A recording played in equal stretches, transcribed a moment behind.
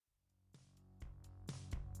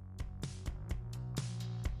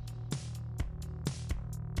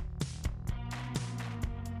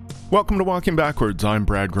Welcome to Walking Backwards. I'm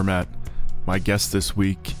Brad Grimmett. My guest this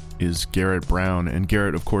week is Garrett Brown, and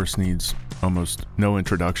Garrett, of course, needs almost no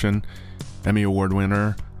introduction. Emmy Award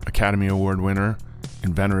winner, Academy Award winner,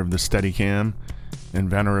 inventor of the Steadicam,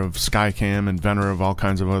 inventor of Skycam, inventor of all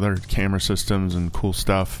kinds of other camera systems and cool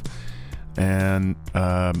stuff, and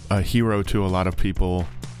a hero to a lot of people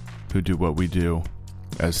who do what we do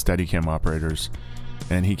as Steadicam operators.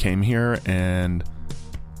 And he came here, and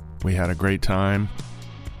we had a great time,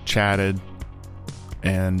 chatted,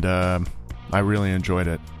 and I really enjoyed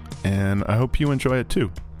it, and I hope you enjoy it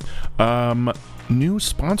too. New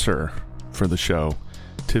sponsor for the show,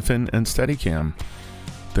 Tiffin and Steadicam.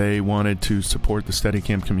 They wanted to support the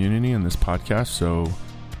Steadicam community in this podcast, so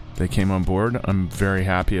they came on board. I'm very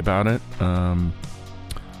happy about it.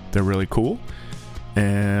 They're really cool,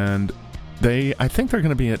 and I think they're going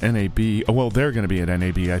to be at NAB. Well, they're going to be at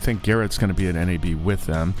NAB. I think Garrett's going to be at NAB with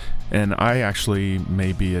them, and I actually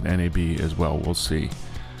may be at NAB as well. We'll see.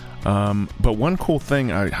 But one cool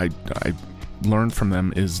thing I learned from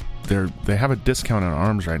them is they have a discount on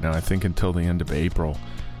arms right now, I think until the end of April.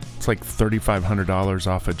 It's like $3,500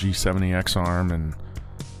 off a G70X arm, and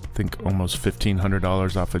I think almost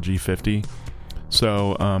 $1,500 off a G50.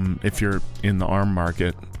 So if you're in the arm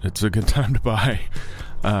market, it's a good time to buy.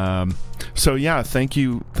 So yeah, thank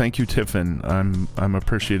you, Tiffin. I'm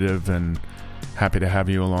appreciative and happy to have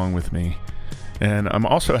you along with me. And I'm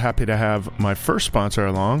also happy to have my first sponsor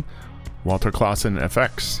along, Walter Clausen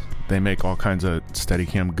FX. They make all kinds of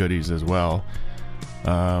Steadicam goodies as well,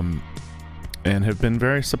 and have been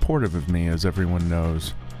very supportive of me, as everyone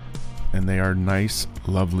knows. And they are nice,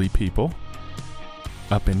 lovely people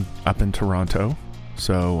up in Toronto.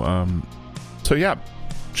 So yeah,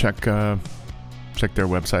 check their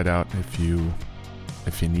website out if you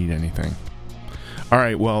need anything. All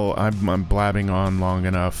right, well, I'm blabbing on long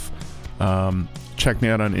enough. Check me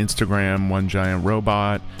out on Instagram, One Giant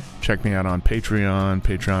Robot. Check me out on Patreon,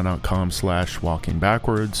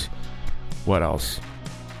 patreon.com/walkingbackwards. What else?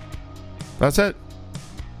 That's it.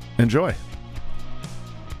 Enjoy.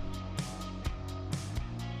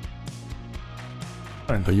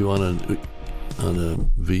 Are you on a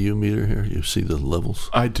VU meter here? You see the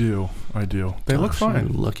levels? I do. They look fine.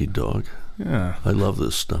 You lucky dog. Yeah. I love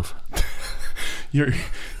this stuff. You're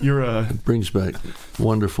It brings back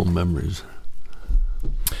wonderful memories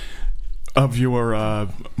of your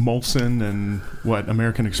Molson and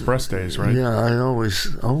American Express days, right? Yeah,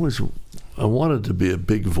 I wanted to be a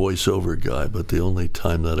big voiceover guy, but the only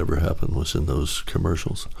time that ever happened was in those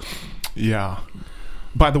commercials. Yeah.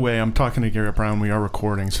 By the way, I'm talking to Garrett Brown. We are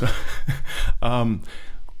recording, so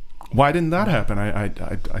why didn't that happen?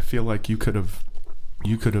 I feel like you could have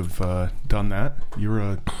done that.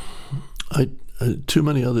 You're too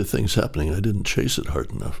many other things happening. I didn't chase it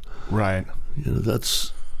hard enough. Right. You know,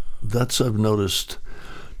 that's I've noticed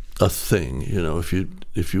a thing. You know, if you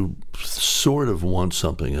sort of want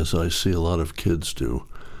something, as I see a lot of kids do,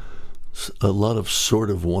 a lot of sort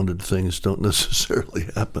of wanted things don't necessarily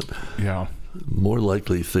happen. Yeah. More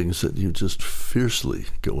likely things that you just fiercely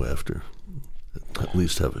go after, at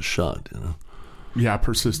least have a shot, you know. Yeah,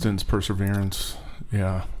 persistence, perseverance.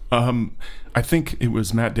 Yeah. I think it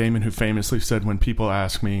was Matt Damon who famously said, when people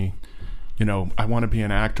ask me, you know, I want to be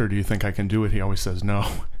an actor, do you think I can do it? He always says no.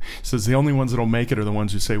 He says the only ones that'll make it are the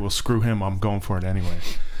ones who say, well, screw him, I'm going for it anyway.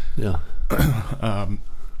 Yeah. I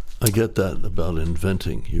get that about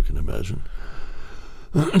inventing, you can imagine.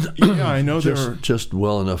 Yeah, I know just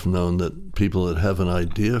well enough known that people that have an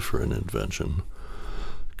idea for an invention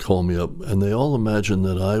call me up, and they all imagine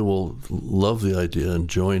that I will love the idea and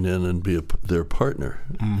join in and be their partner,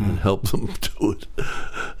 mm-hmm. and help them do it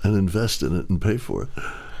and invest in it and pay for it.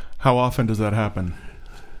 How often does that happen?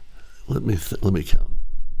 Let me count.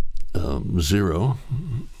 0.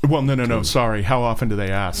 Well, no. Sorry. How often do they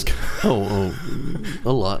ask? Oh,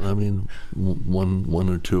 a lot. I mean, one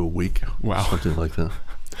or two a week. Wow, something like that.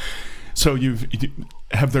 So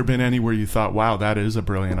have there been any where you thought, wow, that is a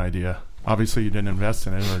brilliant idea? Obviously, you didn't invest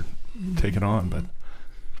in it or take it on, but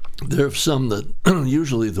there are some that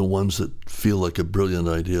usually the ones that feel like a brilliant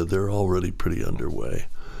idea, they're already pretty underway.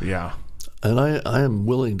 Yeah. And I am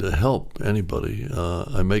willing to help anybody.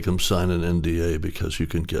 I make them sign an NDA because you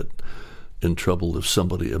can get in trouble if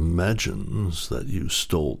somebody imagines that you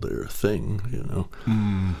stole their thing, you know.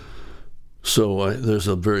 Mm. So there's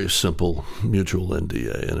a very simple mutual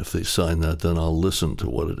NDA, and if they sign that, then I'll listen to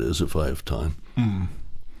what it is if I have time. Mm.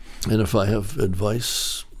 And if I have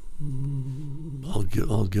advice, I'll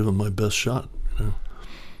give them my best shot. You know?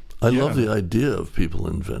 I love the idea of people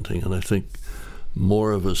inventing, and I think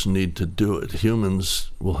more of us need to do it.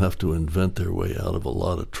 Humans will have to invent their way out of a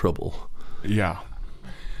lot of trouble. Yeah.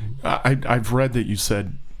 I've read that you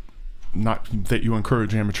said not that you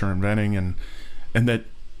encourage amateur inventing and that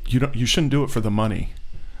you shouldn't do it for the money.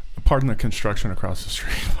 Pardon the construction across the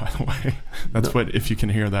street, by the way. That's what, if you can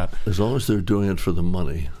hear that. As long as they're doing it for the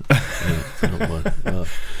money. I don't mind.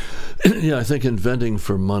 Yeah, I think inventing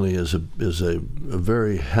for money is a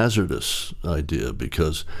very hazardous idea,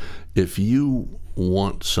 because if you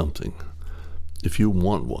want something, if you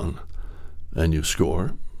want one and you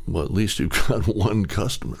score, well, at least you've got one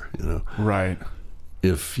customer, Right.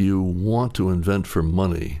 If you want to invent for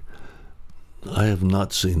money, I have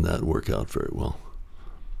not seen that work out very well.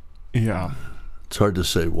 Yeah. It's hard to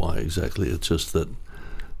say why exactly. It's just that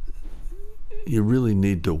you really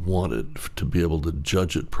need to want it to be able to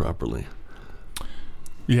judge it properly.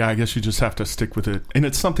 Yeah, I guess you just have to stick with it. And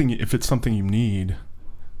if it's something you need,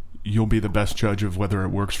 you'll be the best judge of whether it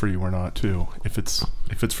works for you or not, too. If it's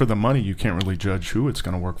for the money, you can't really judge who it's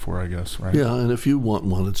going to work for, I guess, right? Yeah, and if you want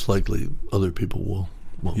one, it's likely other people will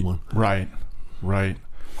want one. Right.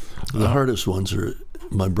 The hardest ones are,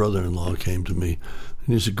 my brother-in-law came to me,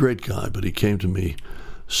 and he's a great guy, but he came to me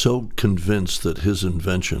so convinced that his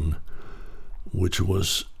invention, which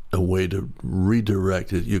was a way to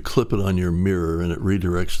redirect it, you clip it on your mirror and it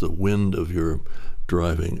redirects the wind of your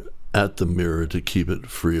driving at the mirror to keep it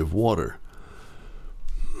free of water.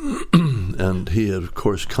 And he had, of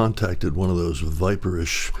course, contacted one of those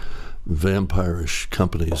viperish, vampirish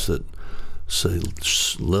companies that say,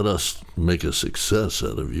 let us make a success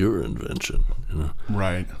out of your invention.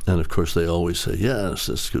 Right. And, of course, they always say, yes,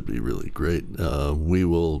 this could be really great. We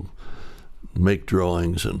will make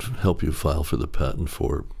drawings and help you file for the patent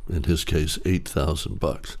for, in his case, $8,000.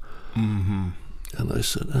 Mm-hmm. And I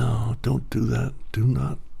said, no, don't do that. Do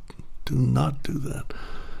not do that.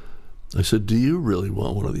 I said, do you really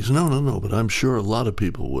want one of these? No, but I'm sure a lot of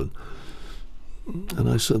people would. And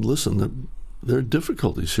I said, listen, there are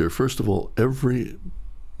difficulties here. First of all, every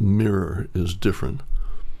mirror is different.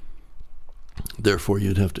 Therefore,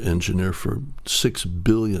 you'd have to engineer for 6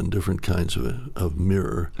 billion different kinds of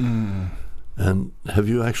mirror. Mm. And have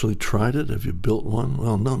you actually tried it? Have you built one?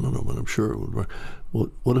 Well, no, but I'm sure it would work.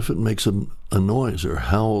 Well, what if it makes a noise or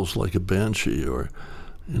howls like a banshee, or,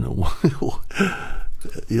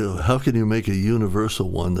 how can you make a universal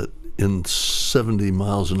one that in 70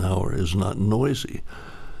 miles an hour is not noisy?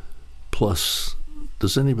 Plus,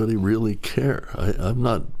 does anybody really care? I've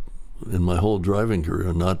not, in my whole driving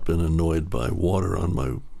career, not been annoyed by water on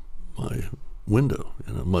my window,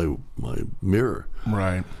 my mirror.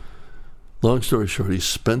 Right. Long story short, he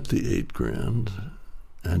spent the $8,000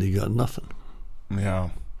 and he got nothing. Yeah.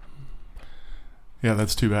 Yeah,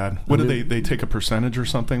 that's too bad. What do they take a percentage or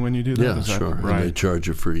something when you do that? Yeah, sure. Right. And they charge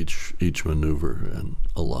you for each maneuver, and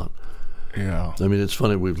a lot. Yeah. I mean, it's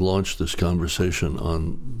funny, we've launched this conversation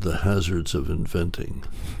on the hazards of inventing,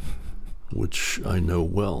 which I know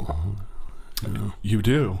well. You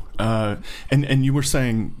do. And you were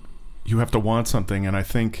saying you have to want something, and I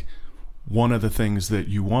think one of the things that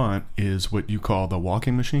you want is what you call the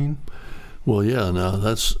walking machine. Well, yeah, now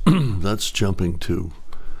that's jumping to...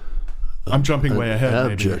 I'm jumping way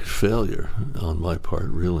ahead. Abject failure on my part,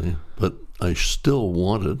 really. But I still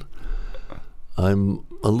want it. I'm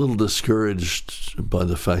a little discouraged by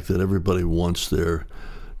the fact that everybody wants their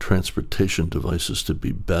transportation devices to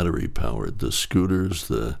be battery powered. The scooters,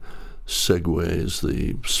 the Segways,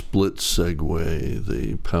 the split Segway,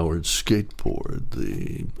 the powered skateboard,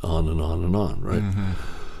 the on and on and on, right?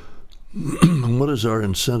 Mm-hmm. What is our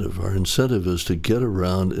incentive? Our incentive is to get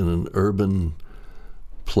around in an urban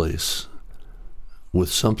place with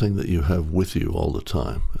something that you have with you all the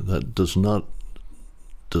time. That does not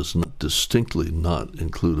distinctly not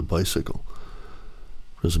include a bicycle,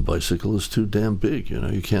 because a bicycle is too damn big.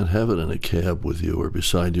 You can't have it in a cab with you or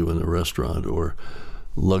beside you in the restaurant, or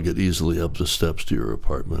lug it easily up the steps to your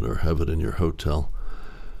apartment, or have it in your hotel.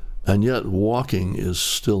 And yet walking is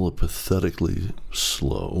still a pathetically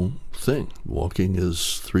slow thing. Walking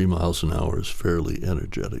is 3 miles an hour is fairly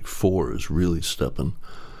energetic. 4 is really stepping.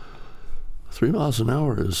 3 miles an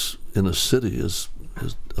hour is in a city is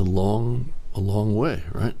a long way,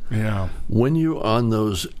 right? Yeah. When you're on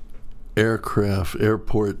those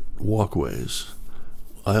airport walkways,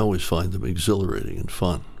 I always find them exhilarating and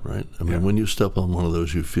fun, right? I mean, when you step on one of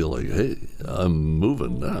those, you feel like, hey, I'm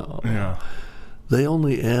moving now. Yeah. They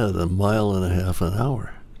only add 1.5 miles an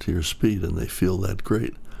hour to your speed, and they feel that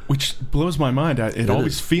great. Which blows my mind. It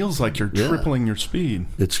always feels like you're tripling your speed.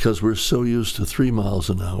 It's because we're so used to 3 miles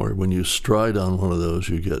an hour. When you stride on one of those,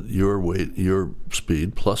 you get your weight, your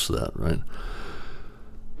speed, plus that, right?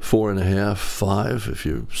 4.5, 5 if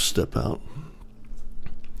you step out.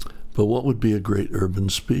 But what would be a great urban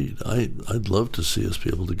speed? I'd love to see us be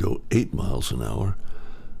able to go 8 miles an hour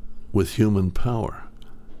with human power.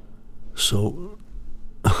 So,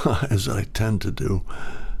 as I tend to do,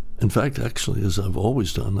 in fact, actually, as I've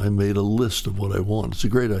always done, I made a list of what I want. It's a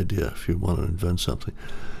great idea if you want to invent something.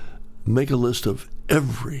 Make a list of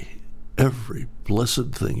every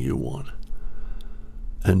blessed thing you want.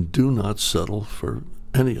 And do not settle for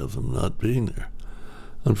any of them not being there.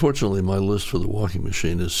 Unfortunately, my list for the walking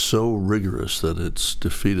machine is so rigorous that it's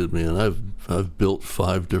defeated me, and I've built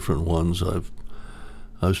 5 different ones. I've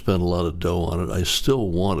spent a lot of dough on it. I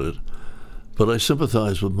still want it, but I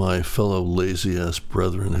sympathize with my fellow lazy-ass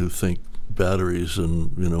brethren who think batteries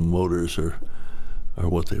and motors are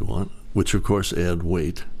what they want, which of course add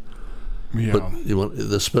weight. Yeah. But you want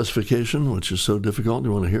the specification, which is so difficult.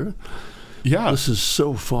 You want to hear it? Yeah. This is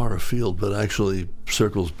so far afield, but actually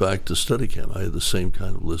circles back to Steadicam. I had the same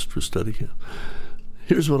kind of list for Steadicam.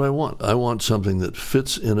 Here's what I want. I want something that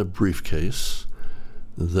fits in a briefcase,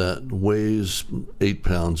 that weighs 8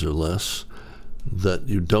 pounds or less, that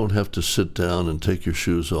you don't have to sit down and take your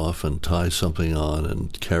shoes off and tie something on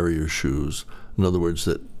and carry your shoes. In other words,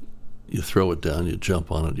 that you throw it down, you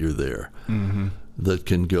jump on it, you're there. Mm-hmm. That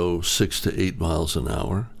can go 6 to 8 miles an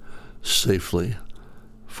hour safely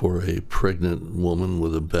for a pregnant woman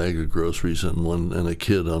with a bag of groceries and a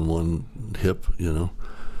kid on one hip,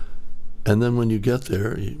 And then when you get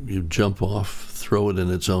there, you jump off, throw it in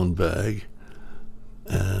its own bag,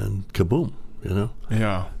 and kaboom,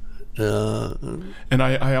 Yeah. And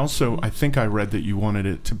I think I read that you wanted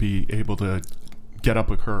it to be able to get up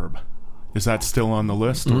a curb. Is that still on the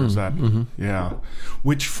list, or is that? Mm-hmm. Yeah.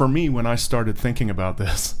 Which for me, when I started thinking about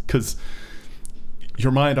this, because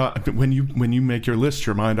your mind, when you make your list,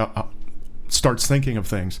 your mind starts thinking of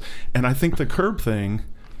things, and I think the curb thing.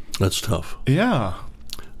 That's tough. Yeah.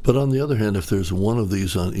 But on the other hand, if there's one of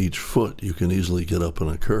these on each foot, you can easily get up on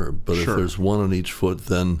a curb. But Sure. If there's one on each foot,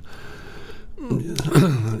 then,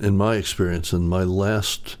 in my experience, and my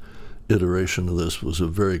last iteration of this was a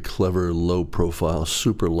very clever, low-profile,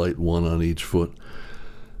 super light one on each foot.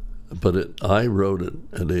 But I wrote it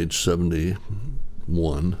at age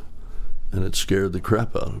 71, and it scared the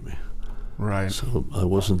crap out of me. Right. So I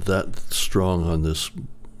wasn't that strong on this,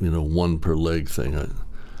 one per leg thing.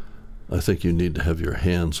 I think you need to have your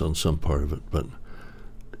hands on some part of it. But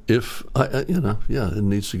if it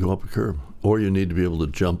needs to go up a curb, or you need to be able to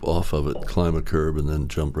jump off of it, climb a curb, and then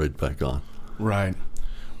jump right back on. Right.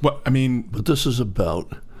 Well, I mean, but this is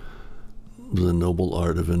about the noble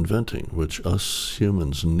art of inventing, which us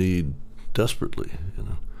humans need desperately.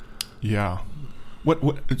 Yeah.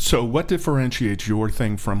 So what differentiates your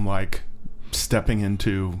thing from like stepping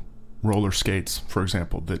into roller skates, for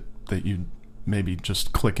example, that you maybe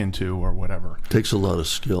just click into or whatever? Takes a lot of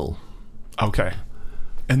skill. Okay.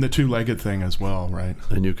 And the 2-legged thing as well, right?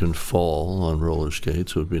 And you can fall on roller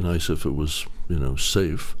skates. It would be nice if it was,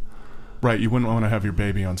 safe. Right. You wouldn't want to have your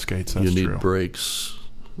baby on skates. That's true. You true. need brakes,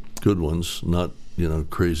 good ones, not,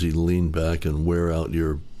 crazy lean back and wear out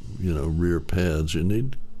your, rear pads. You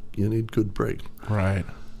need good brakes. Right.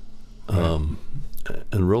 And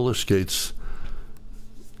roller skates,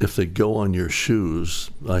 if they go on your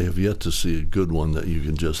shoes, I have yet to see a good one that you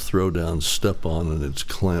can just throw down, step on, and it's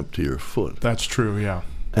clamped to your foot. That's true, yeah.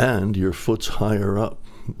 And your foot's higher up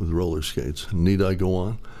with roller skates. Need I go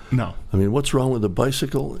on? No. I mean, what's wrong with a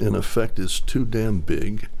bicycle? In effect, it's too damn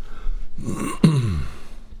big.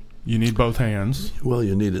 You need both hands. Well,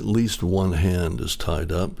 you need at least one hand is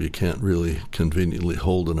tied up. You can't really conveniently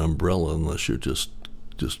hold an umbrella unless you're just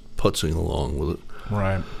putzing along with it.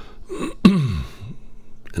 Right.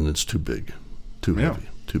 And it's too big, too heavy,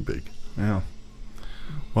 too big. Yeah.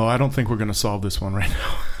 Well, I don't think we're going to solve this one right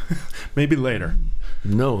now. Maybe later.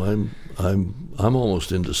 No, I'm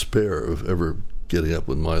almost in despair of ever getting up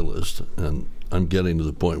with my list, and I'm getting to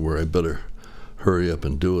the point where I better hurry up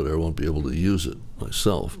and do it, or I won't be able to use it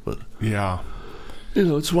myself. But yeah,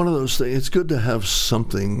 it's one of those things. It's good to have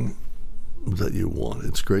something that you want.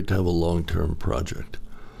 It's great to have a long-term project.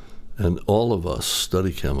 And all of us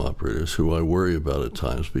Steadicam operators, who I worry about at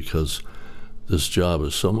times because this job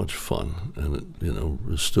is so much fun and it,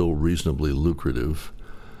 is still reasonably lucrative,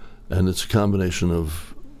 and it's a combination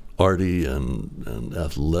of arty and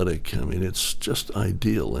athletic. I mean, it's just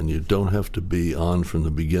ideal, and you don't have to be on from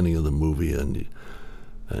the beginning of the movie, and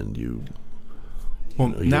you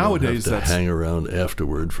nowadays don't have to that's hang around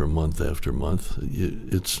afterward for month after month.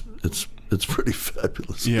 It's it's pretty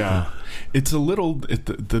fabulous. Yeah, it's a little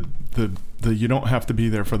the you don't have to be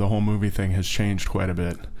there for the whole movie thing has changed quite a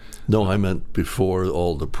bit. No, I meant before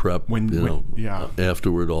all the prep.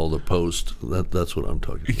 Afterward, all the post. That's what I'm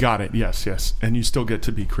talking about. You got it. Yes, and you still get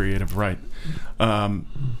to be creative, right? And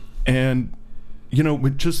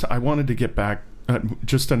I wanted to get back. I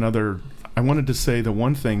wanted to say the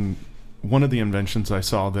one of the inventions I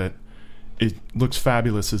saw that it looks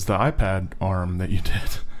fabulous is the iPad arm that you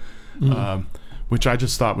did, which I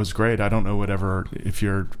just thought was great. I don't know if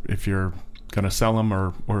you're going to sell them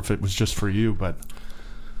or if it was just for you, but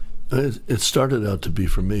it started out to be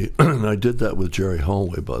for me, and I did that with Jerry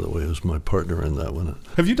Holloway, by the way, who's my partner in that one.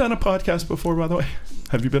 Have you done a podcast before, by the way?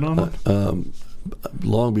 Have you been on one?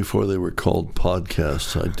 Long before they were called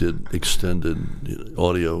podcasts, I did extended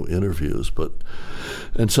audio interviews,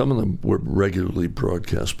 and some of them were regularly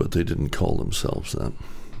broadcast, but they didn't call themselves that.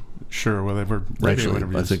 Sure, well, they were radio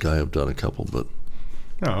interviews. I think I have done a couple, but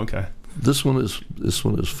okay. This one is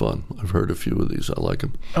fun. I've heard a few of these. I like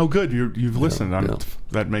them. Oh, good. You've listened.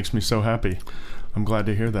 That makes me so happy. I'm glad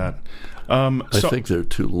to hear that. I think they're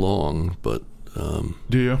too long, but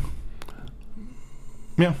do you?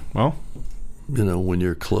 Yeah. Well. When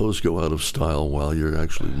your clothes go out of style while you're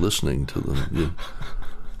actually listening to them.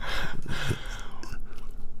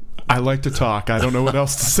 I like to talk. I don't know what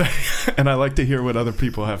else to say. And I like to hear what other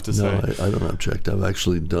people have to say. No, I don't object. I've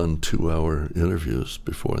actually done 2-hour interviews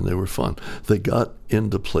before, and they were fun. They got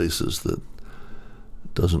into places that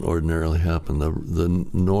doesn't ordinarily happen. The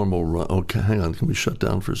normal run. Okay, hang on. Can we shut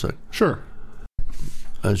down for a sec? Sure.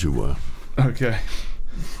 As you were. Okay.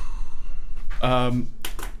 The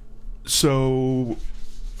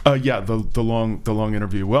long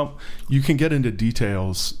interview. Well, you can get into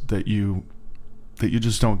details that you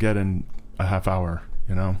just don't get in a half hour,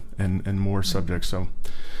 and more subjects. So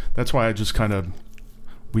that's why I just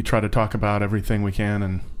we try to talk about everything we can,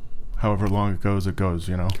 and however long it goes,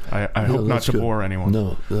 I hope not to bore anyone.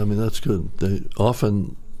 No, I mean, that's good. They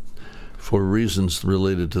often, for reasons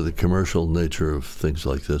related to the commercial nature of things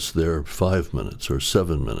like this, they're 5 minutes or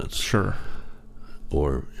 7 minutes. Sure.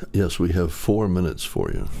 Or, yes, we have 4 minutes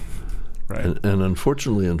for you. Right. And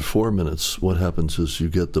unfortunately, in 4 minutes, what happens is you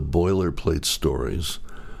get the boilerplate stories,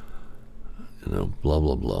 blah,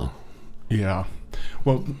 blah, blah. Yeah.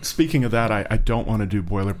 Well, speaking of that, I don't want to do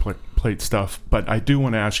boilerplate stuff, but I do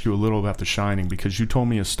want to ask you a little about The Shining, because you told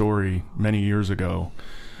me a story many years ago.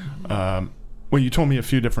 You told me a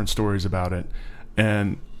few different stories about it.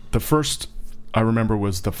 And the first I remember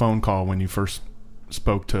was the phone call when you first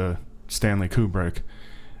spoke to Stanley Kubrick,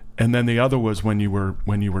 and then the other was when you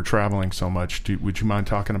were traveling so much. Would you mind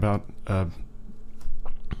talking about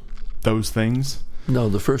those things? No,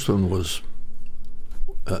 the first one was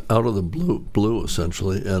out of the blue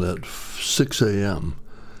essentially, and at 6 a.m.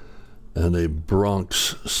 and a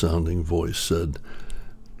Bronx-sounding voice said,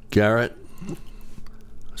 "Garrett." I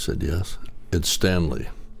said, "Yes." "It's Stanley."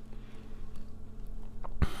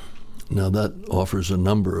 Now that offers a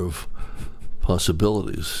number of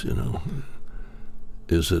possibilities,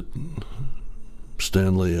 Is it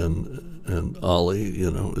Stanley and Ollie?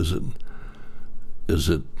 Is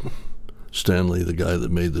it Stanley, the guy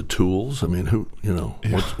that made the tools? I mean, who?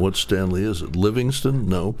 Yeah. What Stanley is it? Livingston?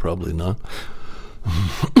 No, probably not.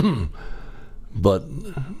 But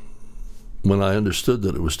when I understood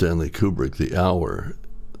that it was Stanley Kubrick, the hour,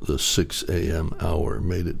 the 6 a.m. hour,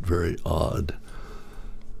 made it very odd.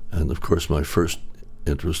 And of course, my first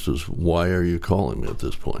interest was, why are you calling me at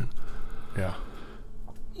this point? Yeah.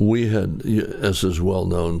 We had, as is well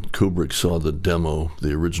known, Kubrick saw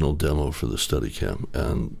the original demo for the Steadicam,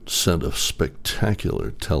 and sent a spectacular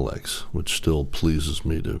telex, which still pleases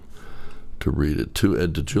me to read it, to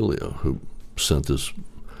Ed DiGiulio, who sent this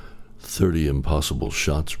 30 impossible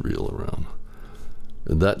shots reel around.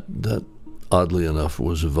 And that oddly enough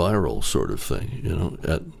was a viral sort of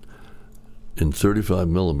thing, in 35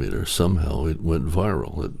 millimeter, somehow it went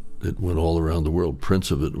viral. It went all around the world.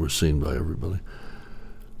 Prints of it were seen by everybody.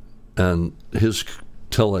 And his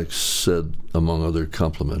telex said, among other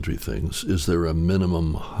complimentary things, is there a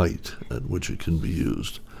minimum height at which it can be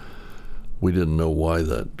used? We didn't know why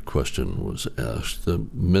that question was asked. The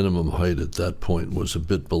minimum height at that point was a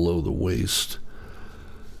bit below the waist.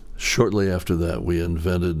 Shortly after that, we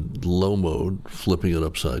invented low mode, flipping it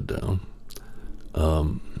upside down.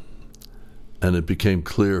 And it became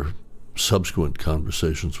clear, subsequent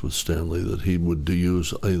conversations with Stanley, that he would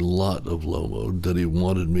use a lot of low mode, that he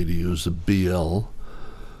wanted me to use the BL.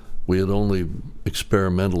 We had only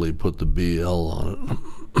experimentally put the BL on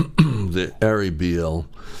it. The Arri BL,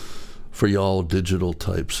 for y'all digital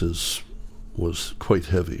types, was quite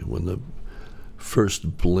heavy. When the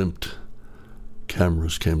first blimped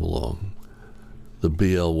cameras came along. The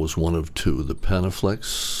BL was one of two, the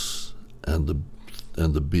Panaflex and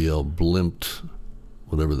the BL Blimped,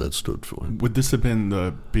 whatever that stood for. Would this have been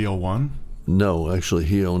the BL1? No, actually,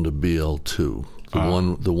 he owned a BL2.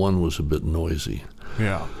 The one was a bit noisy.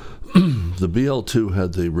 Yeah. The BL2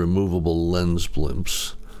 had the removable lens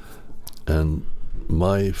blimps, and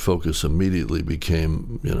my focus immediately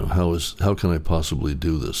became, how can I possibly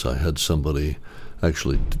do this? I had somebody,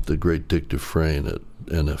 actually, the great Dick Dufresne at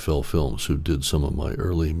NFL Films, who did some of my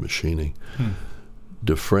early machining.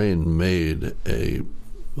 Dufresne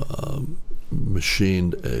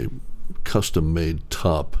machined a custom-made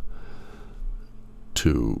top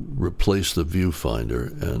to replace the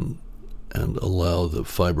viewfinder and allow the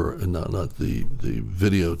fiber, not the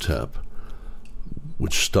video tap,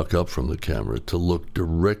 which stuck up from the camera, to look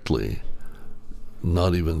directly,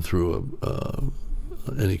 not even through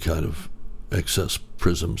any kind of excess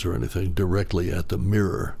prisms or anything, directly at the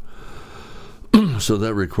mirror. So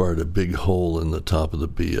that required a big hole in the top of the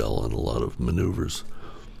BL and a lot of maneuvers.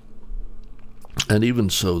 And even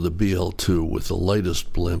so, the BL2 with the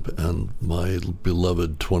lightest blimp and my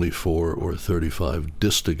beloved 24 or 35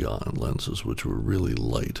 Distagon lenses, which were really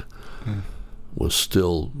light, was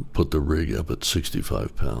still put the rig up at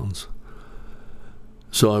 65 pounds.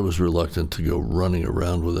 So I was reluctant to go running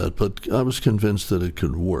around with that, but I was convinced that it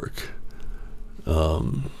could work.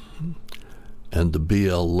 And the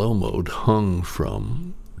BL low mode hung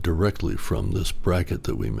directly from this bracket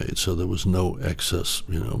that we made, so there was no excess,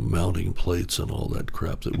 mounting plates and all that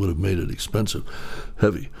crap that would have made it expensive,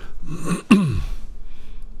 heavy.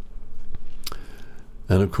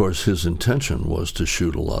 And of course, his intention was to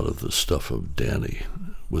shoot a lot of the stuff of Danny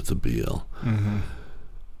with the BL. Mm-hmm.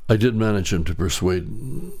 I did manage him to persuaded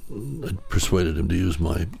him to use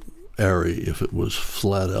my Arri if it was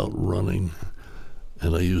flat out running,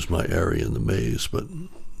 and I used my Arri in the maze, but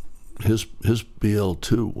his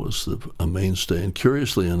BL2 was a mainstay. And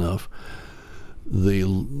curiously enough,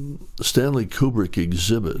 the Stanley Kubrick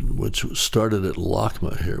exhibit, which started at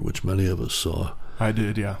LACMA here, which many of us saw, I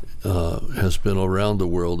did, yeah, has been around the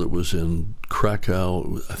world. It was in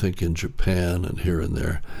Krakow, I think in Japan, and here and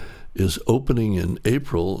there, is opening in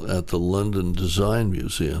April at the London Design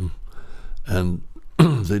Museum. And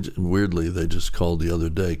weirdly, they just called the other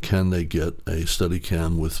day, can they get a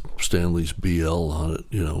Steadicam with Stanley's BL on it,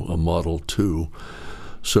 a Model 2.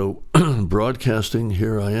 So broadcasting,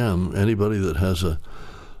 here I am. Anybody that has a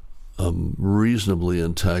reasonably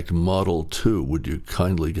intact Model 2, would you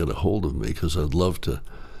kindly get a hold of me? Because I'd love to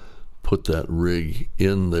put that rig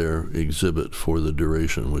in their exhibit for the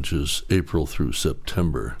duration, which is April through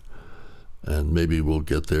September. And maybe we'll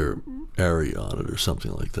get their Arri on it or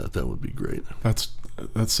something like that. That would be great. That's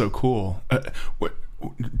so cool.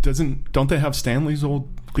 Don't they have Stanley's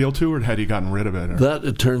old BL2, or had he gotten rid of it? Or? That,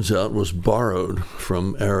 it turns out, was borrowed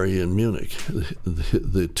from Arri in Munich.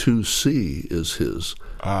 The 2C is his,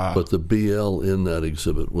 but the BL in that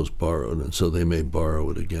exhibit was borrowed, and so they may borrow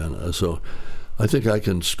it again. So I think I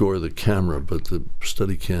can score the camera, but the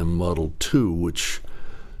Steadicam Model 2, which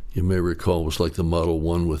you may recall was like the Model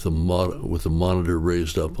 1 with a monitor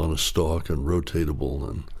raised up on a stalk and rotatable,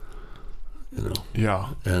 and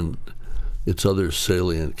yeah. And its other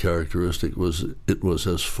salient characteristic was it was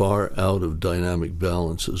as far out of dynamic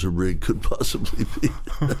balance as a rig could possibly be.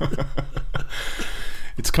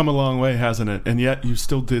 It's come a long way, hasn't it? And yet you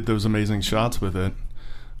still did those amazing shots with it.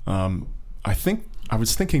 I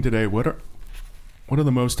was thinking today, what are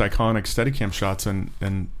the most iconic Steadicam shots,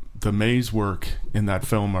 and the maze work in that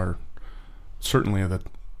film are certainly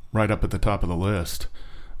right up at the top of the list.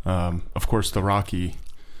 Of course, the Rocky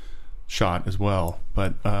shot as well,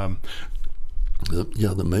 but the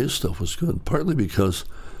maze stuff was good, partly because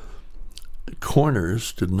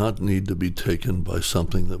corners did not need to be taken by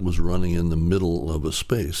something that was running in the middle of a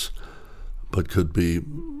space, but could be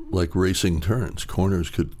like racing turns. Corners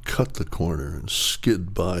could cut the corner and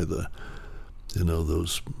skid by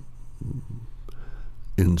those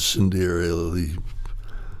incendiarily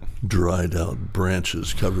dried out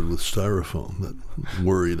branches covered with styrofoam that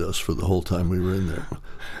worried us for the whole time we were in there.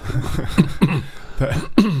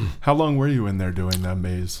 How long were you in there doing that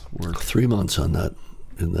maze work? 3 months in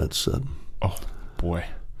that set. Oh boy,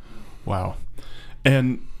 wow!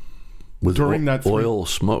 And with during that oil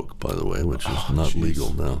smoke, by the way, which is not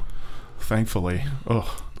legal now. Thankfully.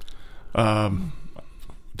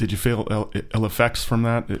 Did you feel ill effects from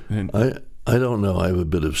that? I don't know. I have a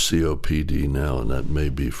bit of COPD now, and that may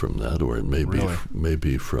be from that, or it may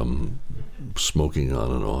be from smoking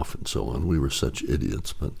on and off and so on. We were such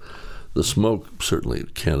idiots, but the smoke certainly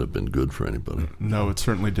can't have been good for anybody. No, it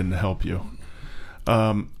certainly didn't help you.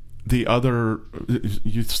 the other,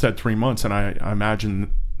 you said 3 months, and I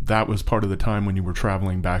imagine that was part of the time when you were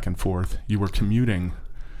traveling back and forth. You were commuting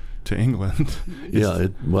to England. Yeah,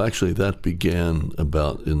 well, actually, that began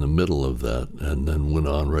about in the middle of that and then went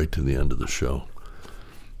on right to the end of the show.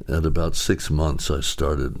 At about 6 months, I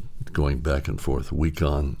started going back and forth, week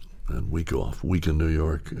on and week off, week in New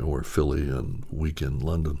York or Philly and week in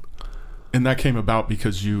London. And that came about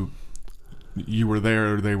because you were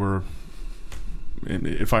there, they were,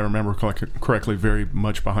 if I remember correctly, very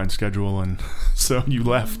much behind schedule, and so you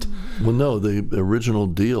left. Well, no, the original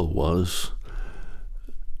deal was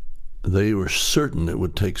they were certain it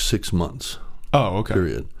would take 6 months. Oh, okay.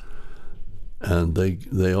 Period. And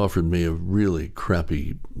they offered me a really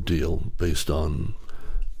crappy deal based on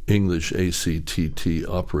English ACTT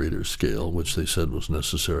operator scale, which they said was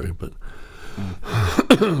necessary. But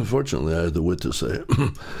fortunately, I had the wit to say,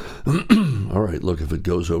 all right, look, if it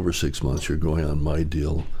goes over 6 months, you're going on my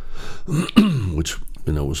deal, which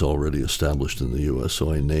was already established in the U.S.,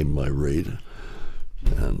 so I named my rate.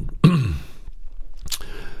 And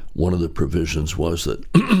one of the provisions was that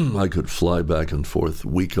I could fly back and forth,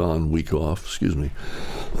 week on, week off,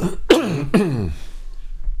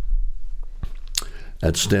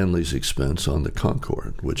 at Stanley's expense on the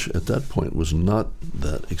Concorde, which at that point was not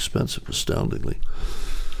that expensive, astoundingly.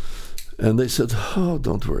 And they said, oh,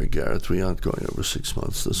 don't worry, Gareth, we aren't going over 6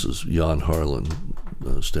 months. This is Jan Harlan,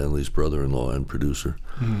 Stanley's brother-in-law and producer.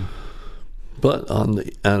 Mm. But on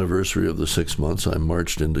the anniversary of the 6 months, I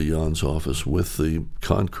marched into Jan's office with the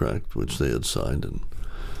contract which they had signed, and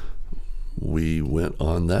we went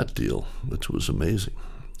on that deal, which was amazing.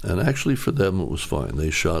 And actually for them it was fine. They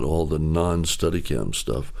shot all the non-Steadicam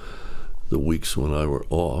stuff the weeks when I was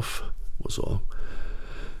off.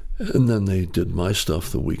 And then they did my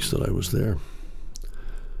stuff the weeks that I was there.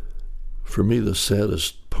 For me, the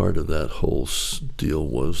saddest part of that whole deal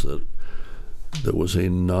was that there was a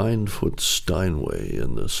 9-foot Steinway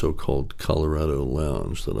in the so-called Colorado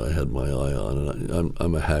Lounge that I had my eye on. And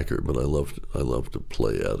I'm a hacker, but I love to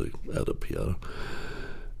play at a piano.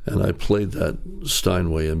 And I played that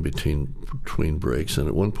Steinway in between breaks. And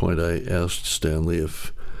at one point I asked Stanley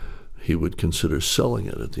if he would consider selling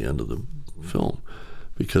it at the end of the film,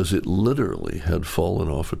 because it literally had fallen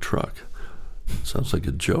off a truck. It sounds like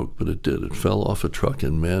a joke, but it did. It fell off a truck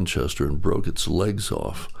in Manchester and broke its legs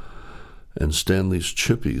off. And Stanley's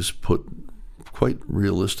chippies put quite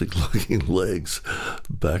realistic-looking legs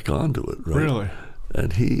back onto it. Right? Really?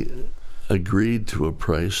 And he agreed to a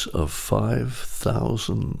price of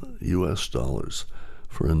 $5,000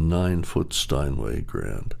 for a 9-foot Steinway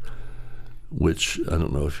Grand, which I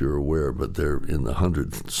don't know if you're aware, but they're in the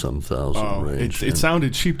 100-some thousand range. It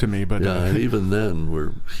sounded cheap to me, but yeah, and even then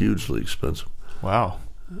were hugely expensive. Wow.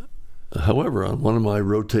 However, on one of my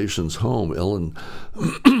rotations home, Ellen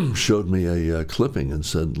showed me a clipping and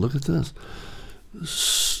said, look at this.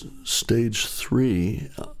 Stage 3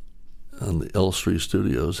 on the Elstree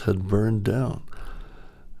Studios had burned down.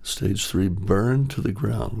 Stage 3 burned to the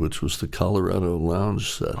ground, which was the Colorado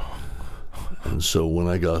Lounge set. And so when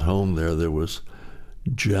I got home there was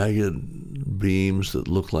jagged beams that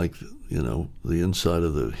looked like, the inside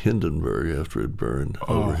of the Hindenburg after it burned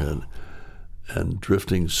overhead, and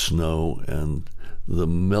drifting snow, and the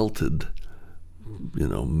melted,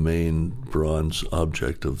 main bronze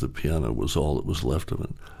object of the piano was all that was left of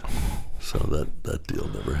it. So that deal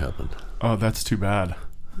never happened. Oh, that's too bad.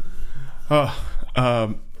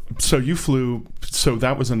 So you flew, so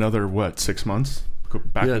that was another, 6 months?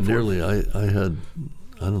 Back and forth? Nearly. I had,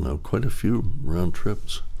 I don't know, quite a few round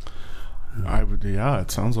trips.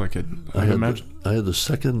 It sounds like it. I had the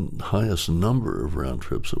second highest number of round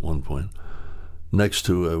trips at one point, next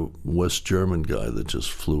to a West German guy that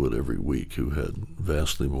just flew it every week who had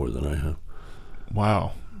vastly more than I have.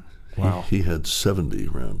 Wow. He had 70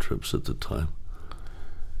 round trips at the time.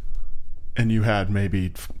 And you had maybe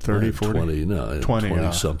 30, 40? 20, no,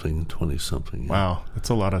 20-something. Yeah. Wow, that's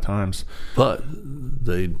a lot of times. But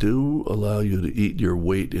they do allow you to eat your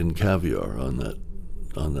weight in caviar on that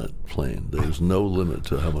plane. There's no limit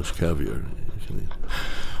to how much caviar you can eat.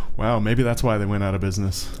 Wow, maybe that's why they went out of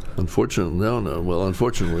business. Unfortunately, no. Well,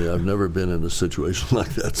 unfortunately, I've never been in a situation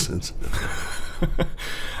like that since.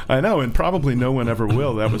 I know, and probably no one ever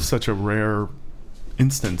will. That was such a rare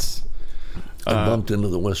instance. I bumped into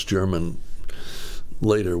the West German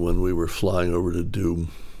later when we were flying over to do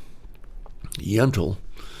Yentl,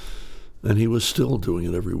 and he was still doing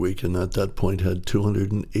it every week, and at that point had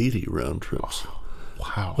 280 round trips.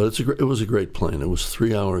 Wow. But it was a great plane. It was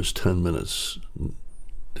 3 hours, 10 minutes,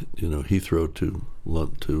 Heathrow to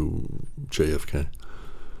JFK.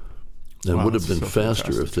 And Wow, would have been so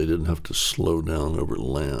faster fantastic. if they didn't have to slow down over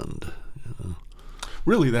land.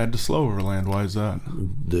 Really, they had to slow over land. Why is that?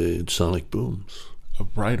 The sonic booms.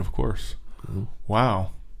 Right, of course.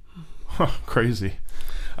 Wow. Huh, crazy.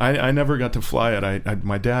 I never got to fly it.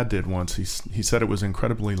 My dad did once. He said it was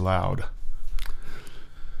incredibly loud.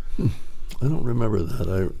 I don't remember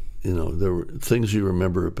that. There were things you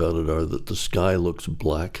remember about it are that the sky looks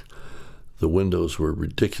black, the windows were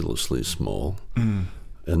ridiculously small, and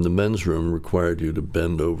the men's room required you to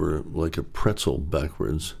bend over like a pretzel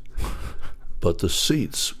backwards. But the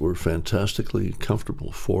seats were fantastically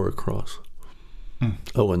comfortable, 4 across.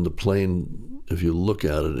 Oh, and the plane, if you look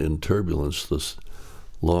at it in turbulence, this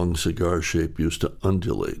long cigar shape used to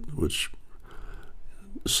undulate, which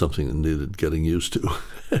is something that needed getting used to.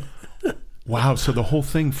 Wow, so the whole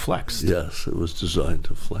thing flexed. Yes, it was designed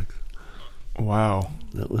to flex. Wow.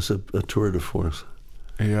 That was a tour de force.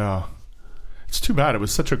 Yeah. It's too bad. It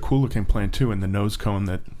was such a cool-looking plane, too, and the nose cone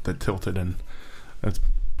that tilted, and that's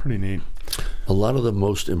pretty neat. A lot of the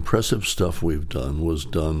most impressive stuff we've done was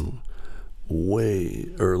done way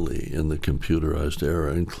early in the computerized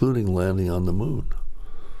era, including landing on the moon.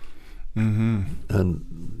 Mm-hmm. And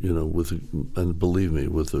and believe me,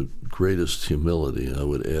 with the greatest humility, I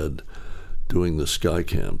would add doing the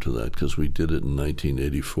Skycam to that, because we did it in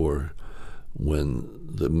 1984 when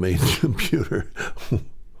the main computer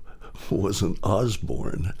was an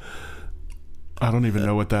Osborne. I don't even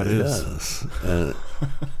know what that is. Yes,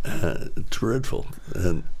 dreadful.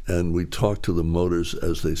 And we talked to the motors,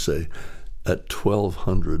 as they say, at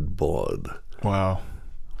 1200 baud. Wow.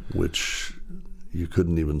 Which you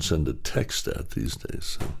couldn't even send a text at these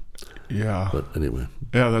days. So. Yeah. But anyway.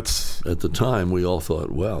 Yeah, that's... At the time, we all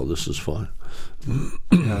thought, wow, this is fine.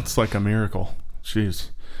 Yeah, it's like a miracle. Jeez.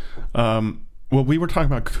 Well, we were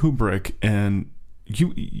talking about Kubrick, and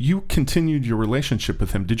you continued your relationship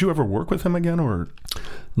with him. Did you ever work with him again, or?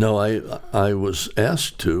 No, I was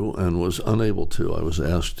asked to and was unable to. I was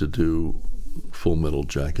asked to do Full Metal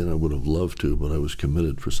Jacket. I would have loved to, but I was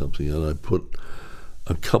committed for something, and I put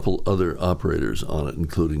a couple other operators on it,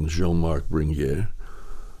 including Jean-Marc Briguier.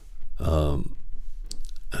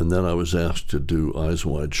 And then I was asked to do Eyes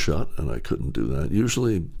Wide Shut, and I couldn't do that.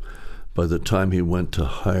 Usually, by the time he went to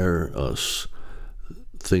hire us,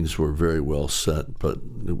 things were very well set, but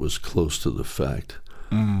it was close to the fact.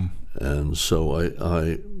 And so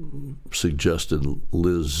I suggested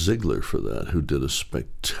Liz Ziegler for that, who did a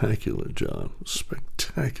spectacular job.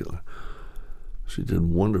 Spectacular. She did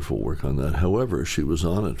wonderful work on that. However, she was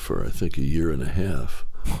on it for, I think, a year and a half.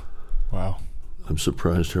 Wow. I'm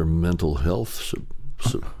surprised her mental health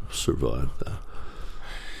survived that.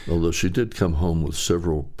 Although she did come home with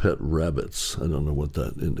several pet rabbits. I don't know what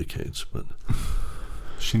that indicates, but...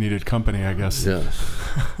 She needed company, I guess. Yes.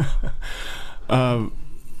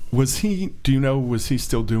 Was he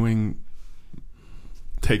still doing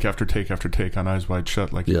take after take after take on Eyes Wide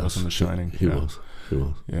Shut like he was in The Shining? He was.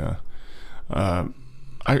 Yeah.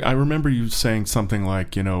 I remember you saying something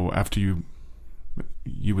like, after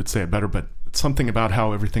you would say it better, but something about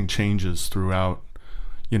how everything changes throughout,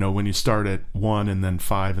 when you start at 1 and then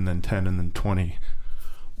 5 and then 10 and then 20,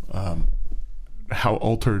 how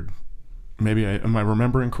altered, maybe, am I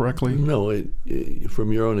remembering correctly? No,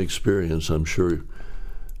 from your own experience, I'm sure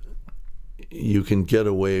you can get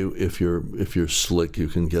away, if you're slick, you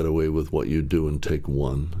can get away with what you do in take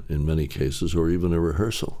 1 in many cases, or even a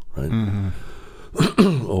rehearsal, right?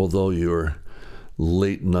 Mm-hmm. Although your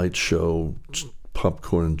late night show,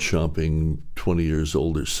 popcorn chomping 20 years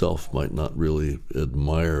older self might not really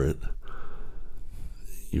admire it,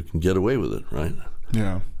 you can get away with it, right?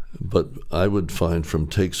 Yeah. But I would find from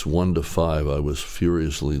takes 1 to 5, I was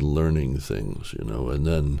furiously learning things, and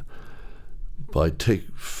then by take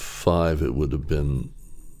 5, it would have been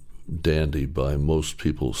dandy by most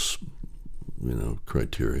people's,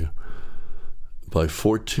 criteria. By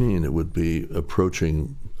 14, it would be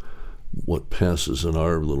approaching what passes in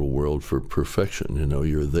our little world for perfection.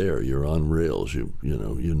 You're there, you're on rails, you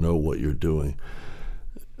know what you're doing.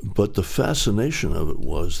 But the fascination of it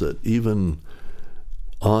was that even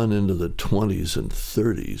on into the 20s and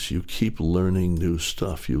 30s, you keep learning new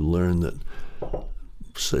stuff. You learn that,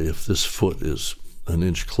 say, if this foot is an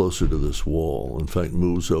inch closer to this wall, in fact,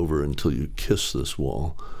 moves over until you kiss this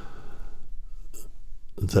wall,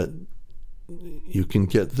 that you can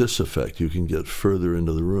get this effect. You can get further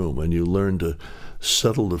into the room, and you learn to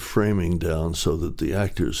settle the framing down so that the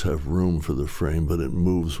actors have room for the frame, but it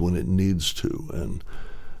moves when it needs to,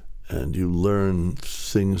 and you learn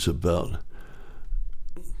things about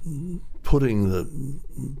putting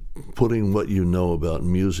what you know about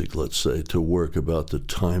music, let's say, to work, about the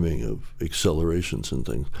timing of accelerations and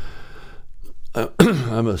things.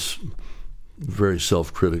 I'm very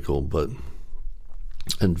self-critical,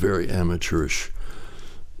 and very amateurish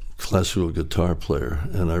classical guitar player,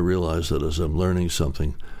 and I realize that as I'm learning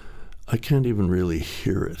something, I can't even really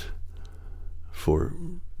hear it for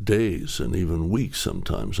days and even weeks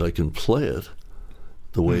sometimes. I can play it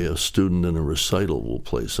the way a student in a recital will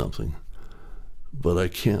play something, but I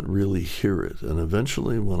can't really hear it. And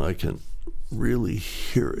eventually, when I can really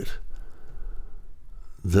hear it,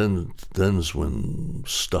 then's when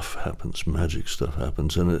stuff happens, magic stuff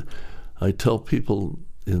happens. And I tell people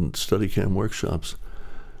in Steadicam workshops,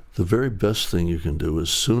 the very best thing you can do as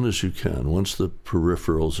soon as you can, once the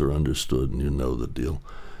peripherals are understood and you know the deal,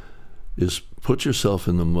 is put yourself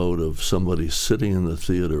in the mode of somebody sitting in the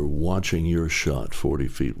theater watching your shot 40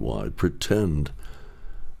 feet wide. Pretend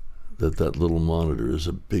that little monitor is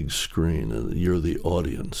a big screen and you're the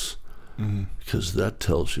audience. Mm-hmm. Because that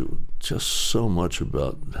tells you just so much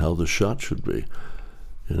about how the shot should be.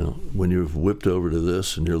 You know, when you've whipped over to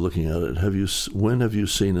this and you're looking at it, when have you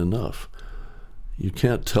seen enough? You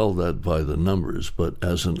can't tell that by the numbers, but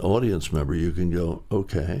as an audience member, you can go,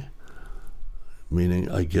 okay,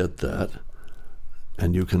 meaning I get that,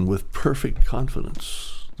 and you can, with perfect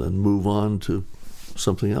confidence, then move on to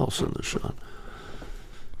something else in the shot.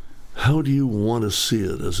 How do you want to see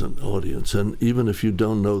it as an audience? And even if you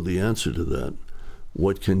don't know the answer to that,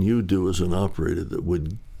 what can you do as an operator that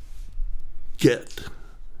would get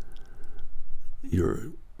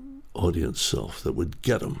your audience self, that would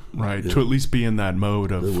get them? Right, to at least be in that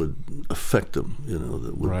mode of... That would affect them,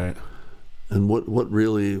 that would... Right. And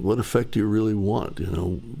what effect do you really want,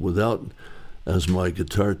 without, as my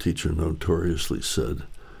guitar teacher notoriously said,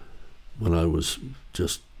 when I was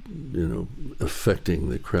just, affecting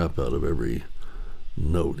the crap out of every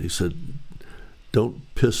note, he said,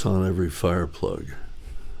 don't piss on every fire plug.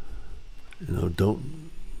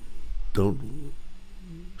 Don't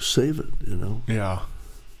save it, Yeah.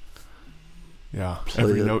 Yeah.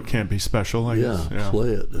 Every note can't be special, I guess. Yeah, play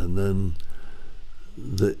it. And then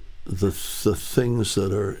the things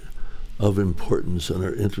that are of importance and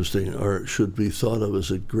are interesting should be thought of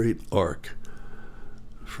as a great arc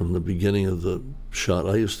from the beginning of the shot.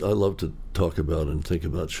 I love to talk about and think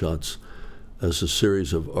about shots as a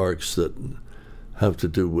series of arcs that have to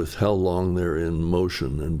do with how long they're in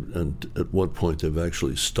motion and at what point they've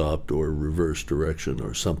actually stopped or reversed direction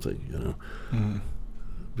or something, Mm-hmm.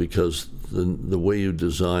 Because the way you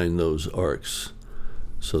design those arcs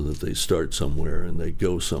so that they start somewhere and they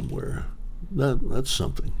go somewhere, that's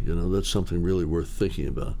something, that's something really worth thinking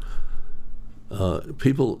about.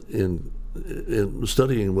 People in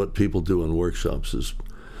studying what people do in workshops is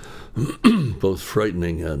both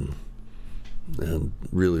frightening and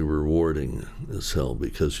really rewarding as hell,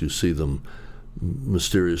 because you see them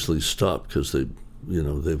mysteriously stop because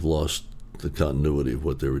they've lost the continuity of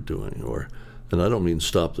what they were doing, and I don't mean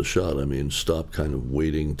stop the shot, I mean stop kind of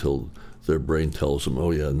waiting till their brain tells them,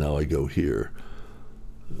 oh yeah, now I go here.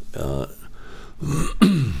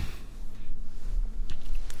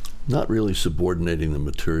 Not really subordinating the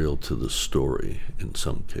material to the story in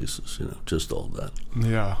some cases, just all that.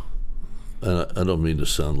 Yeah. And I don't mean to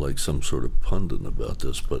sound like some sort of pundit about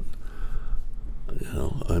this, but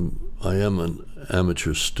I am an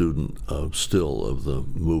amateur student still of the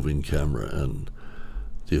moving camera and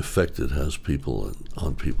the effect it has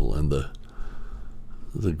on people, and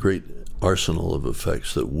the great arsenal of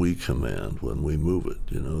effects that we command when we move it.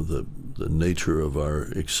 The nature of our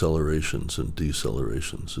accelerations and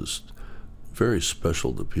decelerations is very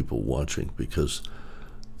special to people watching, because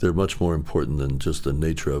they're much more important than just the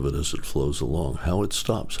nature of it as it flows along. How it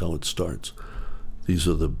stops, how it starts. These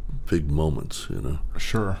are the big moments,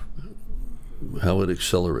 Sure. How it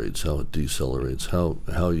accelerates, how it decelerates,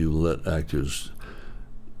 how you let actors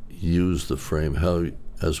use the frame, how,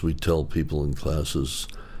 as we tell people in classes,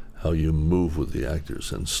 how you move with the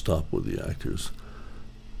actors and stop with the actors.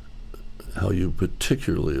 How you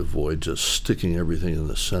particularly avoid just sticking everything in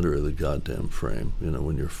the center of the goddamn frame,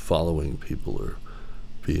 when you're following people or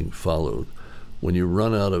being followed. When you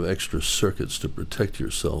run out of extra circuits to protect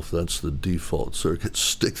yourself, that's the default circuit.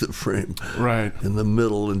 Stick the frame right in the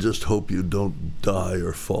middle and just hope you don't die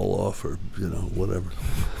or fall off or, whatever.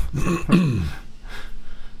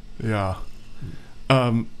 Yeah.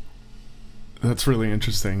 That's really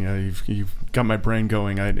interesting. You've got my brain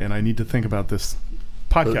going, and I need to think about this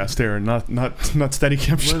podcast there, and not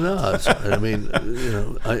Steadicam. Well, no, I mean,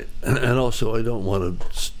 and also I don't want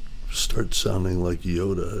to start sounding like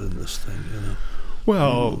Yoda in this thing,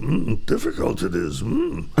 Well, difficult it is.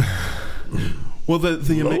 Well,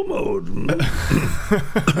 the low mode.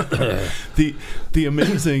 the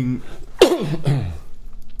amazing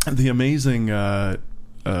the amazing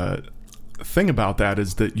thing about that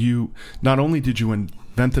is that you not only did you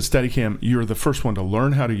invent the Steadicam, you're the first one to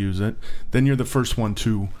learn how to use it. Then you're the first one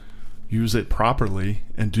to use it properly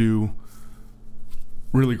and do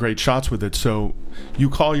really great shots with it. So you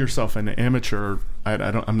call yourself an amateur.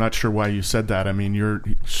 I'm not sure why you said that. I mean, you're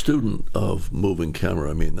student of moving camera.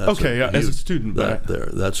 I mean, that's okay. As a student,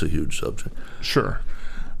 that's a huge subject. Sure.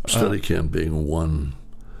 Steadicam being one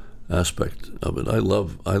aspect of it. I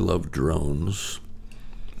love drones.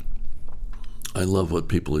 I love what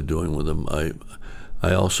people are doing with them.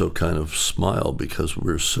 I also kind of smile because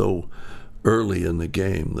we're so early in the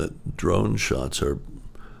game that drone shots are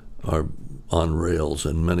on rails,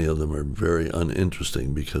 and many of them are very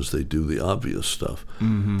uninteresting because they do the obvious stuff.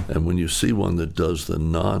 Mm-hmm. And when you see one that does the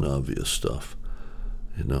non-obvious stuff,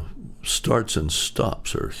 starts and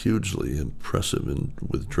stops are hugely impressive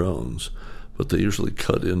with drones, but they usually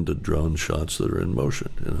cut into drone shots that are in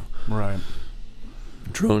motion. Right.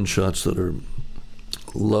 Drone shots that are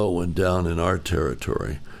low and down in our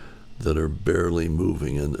territory, that are barely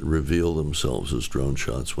moving and that reveal themselves as drone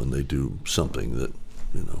shots when they do something that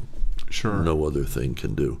sure, no other thing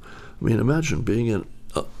can do. I mean, imagine being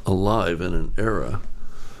alive in an era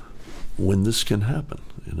when this can happen,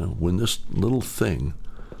 when this little thing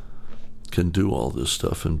can do all this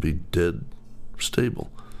stuff and be dead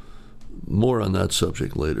stable. More on that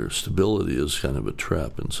subject later. Stability is kind of a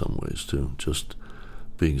trap in some ways, too. Just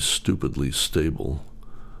being stupidly stable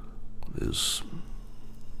is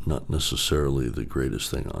not necessarily the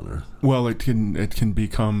greatest thing on earth. Well, it can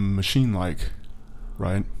become machine-like,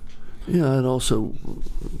 right? Yeah, and also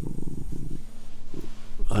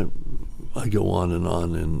I go on and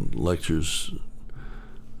on in lectures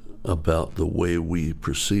about the way we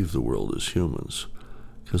perceive the world as humans,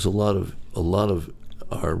 because a lot of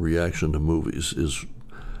our reaction to movies is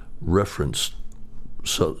referenced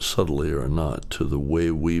subtly or not to the way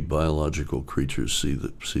we biological creatures see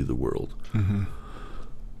the world. Mm-hmm.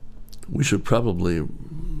 We should probably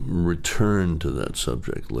return to that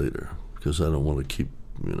subject later, because I don't want to keep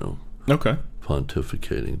okay,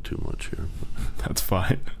 pontificating too much here. That's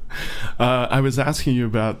fine. I was asking you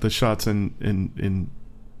about the shots in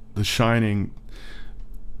The Shining.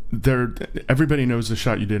 Everybody knows the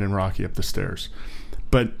shot you did in Rocky up the stairs,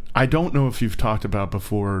 but I don't know if you've talked about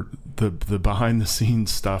before the behind the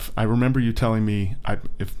scenes stuff. I remember you telling me,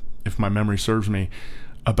 if my memory serves me,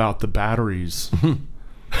 about the batteries.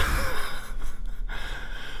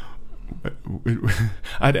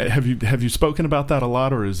 Have you spoken about that a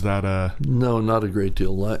lot, or is that No, not a great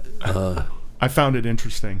deal. I found it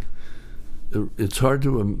interesting. It's hard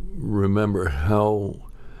to remember how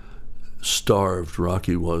starved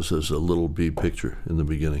Rocky was as a little B picture in the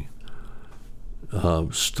beginning.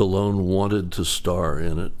 Stallone wanted to star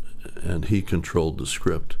in it, and he controlled the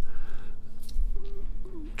script.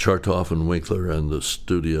 Chartoff and Winkler and the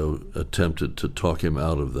studio attempted to talk him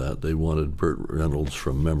out of that. They wanted Burt Reynolds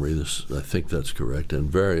from memory, I think that's correct,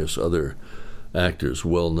 and various other actors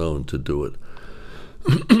well known to do it.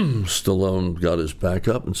 Stallone got his back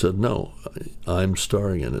up and said, no, I'm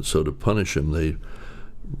starring in it. So to punish him, they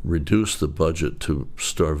reduced the budget to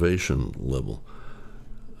starvation level.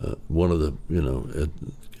 One of the,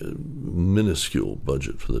 minuscule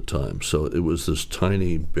budget for the time. So it was this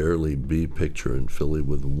tiny, barely B picture in Philly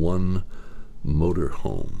with one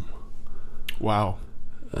motorhome. Wow.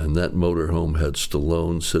 And that motorhome had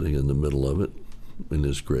Stallone sitting in the middle of it in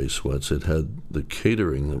his gray sweats. It had the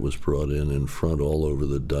catering that was brought in front all over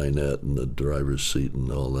the dinette and the driver's seat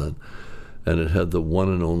and all that. And it had the one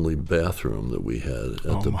and only bathroom that we had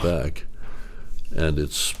at the back, and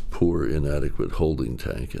its poor, inadequate holding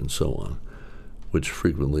tank and so on, which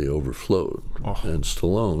frequently overflowed. Oh. And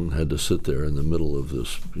Stallone had to sit there in the middle of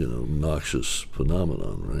this, noxious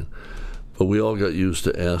phenomenon, right? But we all got used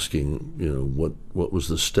to asking, what was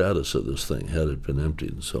the status of this thing? Had it been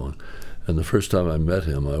emptied and so on? And the first time I met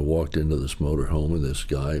him, I walked into this motorhome, and this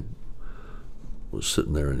guy was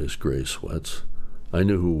sitting there in his gray sweats. I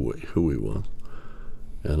knew who he was,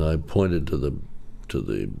 and I pointed to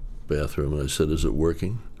the bathroom, and I said, "Is it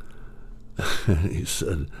working?" And he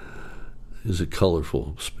said, he's a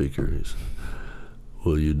colorful speaker. He said,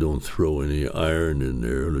 "Well, you don't throw any iron in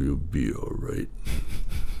there, or you'll be all right."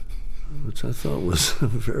 Which I thought was a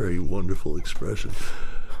very wonderful expression.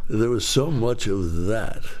 There was so much of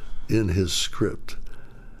that in his script.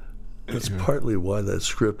 That's partly why that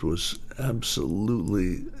script was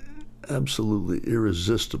absolutely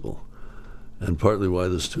irresistible, and partly why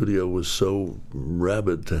the studio was so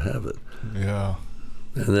rabid to have it. Yeah.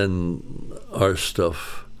 And then our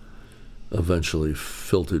stuff eventually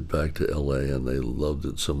filtered back to L.A., and they loved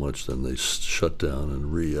it so much then they shut down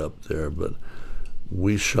and re-upped there. But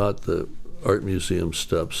we shot the Art Museum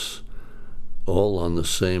steps all on the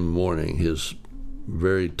same morning. His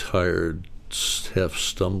very tired, half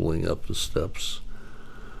stumbling up the steps,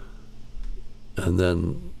 and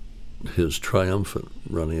then his triumphant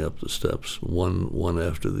running up the steps, one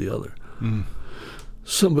after the other. Mm.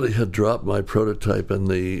 Somebody had dropped my prototype, and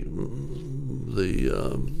the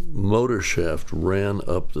motor shaft ran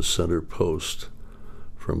up the center post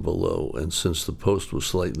from below, and since the post was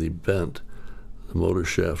slightly bent, the motor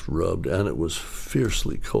shaft rubbed, and it was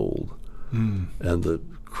fiercely cold. Mm. And the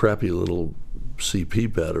crappy little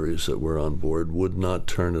CP batteries that were on board would not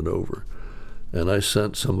turn it over. And I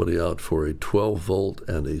sent somebody out for a 12-volt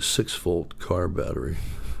and a 6-volt car battery,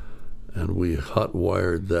 and we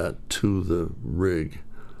hot-wired that to the rig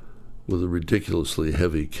with a ridiculously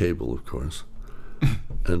heavy cable, of course.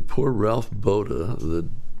 And poor Ralph Boda, the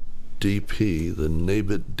DP, the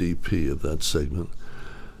NABIT DP of that segment,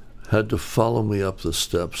 had to follow me up the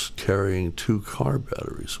steps carrying 2 car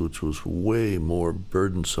batteries, which was way more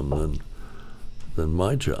burdensome than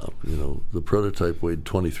my job. You know, the prototype weighed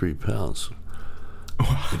 23 pounds.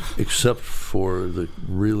 Except for the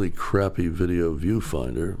really crappy video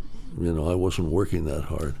viewfinder, you know, I wasn't working that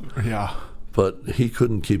hard. Yeah. But he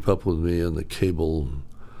couldn't keep up with me, and the cable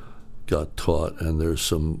got taut, and there's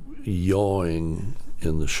some yawing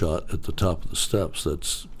in the shot at the top of the steps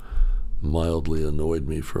that's mildly annoyed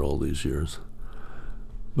me for all these years.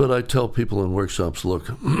 But I tell people in workshops, look,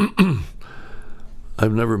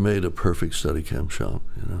 I've never made a perfect Steadicam shot,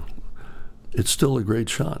 you know. It's still a great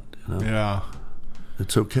shot, you know. Yeah.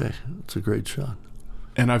 It's okay. It's a great shot.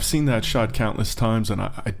 And I've seen that shot countless times, and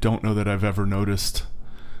I don't know that I've ever noticed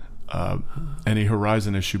any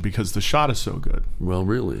horizon issue because the shot is so good. Well,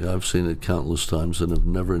 really, I've seen it countless times and have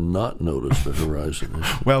never not noticed a horizon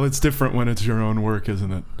issue. Well, it's different when it's your own work,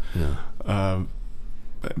 isn't it? Yeah.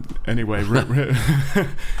 Anyway,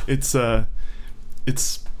 it's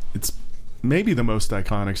maybe the most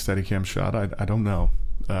iconic Steadicam shot. I don't know.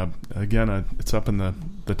 Again, it's up in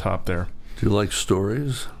the top there. Do you like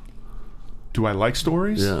stories? Do I like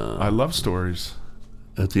stories? Yeah. I love stories.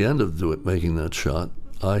 At the end of making that shot,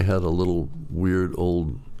 I had a little weird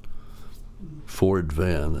old Ford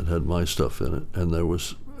van that had my stuff in it, and there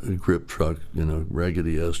was a grip truck, you know,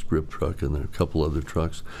 raggedy-ass grip truck, and there were a couple other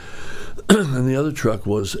trucks. And the other truck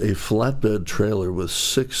was a flatbed trailer with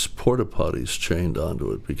 6 porta potties chained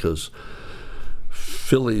onto it because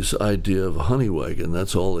Philly's idea of a honey wagon,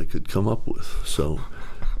 that's all they could come up with. So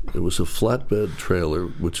it was a flatbed trailer,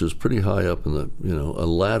 which is pretty high up in the, you know, a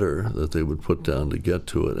ladder that they would put down to get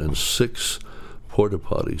to it, and 6 porta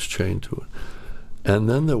potties chained to it. And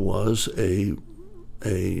then there was a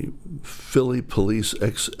Philly police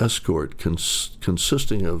escort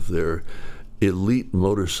consisting of their elite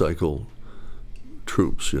motorcycle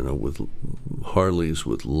troops, you know, with Harleys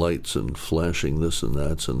with lights and flashing this and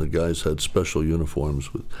that, and the guys had special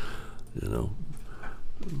uniforms with, you know,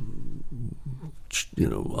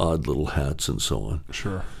 odd little hats and so on.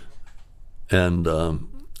 Sure. And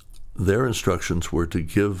their instructions were to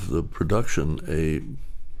give the production a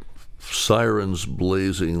sirens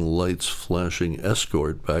blazing, lights flashing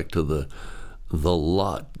escort back to the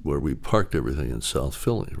lot where we parked everything in South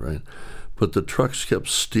Philly, right? But the trucks kept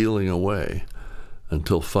stealing away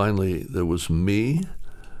until finally there was me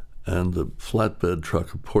and the flatbed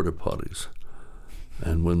truck of porta potties.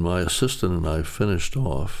 And when my assistant and I finished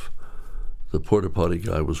off, the porta potty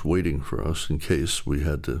guy was waiting for us in case we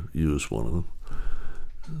had to use one of them.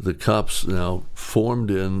 The cops now formed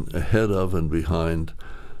in ahead of and behind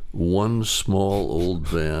one small old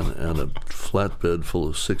van and a flatbed full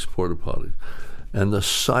of 6 porta potties. And the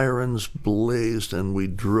sirens blazed, and we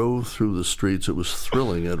drove through the streets. It was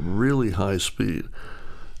thrilling at really high speed.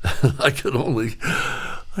 I could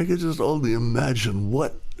just only imagine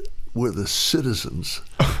what were the citizens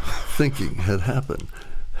thinking had happened.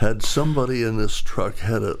 Had somebody in this truck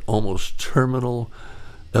had an almost terminal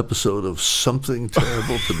episode of something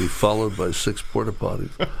terrible to be followed by 6 porta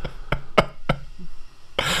potties?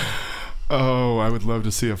 Oh, I would love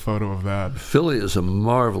to see a photo of that. Philly is a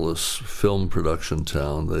marvelous film production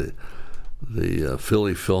town. The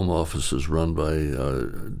Philly Film Office is run by our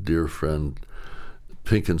dear friend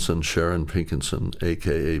Pinkinson, Sharon Pinkinson,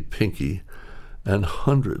 a.k.a. Pinky, and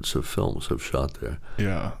hundreds of films have shot there.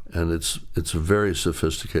 Yeah. And it's very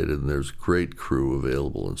sophisticated, and there's great crew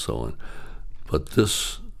available and so on. But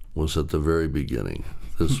this was at the very beginning.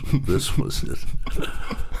 This was it.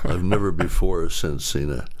 I've never before or since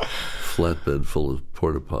seen a flatbed full of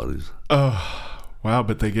porta potties. Oh, wow,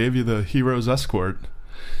 but they gave you the hero's escort.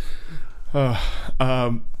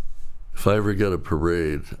 If I ever get a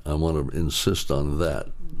parade, I want to insist on that,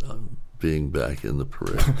 being back in the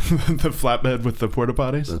parade. The flatbed with the porta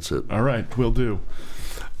potties? That's it. All right, will do.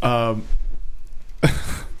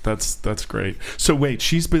 That's great. So wait,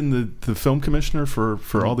 she's been the film commissioner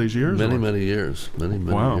for all these years? Many years. Many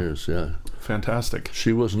Wow. years, yeah. Fantastic.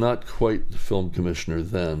 She was not quite the film commissioner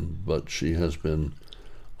then, but she has been,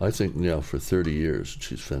 I think, now for 30 years.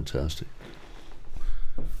 She's fantastic.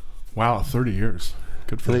 Wow, 30 years.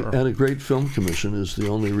 Good for her. And a great film commission is the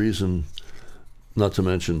only reason, not to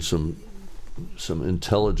mention some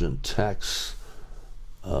intelligent tax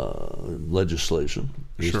legislation,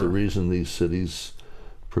 is Sure. the reason these cities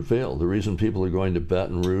prevail. The reason people are going to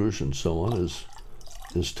Baton Rouge and so on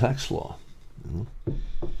is tax law.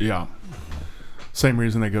 Yeah. Same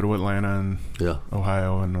reason they go to Atlanta and Yeah.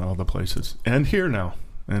 Ohio and all the places. And here now.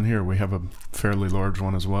 And here we have a fairly large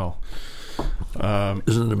one as well.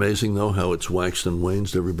 Isn't it amazing, though, how it's waxed and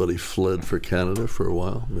waned? Everybody fled for Canada for a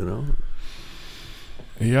while,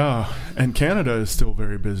 Yeah, and Canada is still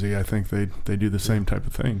very busy. I think they do the same type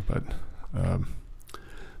of thing. But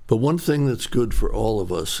one thing that's good for all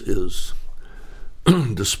of us is,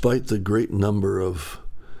 despite the great number of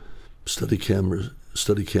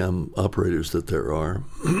Steadicam operators that there are,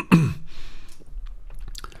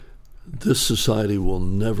 this society will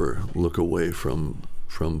never look away from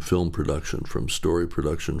film production, from story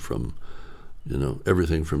production, from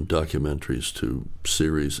everything from documentaries to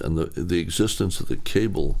series, and the existence of the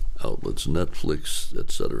cable outlets, Netflix,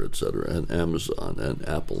 et cetera, and Amazon and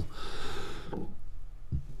Apple,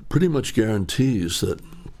 pretty much guarantees that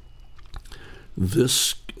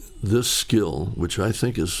this skill, which I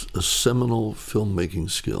think is a seminal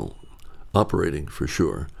filmmaking skill, operating for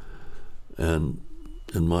sure, and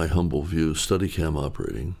in my humble view, Steadicam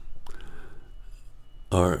operating,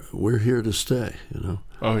 we're here to stay,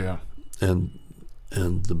 Oh yeah. And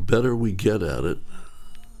the better we get at it,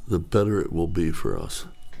 the better it will be for us,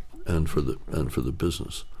 and for the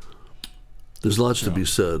business. There's lots to be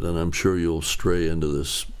said, and I'm sure you'll stray into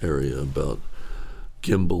this area about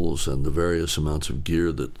gimbals and the various amounts of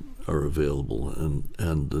gear that are available, and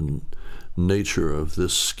the nature of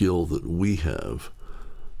this skill that we have,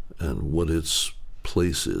 and what its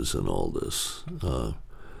place is in all this.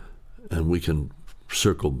 And we can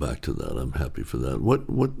circle back to that. I'm happy for that.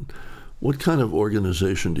 What kind of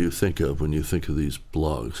organization do you think of when you think of these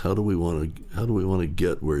blogs? How do we want to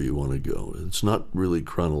get where you want to go? It's not really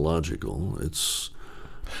chronological. Is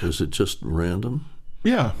it just random?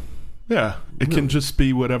 Yeah. It can just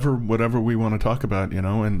be whatever we want to talk about,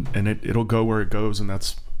 and it'll go where it goes, and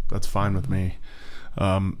that's fine with me.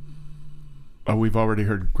 We've already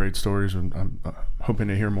heard great stories, and I'm hoping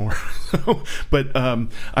to hear more. But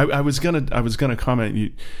I was gonna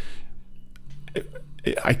comment.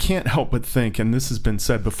 I can't help but think, and this has been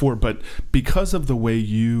said before, but because of the way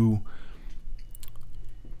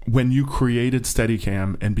when you created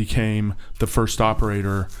Steadicam and became the first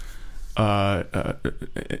operator,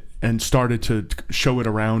 and started to show it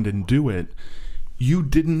around and do it, you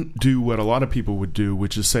didn't do what a lot of people would do,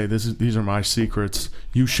 which is say, these are my secrets.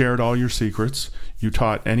 You shared all your secrets. You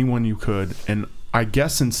taught anyone you could. And I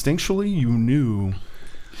guess instinctually you knew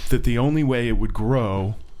that the only way it would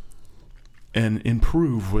grow and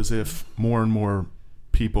improve was if more and more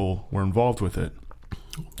people were involved with it.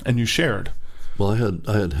 And you shared. Well,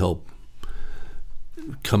 I had help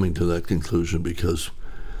coming to that conclusion, because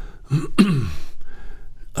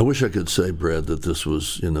I wish I could say, Brad, that this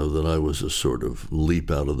was, that I was a sort of leap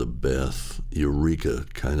out of the bath, eureka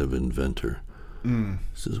kind of inventor.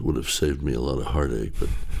 This would have saved me a lot of heartache, but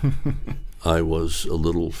I was a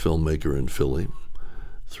little filmmaker in Philly,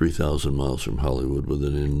 3,000 miles from Hollywood, with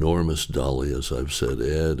an enormous dolly, as I've said,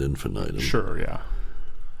 ad infinitum. Sure, yeah.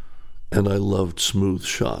 And I loved smooth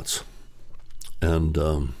shots. And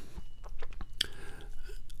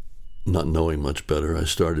not knowing much better, I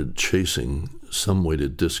started chasing some way to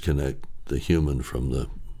disconnect the human from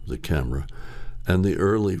the camera. And the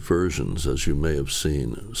early versions, as you may have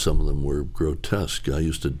seen, some of them were grotesque. I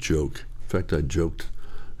used to joke. In fact, I joked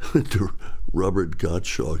to Robert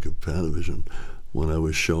Gottschalk of Panavision when I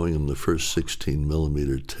was showing him the first 16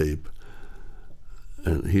 millimeter tape.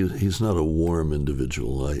 And he's not a warm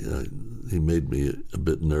individual. He made me a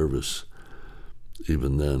bit nervous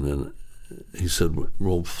even then. And he said,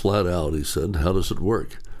 well, flat out, he said, how does it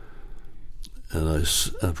work? And I,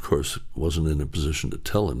 of course, wasn't in a position to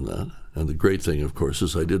tell him that. And the great thing, of course,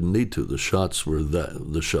 is I didn't need to. The shots were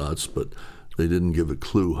the shots, but they didn't give a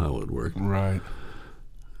clue how it worked. Right.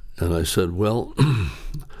 And I said, well,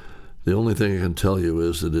 the only thing I can tell you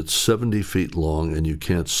is that it's 70 feet long and you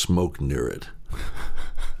can't smoke near it.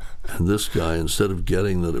 And this guy, instead of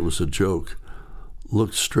getting that it was a joke,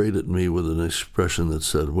 looked straight at me with an expression that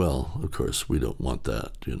said, well, of course, we don't want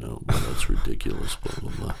that, well, that's ridiculous, blah,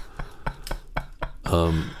 blah,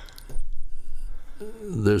 blah.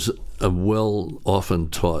 There's a often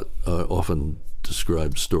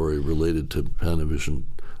described story related to Panavision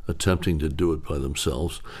attempting to do it by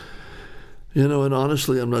themselves. And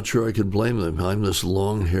honestly, I'm not sure I could blame them. I'm this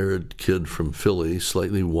long-haired kid from Philly,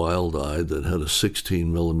 slightly wild-eyed, that had a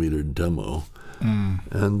 16-millimeter demo.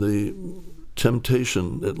 And the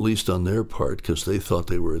temptation, at least on their part, because they thought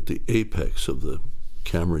they were at the apex of the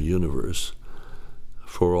camera universe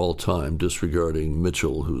for all time, disregarding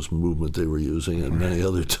Mitchell, whose movement they were using, and many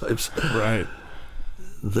other types. Right.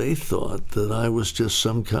 They thought that I was just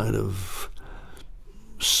some kind of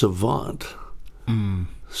savant,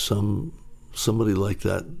 somebody like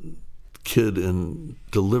that kid in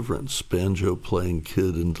Deliverance, banjo-playing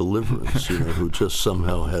kid in Deliverance, who just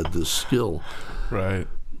somehow had this skill. Right.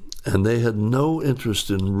 And they had no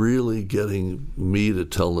interest in really getting me to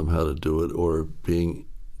tell them how to do it or being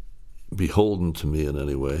beholden to me in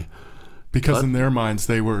any way. Because in their minds,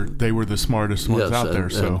 they were the smartest ones out there.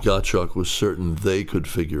 So Gottschalk was certain they could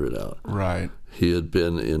figure it out. Right. He had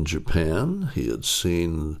been in Japan. He had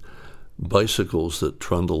seen bicycles that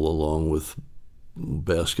trundle along with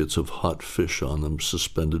baskets of hot fish on them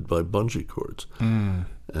suspended by bungee cords. And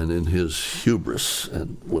in his hubris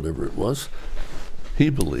and whatever it was, he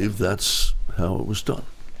believed that's how it was done.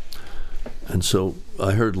 And so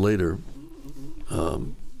I heard later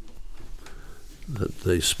that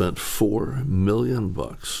they spent $4 million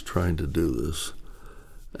trying to do this,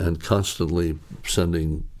 and constantly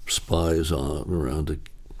sending spies around to,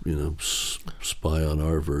 spy on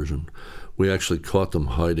our version. We actually caught them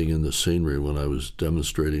hiding in the scenery when I was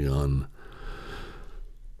demonstrating on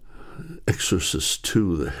Exorcist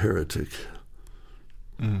II, The Heretic,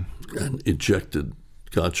 and ejected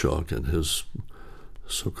Gottschalk and his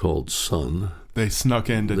so-called son. They snuck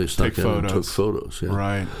in to take photos. And took photos, yeah.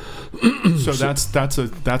 Right. So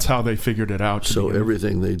that's how they figured it out. So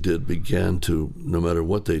everything they did began to, no matter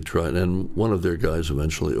what they tried, and one of their guys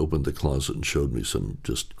eventually opened the closet and showed me some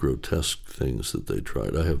just grotesque things that they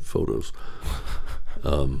tried. I have photos.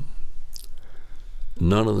 None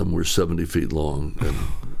of them were 70 feet long and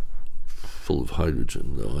full of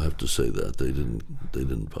hydrogen, though. I have to say that they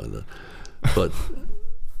didn't buy that. But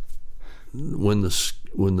when the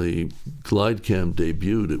GlideCam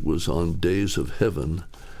debuted, it was on Days of Heaven.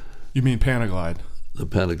 You mean Panaglide? The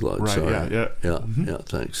Panaglide, right, sorry. Yeah, yeah,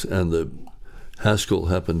 thanks. And the Haskell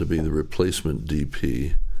happened to be the replacement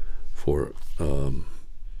DP for,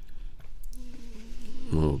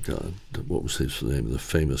 what was his name? The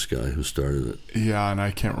famous guy who started it. Yeah, and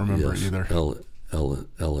I can't remember either.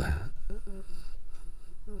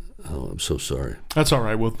 Oh, I'm so sorry. That's all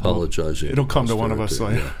right. We'll apologizing. It'll come to one of us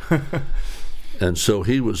later. Yeah. And so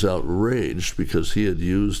he was outraged because he had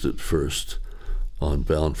used it first on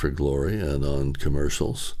Bound for Glory and on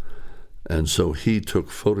commercials. And so he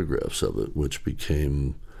took photographs of it, which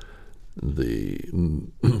became the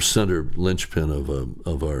center linchpin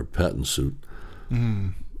of our patent suit.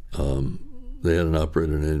 They had an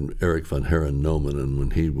operator named Eric von Herren-Neumann, and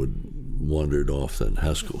when he wandered off, then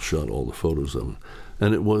Haskell shot all the photos of him.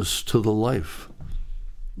 And it was to the life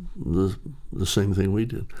the same thing we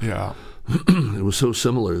did. Yeah. It was so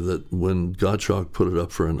similar that when Gottschalk put it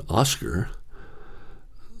up for an Oscar,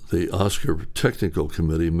 the Oscar technical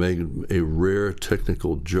committee made a rare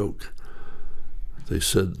technical joke. They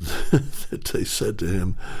said to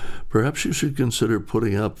him, perhaps you should consider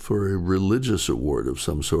putting up for a religious award of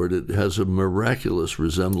some sort. It has a miraculous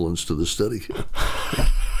resemblance to the Steadicam.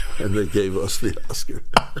 And they gave us the Oscar.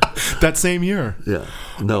 That same year? Yeah.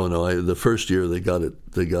 No. The first year they got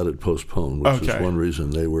it postponed, which was one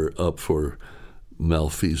reason they were up for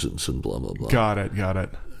malfeasance and blah blah blah. Got it.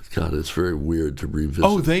 God, it's very weird to revisit.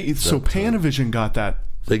 Oh, Panavision got that.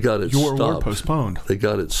 They got it your stopped. award postponed. They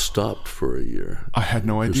got it stopped for a year. I had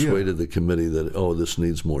no idea. Persuaded the committee that this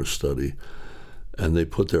needs more study, and they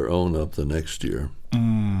put their own up the next year.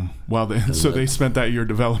 Wow. They spent that year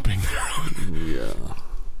developing their own. Yeah.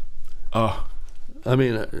 Oh. I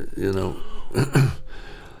mean,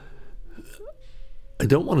 I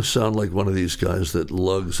don't want to sound like one of these guys that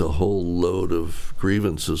lugs a whole load of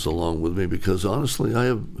grievances along with me, because honestly, I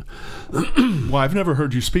have. Well, I've never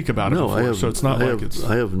heard you speak about it before, so it's not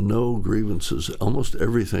I have no grievances. Almost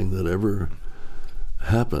everything that ever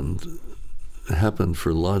happened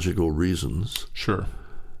for logical reasons. Sure.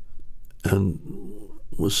 And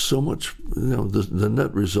was so much, the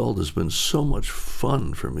net result has been so much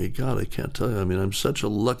fun for me. God, I can't tell you. I mean, I'm such a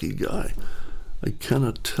lucky guy. I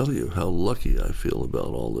cannot tell you how lucky I feel about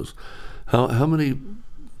all this. How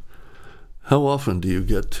often do you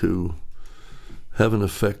get to have an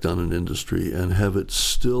effect on an industry and have it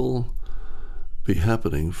still be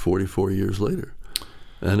happening 44 years later?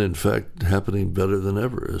 And in fact, happening better than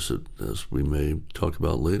ever, as we may talk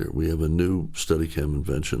about later. We have a new Steadicam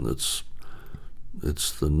invention it's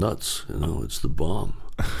the nuts, it's the bomb.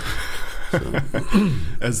 So.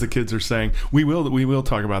 As the kids are saying, we will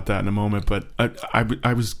talk about that in a moment. But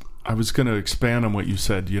I was going to expand on what you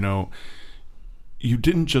said. You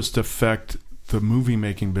didn't just affect the movie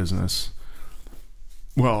making business.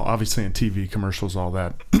 Well, obviously in TV commercials, all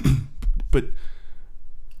that, but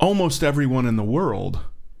almost everyone in the world,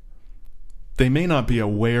 they may not be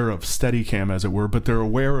aware of Steadicam, as it were, but they're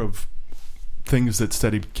aware of things that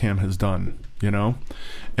Steadicam has done.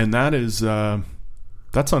 And that is.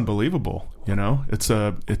 That's unbelievable, It's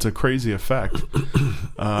a crazy effect.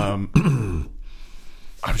 I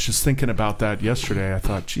was just thinking about that yesterday. I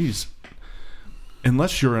thought, geez,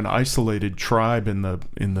 unless you're an isolated tribe in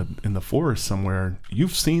the forest somewhere,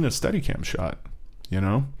 you've seen a Steadicam shot,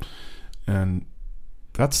 and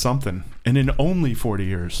that's something. And in only 40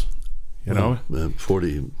 years,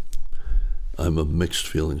 40. I'm of mixed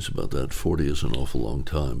feelings about that. 40 is an awful long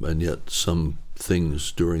time, and yet some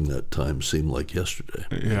things during that time seem like yesterday.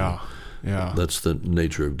 Yeah. That's the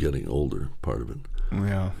nature of getting older, part of it.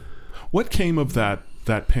 Yeah. What came of that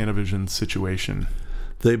Panavision situation?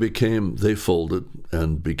 They folded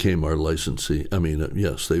and became our licensee. I mean,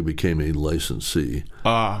 yes, they became a licensee.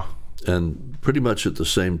 And pretty much at the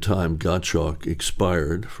same time, Gottschalk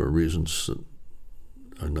expired for reasons that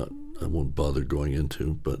I won't bother going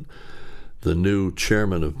into, but the new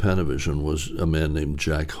chairman of Panavision was a man named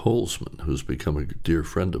Jack Holzman, who's become a dear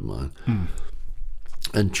friend of mine.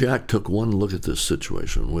 And Jack took one look at this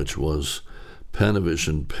situation, which was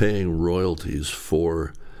Panavision paying royalties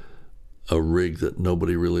for a rig that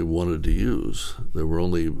nobody really wanted to use. There were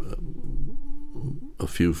only a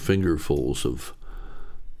few fingerfuls of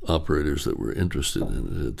operators that were interested in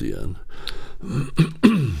it at the end,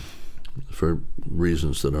 for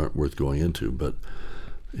reasons that aren't worth going into, but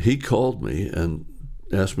he called me and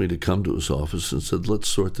asked me to come to his office and said, let's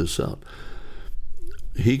sort this out.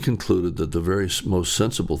 He concluded that the very most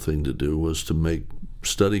sensible thing to do was to make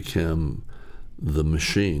Steadicam the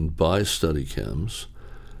machine, buy Steadicams,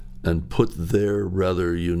 and put their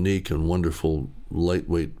rather unique and wonderful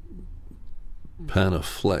lightweight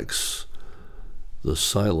Panaflex, the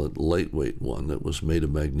silent lightweight one that was made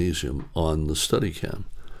of magnesium, on the Steadicam.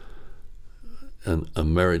 And a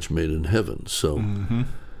marriage made in heaven. So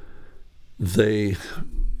they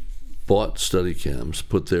bought Steadicams,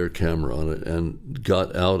 put their camera on it, and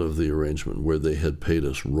got out of the arrangement where they had paid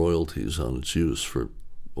us royalties on its use for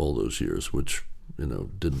all those years, which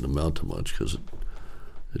didn't amount to much because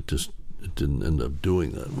it didn't end up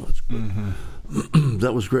doing that much. But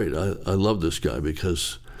that was great. I love this guy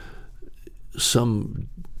because some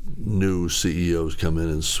new CEOs come in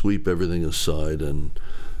and sweep everything aside and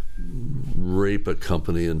rape a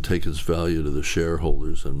company and take its value to the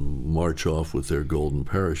shareholders and march off with their golden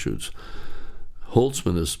parachutes.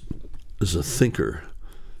 Holtzman is a thinker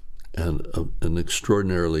and an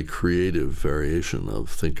extraordinarily creative variation of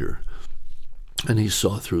thinker. And he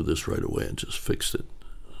saw through this right away and just fixed it.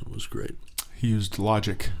 It was great. He used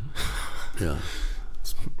logic. Yeah.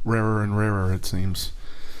 It's rarer and rarer, it seems.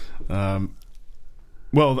 Well,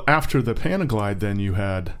 after the Panaglide, then you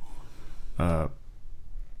had...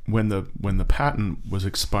 when the patent was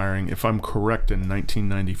expiring, if I'm correct, in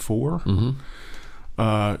 1994,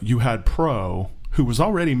 you had Pro, who was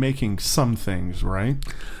already making some things, right?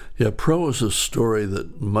 Yeah, Pro is a story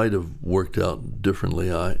that might have worked out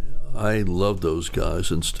differently. I love those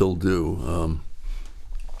guys and still do.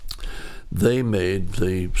 They made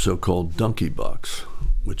the so-called Donkey Box,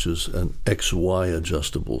 which is an XY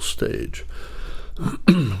adjustable stage.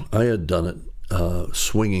 I had done it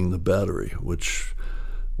swinging the battery, which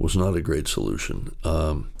was not a great solution.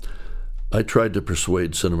 I tried to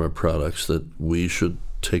persuade Cinema Products that we should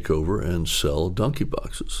take over and sell Donkey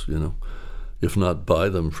Boxes, If not buy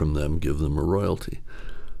them from them, give them a royalty.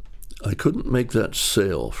 I couldn't make that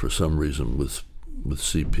sale for some reason with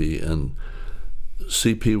CP, and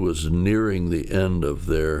CP was nearing the end of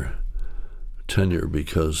their tenure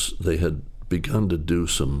because they had begun to do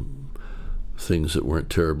some things that weren't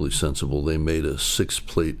terribly sensible. They made a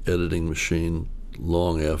 6-plate editing machine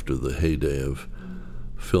long after the heyday of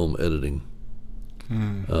film editing.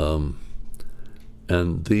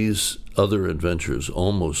 And these other adventures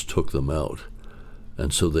almost took them out,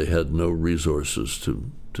 and so they had no resources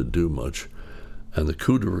to do much. And the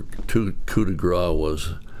coup de grace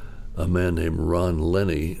was a man named Ron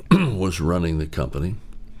Lenny was running the company.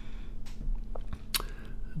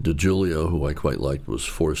 DiGiulio, who I quite liked, was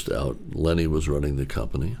forced out. Lenny was running the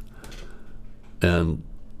company. And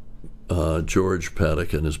George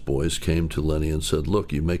Paddock and his boys came to Lenny and said,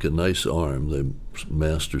 look, you make a nice arm, the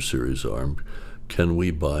Master Series arm. Can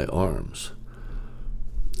we buy arms?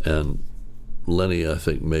 And Lenny, I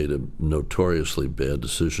think, made a notoriously bad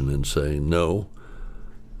decision in saying no.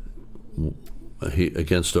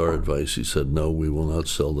 Against our advice, he said, no, we will not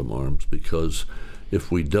sell them arms, because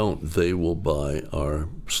if we don't, they will buy our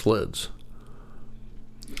sleds.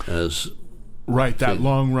 Right, that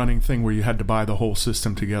long-running thing where you had to buy the whole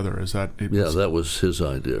system together. Is that it? Yeah, that was his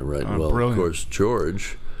idea, right? Well, brilliant. Of course,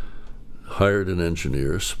 George hired an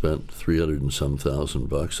engineer, spent $300,000 and some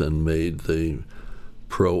bucks, and made the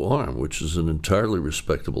Pro arm, which is an entirely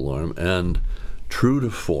respectable arm, and true to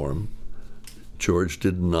form, George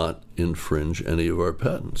did not infringe any of our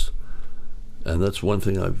patents. And that's one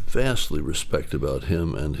thing I vastly respect about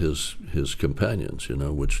him and his companions,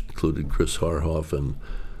 which included Chris Harhoff and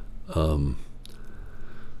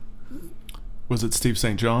was it Steve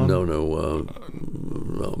St. John? No,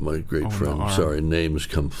 my great friend. Sorry, names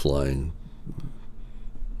come flying.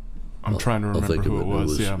 I'm trying to remember who it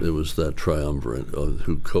was. It was that triumvirate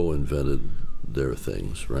who co-invented their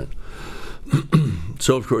things, right?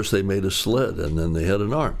 So, of course, they made a sled, and then they had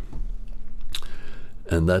an arm.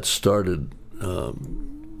 And that started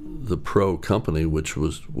the Pro company, which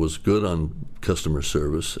was good on customer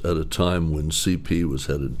service at a time when CP was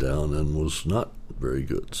headed down and was not very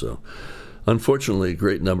good. So, unfortunately, a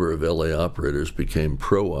great number of LA operators became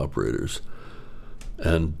Pro operators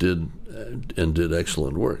and did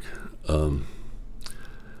excellent work.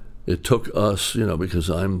 It took us, because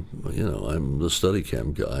I'm the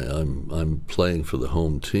Steadicam guy. I'm playing for the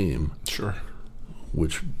home team. Sure.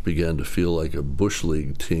 Which began to feel like a Bush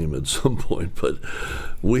League team at some point, but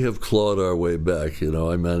we have clawed our way back.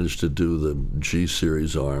 I managed to do the G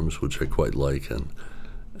Series arms, which I quite like,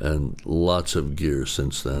 and lots of gear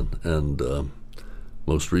since then. And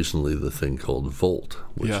most recently, the thing called Volt,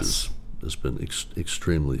 which has been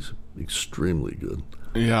extremely, extremely good.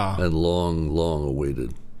 Yeah. And long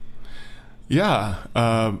awaited. Yeah.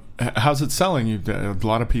 How's it selling? A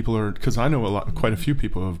lot of people are, because I know quite a few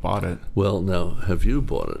people who have bought it. Well, now, have you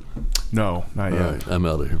bought it? No, not yet. All right, I'm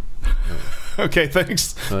out of here. Okay,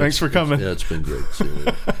 thanks. Thanks for coming. It's been great. See you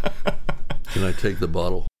later. Can I take the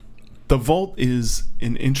bottle? The Volt is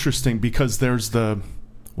an interesting, because there's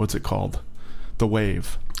what's it called? The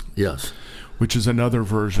Wave. Yes. Which is another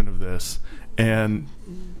version of this. And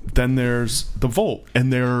then there's the Volt,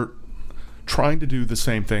 and they're trying to do the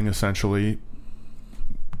same thing, essentially.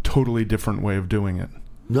 Totally different way of doing it.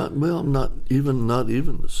 Not even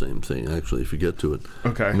the same thing, actually, if you get to it.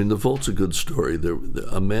 Okay. I mean, the Volt's a good story.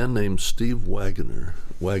 A man named Steve Wagner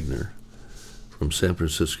from San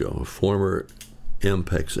Francisco, a former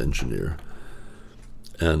Ampex engineer,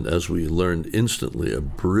 and as we learned instantly, a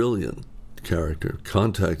brilliant character,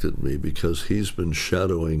 contacted me because he's been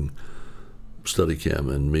shadowing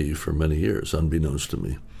Steadicam and me for many years, unbeknownst to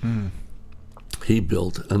me. Mm. He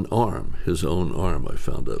built an arm, his own arm. I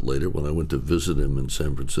found out later when I went to visit him in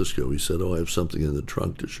San Francisco. He said, I have something in the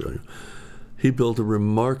trunk to show you. He built a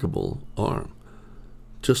remarkable arm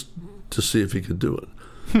just to see if he could do it.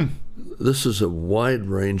 This is a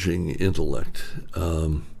wide-ranging intellect,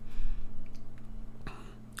 a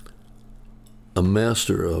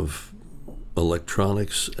master of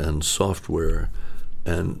electronics and software,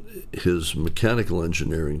 and his mechanical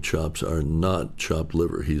engineering chops are not chopped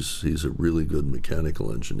liver. He's a really good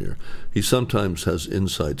mechanical engineer. He sometimes has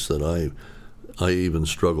insights that I even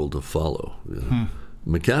struggle to follow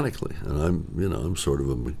mechanically, and I'm sort of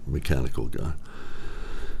a mechanical guy.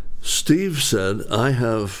 Steve said, I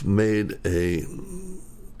have made a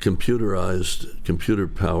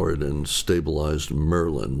computer-powered and stabilized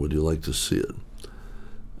Merlin. Would you like to see it?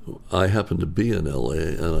 I happened to be in LA,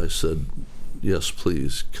 and I said, yes,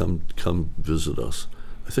 please, come visit us.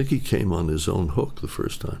 I think he came on his own hook the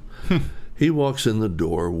first time. He walks in the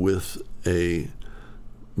door with a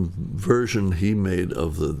version he made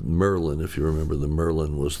of the Merlin. If you remember, the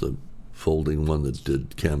Merlin was the folding one that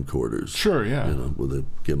did camcorders. Sure, yeah. With a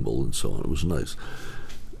gimbal and so on. It was nice.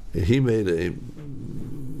 He made a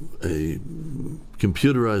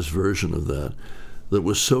computerized version of that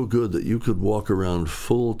was so good that you could walk around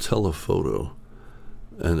full telephoto,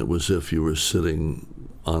 and it was as if you were sitting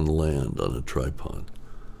on land on a tripod.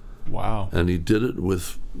 Wow. And he did it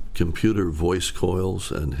with computer voice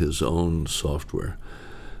coils and his own software.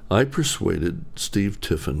 I persuaded Steve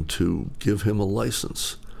Tiffin to give him a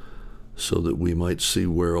license so that we might see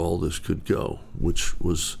where all this could go, which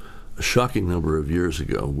was a shocking number of years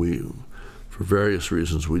ago, for various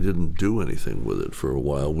reasons, we didn't do anything with it for a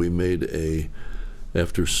while. We made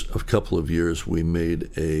after a couple of years, we made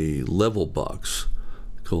a level box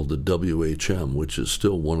called the WHM, which is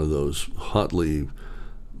still one of those hotly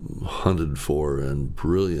hunted for and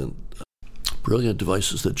brilliant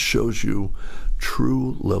devices that shows you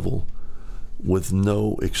true level with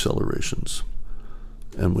no accelerations.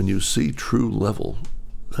 And when you see true level,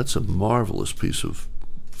 that's a marvelous piece of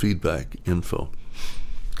feedback info.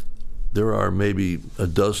 There are maybe a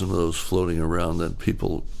dozen of those floating around, and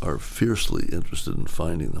people are fiercely interested in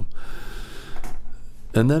finding them.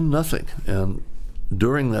 And then nothing. And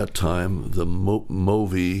during that time, the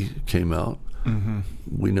Movi came out. Mm-hmm.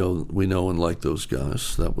 We know and like those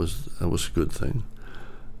guys. That was a good thing.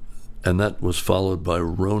 And that was followed by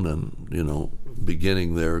Ronin,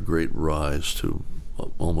 beginning their great rise to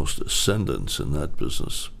almost ascendance in that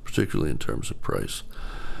business, particularly in terms of price.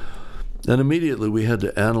 And immediately we had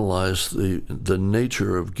to analyze the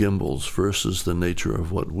nature of gimbals versus the nature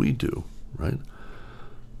of what we do, right?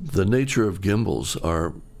 The nature of gimbals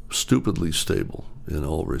are stupidly stable in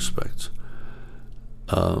all respects.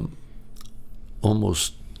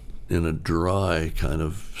 Almost in a dry kind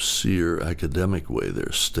of seer academic way,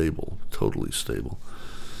 they're stable, totally stable.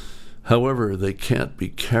 However, they can't be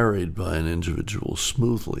carried by an individual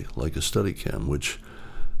smoothly, like a Steadicam, which,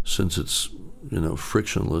 since it's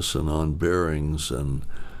frictionless and on bearings and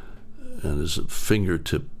is a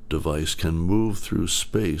fingertip device, can move through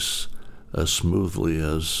space as smoothly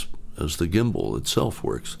as the gimbal itself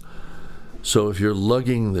works. So if you're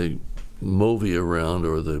lugging the Movi around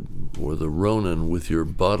or the Ronin with your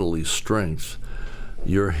bodily strength,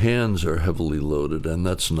 your hands are heavily loaded, and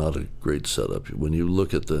that's not a great setup. When you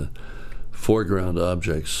look at the foreground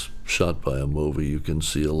objects shot by a Movi, you can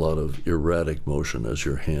see a lot of erratic motion as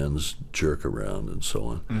your hands jerk around and so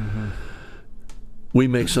on. Mm-hmm. We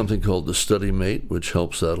make something called the SteadyMate, which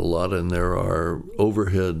helps that a lot, and there are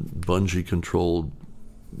overhead bungee-controlled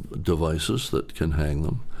devices that can hang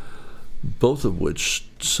them, both of which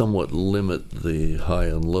somewhat limit the high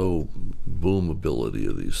and low boom ability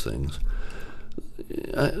of these things.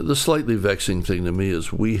 The slightly vexing thing to me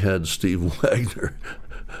is we had Steve Wagner.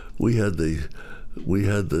 We had the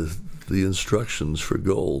instructions for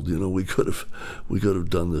gold. We could have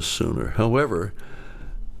done this sooner. However,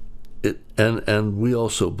 and we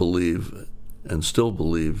also believe and still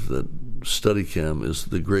believe that Steadicam is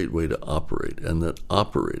the great way to operate, and that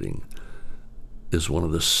operating is one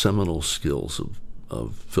of the seminal skills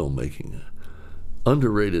of filmmaking,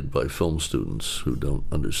 underrated by film students who don't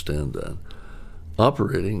understand that.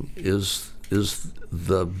 Operating is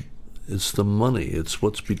the money. It's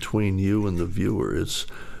what's between you and the viewer. It's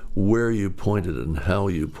where you pointed it and how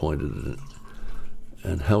you pointed it,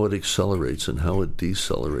 and how it accelerates and how it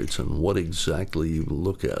decelerates, and what exactly you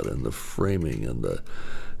look at, and the framing, and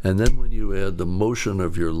then when you add the motion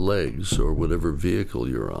of your legs or whatever vehicle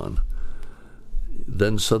you're on,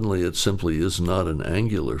 then suddenly it simply is not an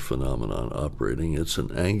angular phenomenon operating. It's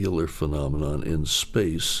an angular phenomenon in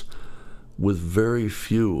space with very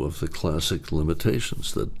few of the classic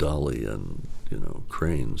limitations that dolly and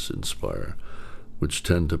cranes inspire, which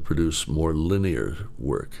tend to produce more linear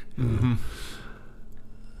work. Mm-hmm.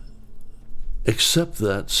 Except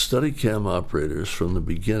that Steadicam operators from the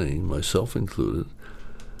beginning, myself included,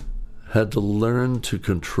 had to learn to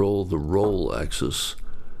control the roll axis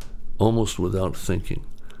almost without thinking.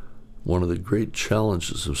 One of the great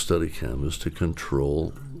challenges of Steadicam is to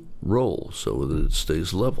control roll so that it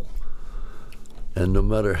stays level. And no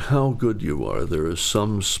matter how good you are, there is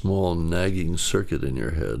some small nagging circuit in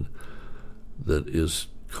your head that is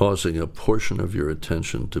causing a portion of your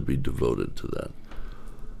attention to be devoted to that.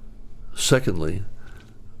 Secondly,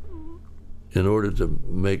 in order to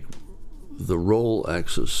make the roll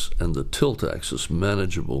axis and the tilt axis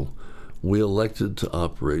manageable, we elected to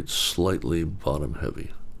operate slightly bottom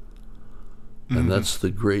heavy. Mm-hmm. And that's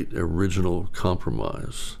the great original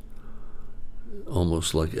compromise,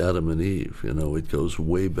 almost like Adam and Eve. It goes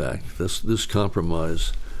way back. This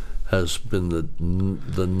compromise has been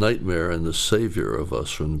the nightmare and the savior of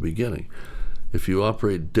us from the beginning. If you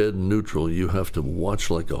operate dead neutral, you have to watch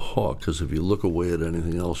like a hawk, because if you look away at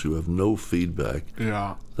anything else, you have no feedback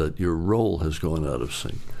that your roll has gone out of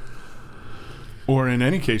sync. Or in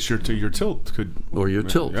any case, your tilt could... Or your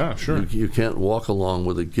tilt. Yeah, sure. You can't walk along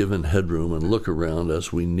with a given headroom and look around,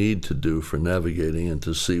 as we need to do for navigating, and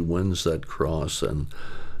to see when's that cross and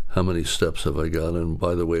how many steps have I got, and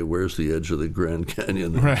by the way, where's the edge of the Grand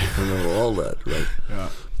Canyon? Right. All that, right? Yeah.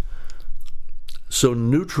 So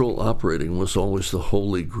neutral operating was always the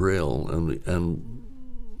holy grail, and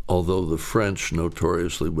although the French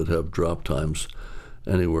notoriously would have drop times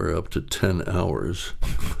anywhere up to 10 hours,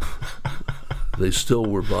 they still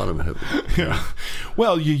were bottom heavy. Yeah.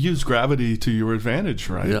 Well, you use gravity to your advantage,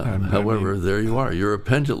 right? Yeah. However, there you are. You're a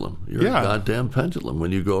pendulum. You're a goddamn pendulum.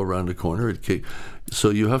 When you go around a corner, it kicks. So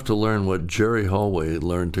you have to learn what Jerry Hallway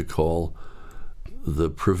learned to call the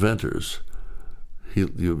preventers.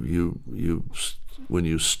 When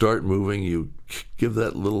you start moving, you give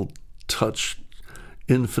that little touch,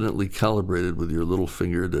 infinitely calibrated with your little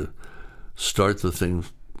finger to start the thing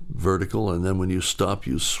vertical, and then when you stop,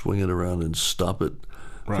 you swing it around and stop it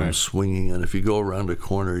from swinging. And if you go around a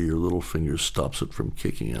corner, your little finger stops it from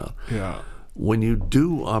kicking out. Yeah. When you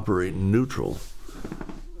do operate neutral,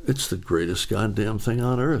 it's the greatest goddamn thing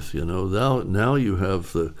on earth. Now you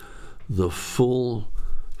have the full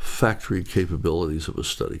factory capabilities of a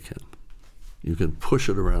Steadicam. You can push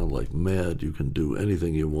it around like mad. You can do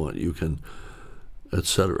anything you want. You can,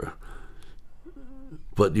 etc.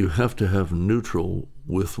 But you have to have neutral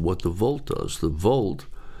with what the Volt does. The Volt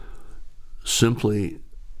simply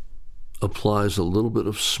applies a little bit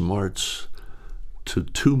of smarts to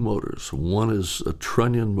two motors. One is a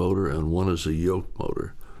trunnion motor and one is a yoke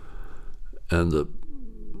motor. And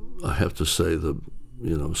I have to say the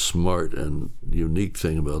smart and unique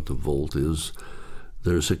thing about the Volt is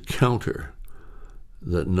there's a counter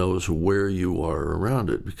that knows where you are around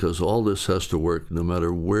it, because all this has to work no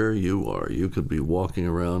matter where you are. You could be walking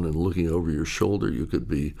around and looking over your shoulder. You could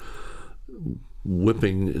be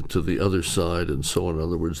whipping to the other side and so on. In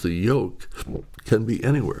other words, the yoke can be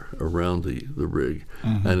anywhere around the rig,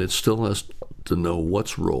 and it still has to know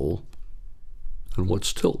what's roll and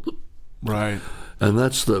what's tilt. Right. And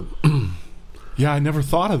that's the... Yeah, I never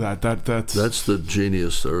thought of that. That's the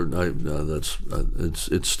genius, it's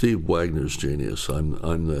Steve Wagner's genius.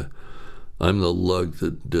 I'm the lug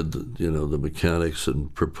that did the mechanics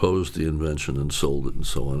and proposed the invention and sold it and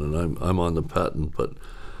so on. And I'm on the patent, but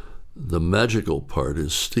the magical part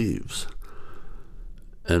is Steve's.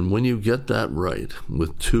 And when you get that right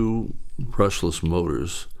with two brushless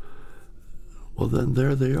motors, well, then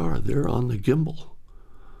there they are. They're on the gimbal.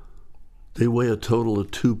 They weigh a total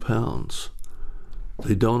of 2 pounds.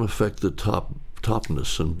 They don't affect the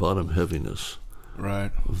topness and bottom heaviness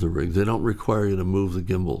of the rig. They don't require you to move the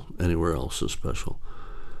gimbal anywhere else as special.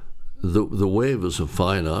 The Wave is a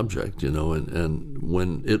fine object, and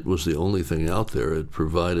when it was the only thing out there, it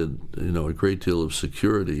provided, a great deal of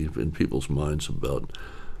security in people's minds about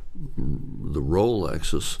the roll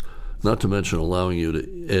axis, not to mention allowing you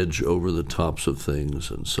to edge over the tops of things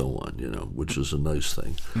and so on, which is a nice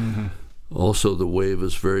thing. Mm-hmm. Also, the Wave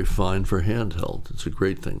is very fine for handheld. It's a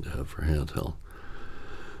great thing to have for handheld.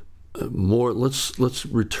 Let's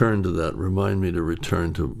return to that. Remind me to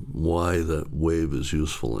return to why that Wave is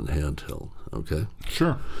useful in handheld, okay?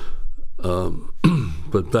 Sure.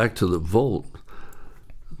 But back to the Volt.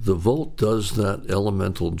 The Volt does that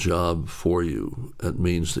elemental job for you. It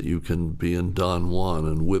means that you can be in Don Juan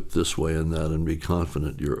and whip this way and that and be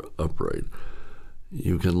confident you're upright.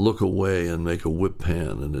 You can look away and make a whip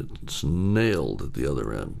pan, and it's nailed at the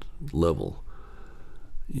other end, level.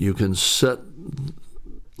 You can set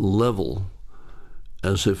level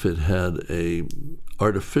as if it had a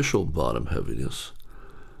artificial bottom heaviness,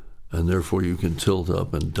 and therefore you can tilt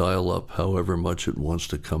up and dial up however much it wants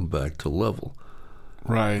to come back to level.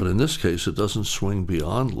 Right. But in this case, it doesn't swing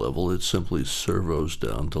beyond level. It simply servos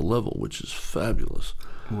down to level, which is fabulous.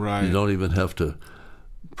 Right. You don't even have to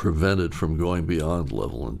prevent it from going beyond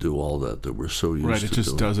level and do all that we're so used to. Right, it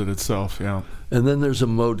just does it itself, yeah. And then there's a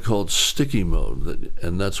mode called sticky mode,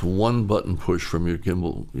 and that's one button push from your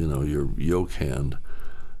gimbal, your yoke hand,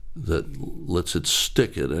 that lets it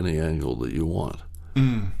stick at any angle that you want.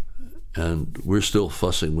 Mm. And we're still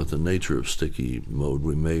fussing with the nature of sticky mode.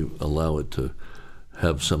 We may allow it to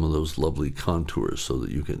have some of those lovely contours so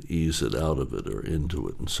that you can ease it out of it or into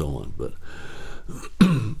it and so on. But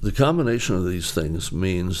the combination of these things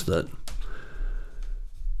means that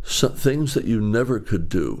things that you never could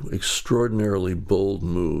do, extraordinarily bold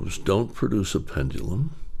moves, don't produce a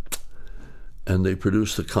pendulum, and they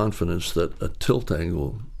produce the confidence that a tilt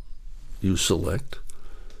angle you select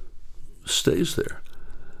stays there.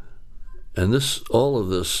 And all of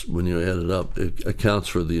this, when you add it up, it accounts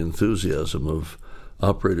for the enthusiasm of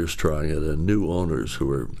operators trying it and new owners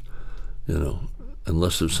who are,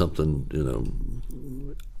 unless there's something,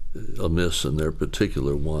 amiss in their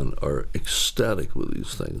particular one, are ecstatic with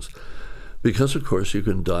these things. Because, of course, you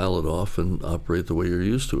can dial it off and operate the way you're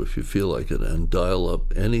used to if you feel like it, and dial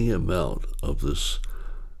up any amount of this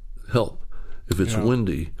help. If it's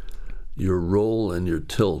windy, your roll and your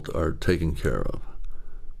tilt are taken care of,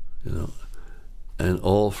 And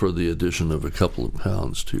all for the addition of a couple of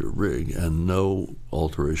pounds to your rig, and no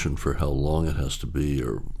alteration for how long it has to be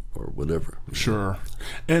or whatever. Sure.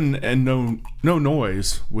 And no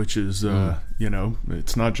noise, which is,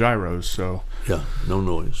 it's not gyros, so. Yeah, no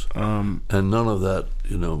noise. And none of that,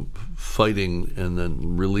 fighting and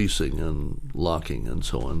then releasing and locking and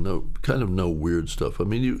so on. No weird stuff. I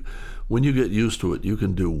mean, when you get used to it, you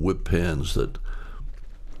can do whip pans that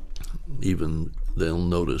even they'll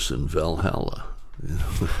notice in Valhalla.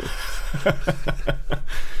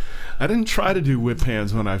 I didn't try to do whip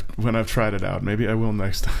pans when I've tried it out. Maybe I will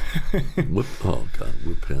next time. Whip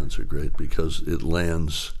pans are great because it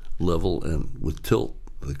lands level and with tilt,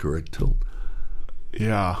 the correct tilt.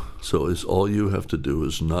 Yeah. So it's all you have to do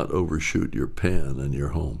is not overshoot your pan and you're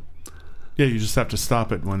home. Yeah, you just have to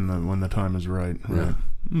stop it when the time is right. Right.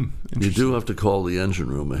 You do have to call the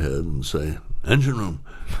engine room ahead and say, "Engine room,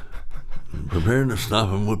 preparing to stop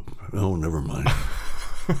and whip." Oh, never mind.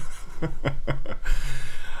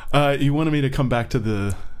 You wanted me to come back to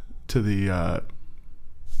the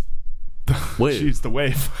wave. Jeez, the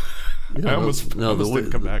wave. Yeah, I almost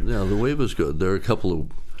didn't come back. Yeah, the wave is good. There are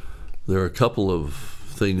a couple of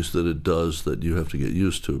things that it does that you have to get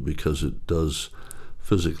used to because it does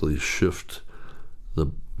physically shift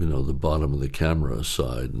the bottom of the camera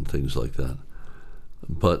aside and things like that.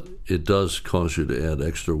 But it does cause you to add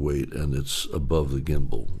extra weight, and it's above the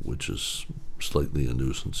gimbal, which is slightly a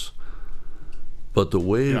nuisance. But the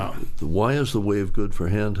wave, why is the wave good for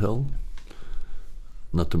handheld?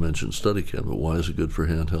 Not to mention Steadicam, but why is it good for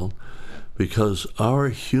handheld? Because our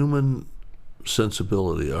human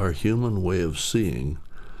sensibility, our human way of seeing,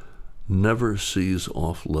 never sees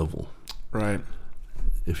off level. Right.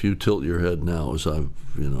 If you tilt your head now, as I've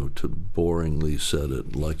to boringly said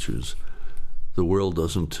at lectures, the world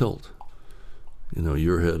doesn't tilt.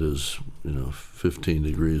 Your head is 15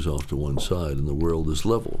 degrees off to one side, and the world is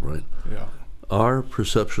level, right? Yeah. Our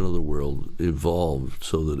perception of the world evolved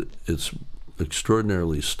so that it's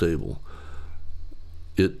extraordinarily stable.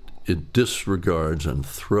 It disregards and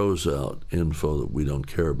throws out info that we don't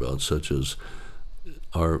care about, such as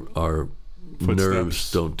our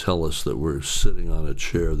nerves don't tell us that we're sitting on a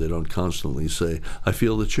chair. They don't constantly say, "I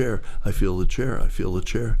feel the chair, I feel the chair, I feel the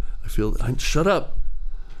chair, I feel." Shut up.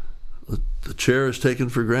 The chair is taken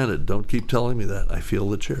for granted. Don't keep telling me that. I feel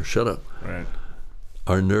the chair. Shut up. Right.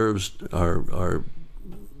 Our nerves, our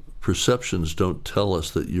perceptions don't tell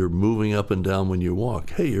us that you're moving up and down when you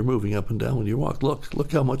walk. Hey, you're moving up and down when you walk.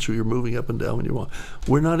 Look how much you're moving up and down when you walk.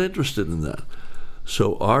 We're not interested in that.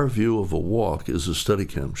 So our view of a walk is a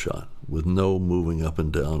Steadicam shot with no moving up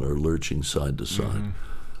and down or lurching side to side,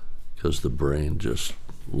 because the brain just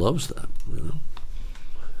loves that,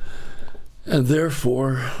 And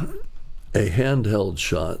therefore, a handheld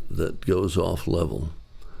shot that goes off level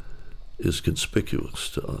is conspicuous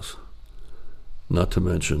to us. Not to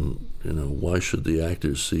mention, why should the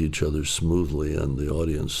actors see each other smoothly and the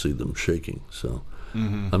audience see them shaking? So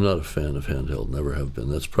I'm not a fan of handheld, never have been.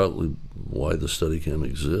 That's probably why the Steadicam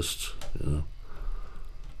exists,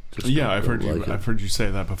 Yeah, I've heard you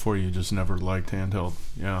say that before. You just never liked handheld.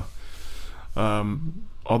 Yeah.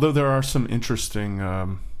 Although there are some interesting.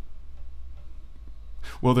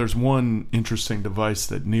 There's one interesting device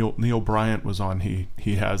that Neil Bryant was on.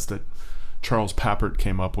 He has that Charles Papert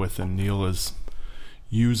came up with, and Neil is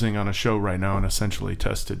using on a show right now and essentially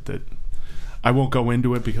tested that. I won't go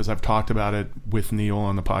into it because I've talked about it with Neil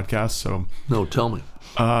on the podcast. So no, tell me.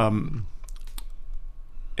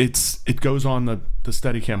 It goes on the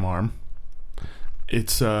Steadicam arm.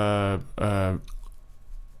 It's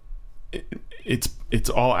it's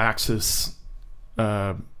all axis.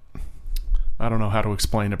 I don't know how to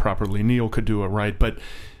explain it properly. Neil could do it right, but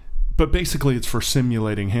basically it's for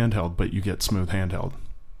simulating handheld, but you get smooth handheld,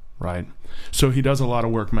 right? So he does a lot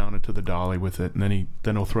of work mounted to the dolly with it, and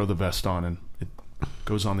then he'll throw the vest on, and it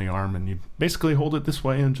goes on the arm, and you basically hold it this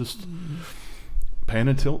way and just pan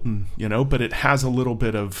and tilt, and but it has a little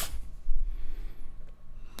bit of.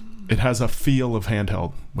 It has a feel of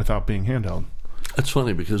handheld without being handheld. That's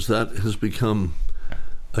funny because that has become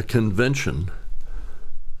a convention,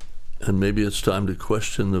 and maybe it's time to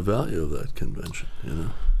question the value of that convention.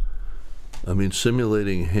 I mean,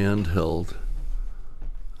 simulating handheld.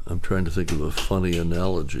 I'm trying to think of a funny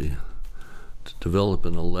analogy. To develop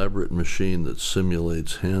an elaborate machine that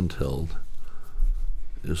simulates handheld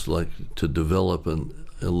is like to develop an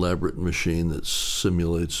elaborate machine that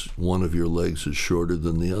simulates one of your legs is shorter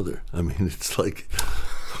than the other. I mean, it's like...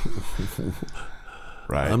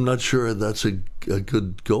 Right. I'm not sure that's a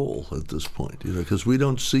good goal at this point, because we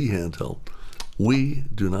don't see handheld. We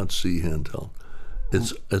do not see handheld.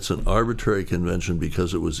 It's an arbitrary convention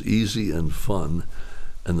because it was easy and fun,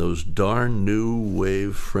 and those darn new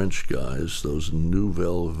wave French guys, those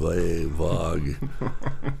Nouvelle Vague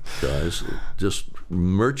guys, just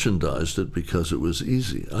merchandised it because it was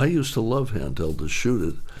easy. I used to love handheld to shoot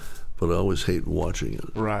it, but I always hate watching it.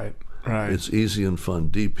 Right. It's easy and fun.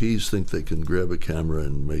 DPs think they can grab a camera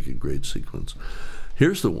and make a great sequence.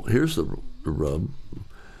 Here's the rub.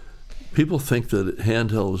 People think that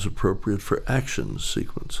handheld is appropriate for action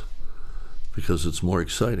sequence because it's more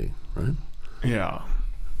exciting, right? Yeah.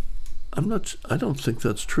 I don't think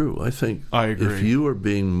that's true. I agree. If you are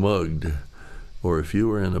being mugged, or if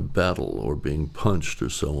you are in a battle or being punched or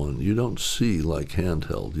so on, you don't see like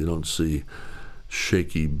handheld. You don't see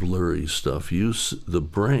shaky, blurry stuff. The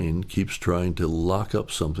brain keeps trying to lock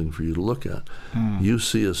up something for you to look at. You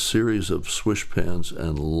see a series of swish pans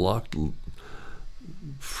and locked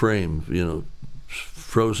frame,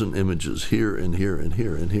 frozen images here and here and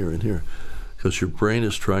here and here and here, because your brain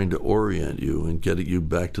is trying to orient you and get you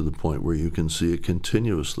back to the point where you can see a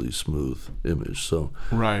continuously smooth image. So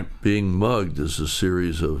being mugged is a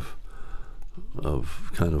series of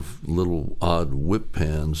kind of little odd whip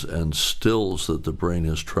pans and stills that the brain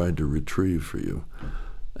has tried to retrieve for you.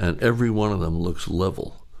 And every one of them looks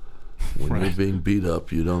level. When you're being beat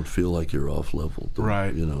up, you don't feel like you're off level.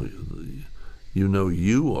 Right.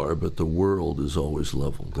 You are, but the world is always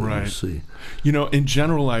level. Right. You see. In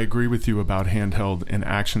general, I agree with you about handheld and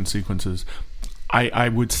action sequences. I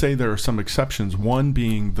would say there are some exceptions, one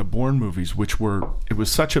being the Bourne movies, it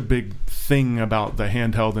was such a big thing about the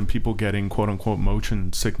handheld and people getting quote-unquote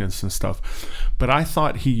motion sickness and stuff. But I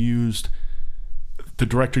thought the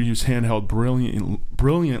director used handheld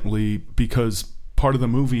brilliantly because part of the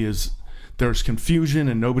movie is there's confusion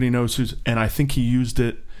and nobody knows and I think he used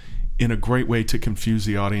it in a great way to confuse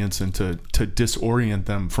the audience and to disorient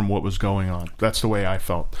them from what was going on. That's the way I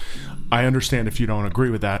felt. I understand if you don't agree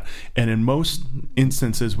with that. And in most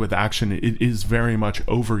instances with action, it is very much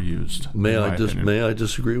overused. May I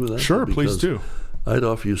disagree with that? Sure, please do. I'd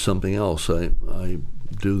offer you something else. I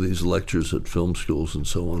do these lectures at film schools and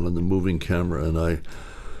so on the moving camera, and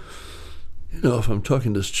if I'm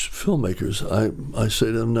talking to filmmakers, I say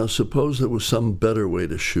to them, now suppose there was some better way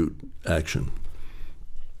to shoot action.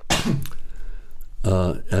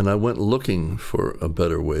 And I went looking for a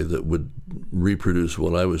better way that would reproduce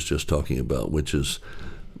what I was just talking about, which is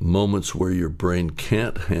moments where your brain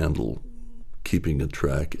can't handle keeping a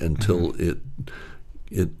track until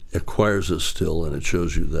it acquires a still, and it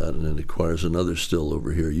shows you that, and it acquires another still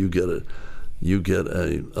over here. You get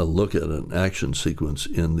a look at an action sequence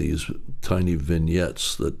in these tiny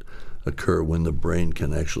vignettes that occur when the brain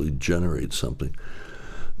can actually generate something.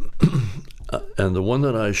 And the one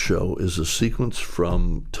that I show is a sequence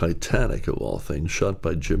from Titanic, of all things, shot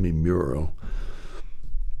by Jimmy Muro.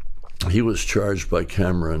 He was charged by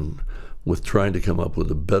Cameron with trying to come up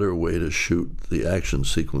with a better way to shoot the action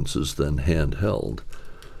sequences than handheld.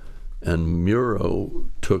 And Muro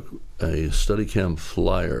took a Steadicam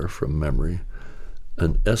Flyer from memory,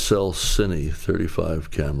 an SL Cine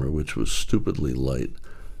 35 camera, which was stupidly light.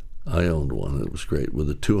 I owned one. It was great, with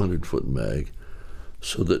a 200-foot mag,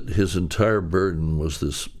 so that his entire burden was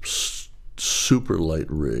this super light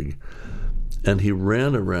rig. And he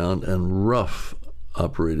ran around and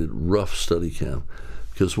operated rough Steadicam,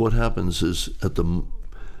 because what happens is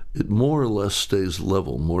it more or less stays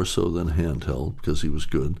level, more so than handheld, because he was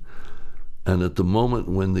good. And at the moment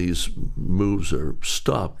when these moves are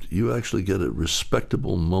stopped, you actually get a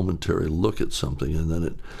respectable momentary look at something, and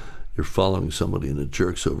then you're following somebody and it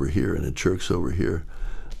jerks over here and it jerks over here.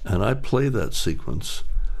 And I play that sequence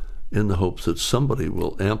in the hopes that somebody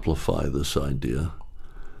will amplify this idea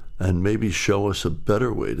and maybe show us a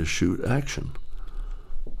better way to shoot action.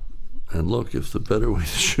 And look, if the better way to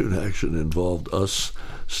shoot action involved us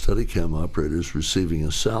Steadicam operators receiving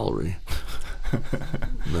a salary,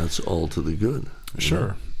 that's all to the good.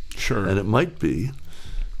 Sure. And it might be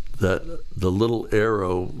that the little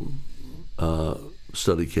Aero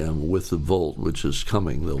Steadicam with the Volt, which is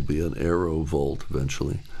coming, there'll be an Aero Volt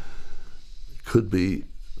eventually, could be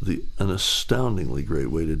an astoundingly great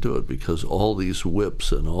way to do it, because all these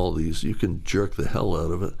whips and all these, you can jerk the hell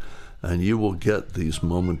out of it, and you will get these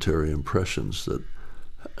momentary impressions that,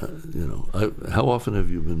 how often have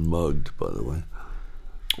you been mugged, by the way?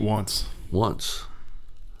 Once.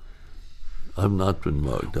 I've not been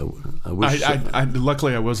mugged. I wish.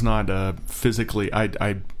 Luckily, I was not physically.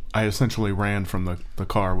 I essentially ran from the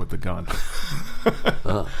car with the gun.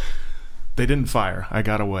 They didn't fire. I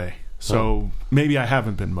got away. So maybe I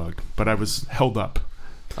haven't been mugged, but I was held up.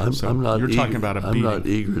 I'm not talking about a beating. I'm not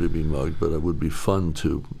eager to be mugged, but it would be fun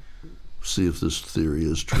to see if this theory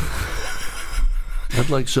is true. I'd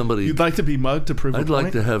like somebody. You'd like to be mugged to prove a I'd point?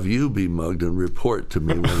 like to have you be mugged and report to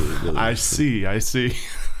me whether I see.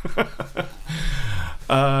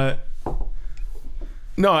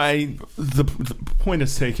 No, the point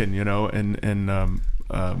is taken, and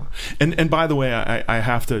by the way, I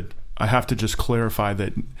have to just clarify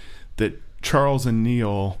that Charles and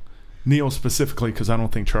Neil specifically, because I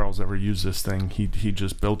don't think Charles ever used this thing. He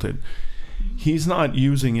just built it. He's not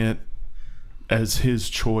using it as his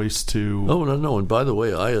choice to. Oh no! And by the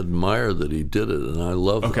way, I admire that he did it, and I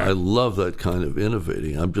love that kind of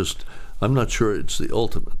innovating. I'm not sure it's the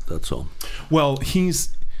ultimate. That's all. Well,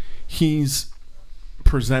 he's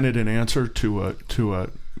presented an answer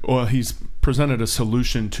he's presented a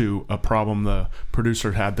solution to a problem the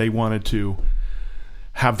producer had. They wanted to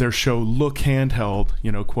have their show look handheld,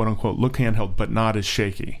 quote unquote, look handheld, but not as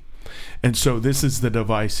shaky. And so this is the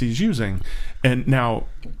device he's using. And now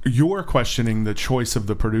you're questioning the choice of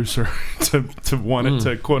the producer to want it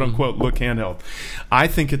to, quote unquote, look handheld. I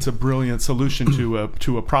think it's a brilliant solution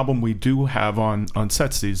to a problem we do have on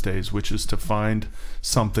sets these days, which is to find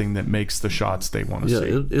something that makes the shots they want to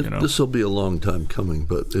see. This will be a long time coming,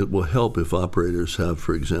 but it will help if operators have,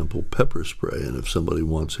 for example, pepper spray, and if somebody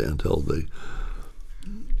wants handheld,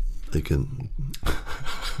 they can,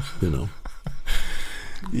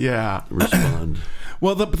 respond.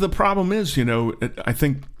 Well, the problem is, I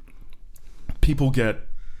think people get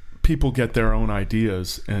their own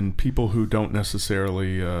ideas, and people who don't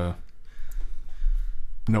necessarily know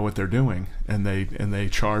what they're doing, and they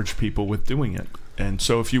charge people with doing it. And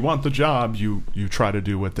so, if you want the job, you try to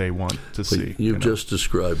do what they want to see. You've just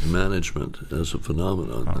described management as a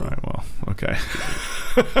phenomenon. All right. Well, okay.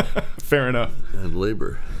 Fair enough. And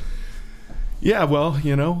labor. Yeah. Well,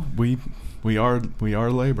 we are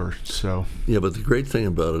labor. So. Yeah, but the great thing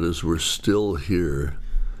about it is we're still here,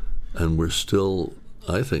 and we're still,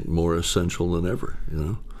 I think, more essential than ever.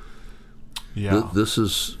 Yeah. This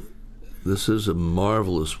is a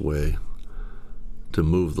marvelous way to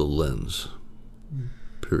move the lens.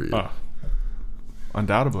 Period.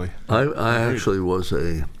 Undoubtedly. I actually was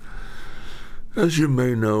as you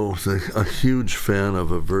may know, a huge fan of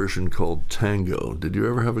a version called Tango. Did you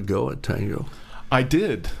ever have a go at Tango? I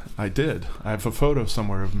did. I have a photo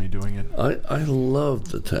somewhere of me doing it. I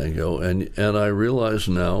loved the Tango, and I realize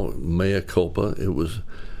now, mea culpa,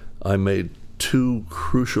 I made two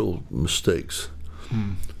crucial mistakes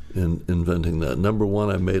in inventing that. Number one,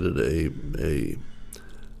 I made it a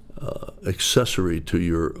accessory to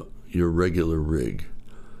your regular rig.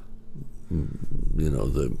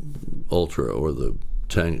 The Ultra or the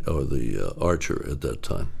Archer at that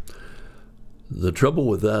time. The trouble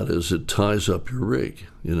with that is it ties up your rig.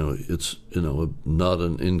 It's not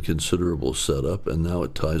an inconsiderable setup, and now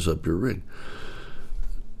it ties up your rig.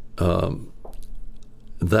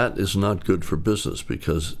 That is not good for business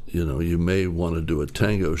because you may want to do a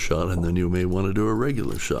Tango shot and then you may want to do a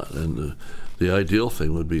regular shot. And the ideal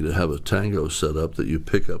thing would be to have a Tango setup that you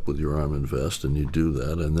pick up with your arm and vest, and you do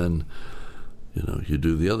that, and then you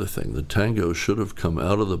do the other thing. The Tango should have come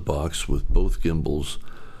out of the box with both gimbals,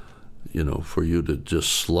 for you to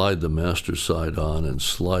just slide the master side on and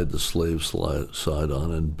slide the slave side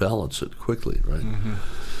on and balance it quickly, right? Mm-hmm.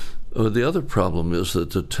 The other problem is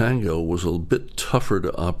that the Tango was a bit tougher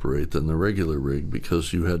to operate than the regular rig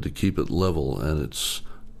because you had to keep it level, and it's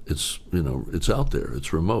out there,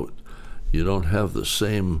 it's remote. You don't have the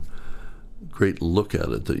same great look at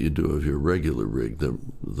it that you do of your regular rig.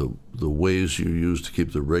 The ways you use to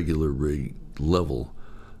keep the regular rig level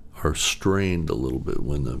are strained a little bit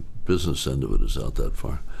when the business end of it is out that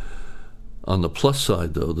far. On the plus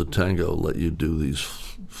side, though, the Tango let you do these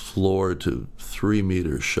floor to 3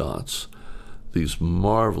 meter shots, these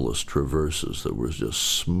marvelous traverses that were just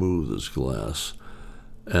smooth as glass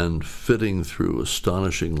and fitting through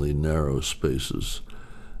astonishingly narrow spaces,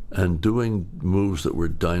 and doing moves that were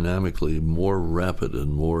dynamically more rapid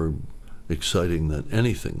and more exciting than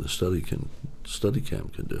anything the Steadicam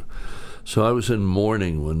can do. So I was in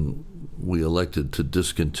mourning when we elected to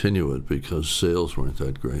discontinue it because sales weren't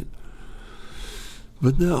that great.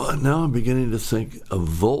 But now I'm beginning to think a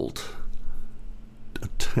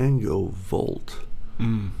Tango Volt,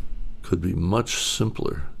 could be much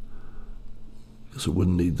simpler. Because it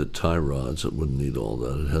wouldn't need the tie rods, it wouldn't need all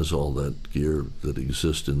that. It has all that gear that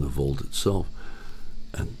exists in the Volt itself.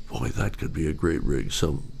 And boy, that could be a great rig.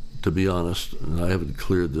 So to be honest, and I haven't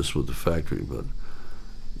cleared this with the factory, but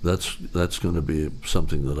that's going to be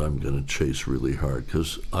something that I'm going to chase really hard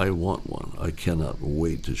because I want one. I cannot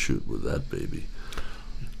wait to shoot with that baby.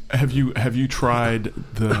 Have you tried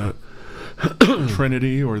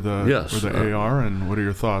Trinity or the Yes, or the AR, and what are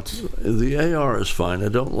your thoughts? The AR is fine. I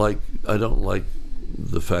don't like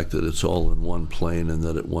the fact that it's all in one plane and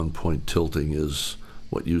that at one point tilting is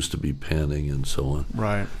what used to be panning and so on.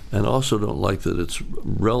 Right. And also don't like that it's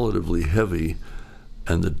relatively heavy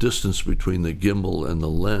and the distance between the gimbal and the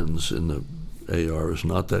lens in the AR is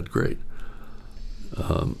not that great.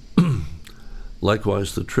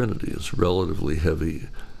 Likewise, the Trinity is relatively heavy.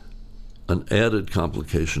 An added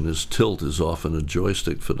complication is tilt is often a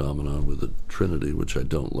joystick phenomenon with the Trinity, which I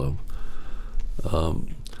don't love.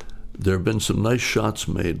 There have been some nice shots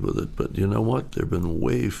made with it, but you know what? There have been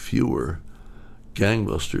way fewer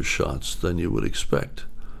gangbuster shots than you would expect.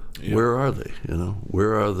 Yeah. Where are they?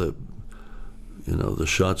 Where are the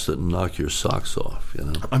shots that knock your socks off?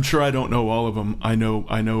 I'm sure I don't know all of them. I know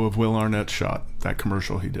of Will Arnett's shot, that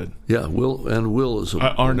commercial he did. Yeah, Will is a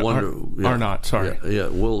Arnott, sorry. Yeah,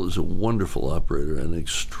 Will is a wonderful operator and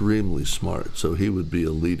extremely smart. So he would be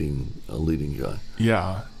a leading guy.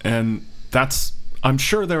 Yeah, and I'm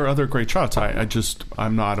sure there are other great shots.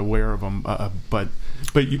 I'm not aware of them. But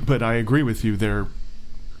I agree with you.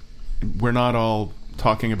 We're not all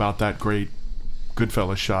talking about that great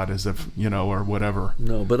Goodfellas shot as if or whatever.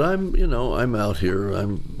 No, but I'm out here.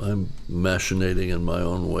 I'm machinating in my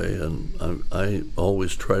own way, and I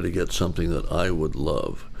always try to get something that I would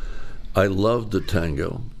love. I loved the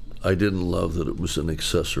Tango. I didn't love that it was an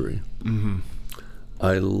accessory. Mm-hmm.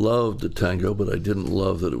 I loved the Tango, but I didn't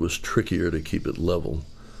love that it was trickier to keep it level.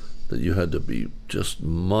 That you had to be just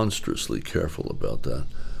monstrously careful about that.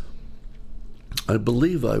 I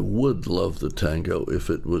believe I would love the Tango if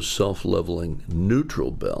it was self-leveling neutral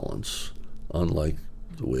balance, unlike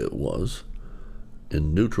the way it was,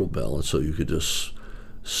 in neutral balance, so you could just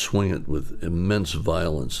swing it with immense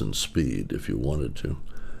violence and speed if you wanted to.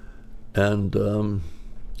 And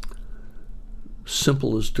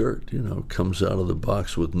simple as dirt, comes out of the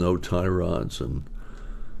box with no tie rods and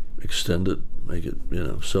extend it, make it,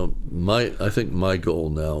 So I think my goal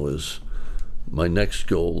now is, my next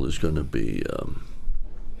goal is going to be,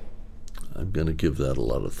 I'm going to give that a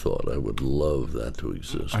lot of thought. I would love that to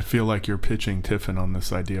exist. I feel like you're pitching Tiffin on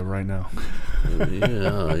this idea right now.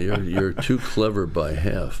 Yeah, you're too clever by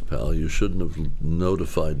half, pal. You shouldn't have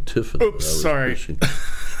notified Tiffin. Oops, sorry.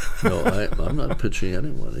 No, I'm not pitching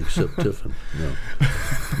anyone except Tiffin.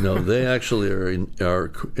 No, they actually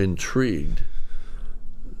are intrigued.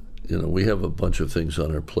 We have a bunch of things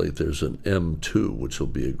on our plate. There's an M2, which will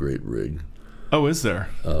be a great rig. Oh, is there?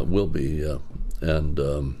 Will be, yeah, and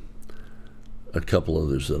a couple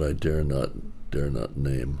others that I dare not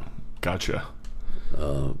name. Gotcha.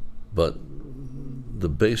 But the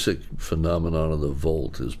basic phenomenon of the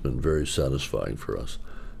Volt has been very satisfying for us,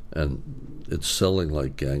 and it's selling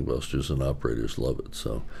like gangbusters, and operators love it.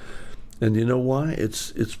 So, and you know why?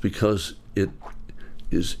 It's because it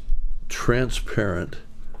is transparent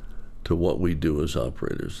to what we do as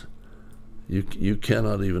operators. You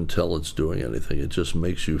cannot even tell it's doing anything. It just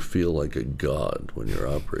makes you feel like a god when you're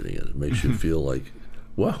operating it. It makes you feel like,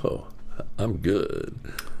 whoa, I'm good.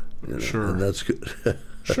 Sure. And that's good.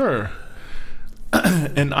 Sure.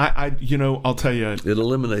 And I'll tell you, it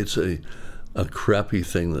eliminates a crappy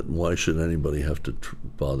thing that why should anybody have to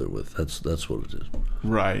bother with. That's what it is.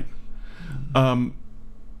 Right. I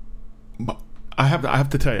have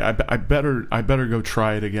to tell you, I better go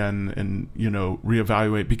try it again and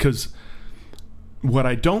reevaluate, because what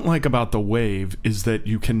I don't like about the Wave is that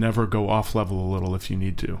you can never go off level a little if you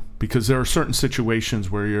need to, because there are certain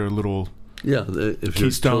situations where you're a little if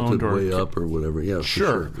you're tilted way up or whatever. Yeah,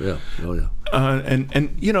 sure. For sure. Yeah. Oh yeah. And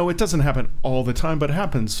it doesn't happen all the time, but it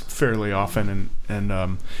happens fairly often.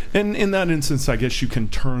 And in that instance, I guess you can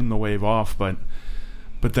turn the Wave off, but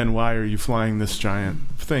then why are you flying this giant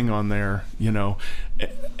thing on there?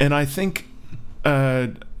 And I think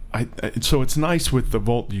so it's nice with the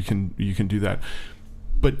Volt you can do that.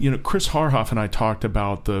 But Chris Harhoff and I talked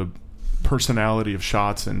about the personality of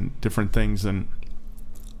shots and different things, and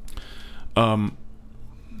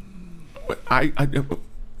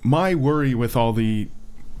my worry with all the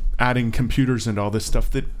adding computers and all this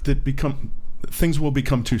stuff that things will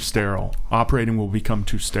become too sterile. Operating will become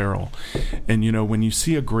too sterile, and when you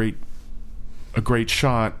see a great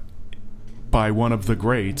shot by one of the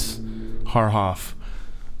greats, Harhoff,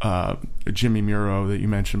 Jimmy Muro that you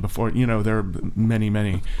mentioned before, there are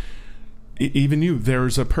many. Even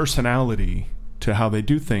there's a personality to how they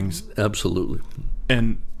do things. Absolutely.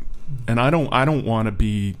 And I don't want to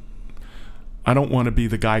be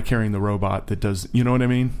the guy carrying the robot that does. You know what I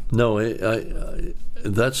mean? No, I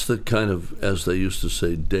that's the kind of, as they used to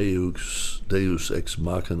say, Deus ex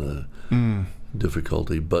machina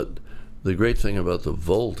difficulty. But The great thing about the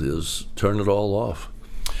Volt is turn it all off.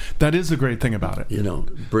 That is the great thing about it. You know,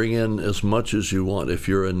 bring in as much as you want. If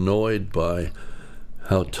you're annoyed by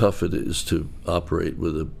how tough it is to operate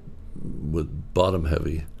with bottom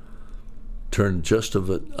heavy, turn just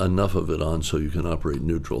enough of it on so you can operate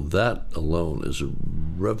neutral. That alone is a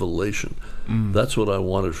revelation. That's what I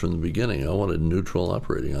wanted from the beginning. I wanted neutral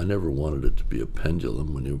operating. I never wanted it to be a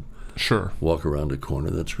pendulum when you walk around a corner.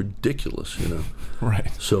 That's ridiculous, you know.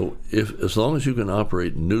 Right. So as long as you can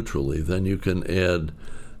operate neutrally, then you can add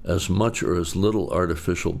as much or as little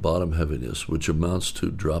artificial bottom heaviness, which amounts to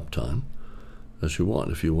drop time, as you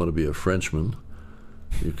want. If you want to be a Frenchman,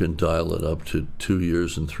 you can dial it up to 2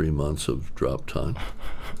 years and 3 months of drop time.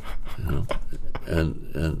 You know,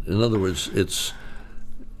 and in other words, it's.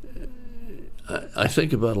 I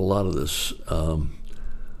think about a lot of this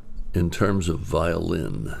in terms of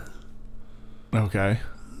violin. Okay.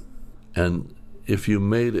 And if you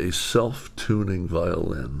made a self-tuning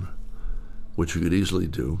violin, which you could easily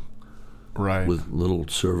do, right, with little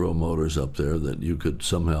servo motors up there that you could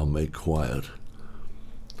somehow make quiet,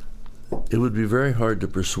 it would be very hard to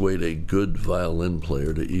persuade a good violin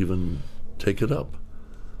player to even take it up,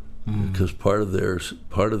 because part of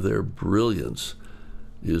their brilliance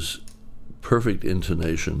is perfect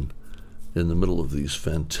intonation in the middle of these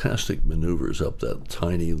fantastic maneuvers up that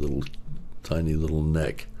tiny little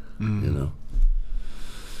neck, you know.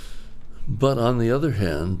 But on the other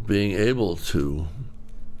hand, being able to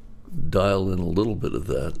dial in a little bit of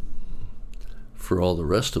that for all the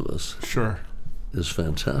rest of us is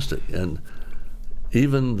fantastic. And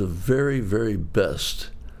even the very, very best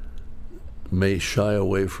may shy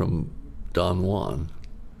away from Don Juan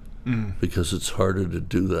because it's harder to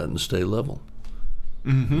do that and stay level.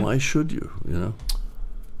 Why should you, you know?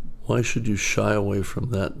 Why should you shy away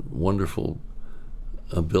from that wonderful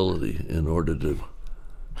ability in order to,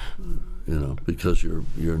 you know, because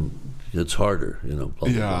it's harder, you know. Blah,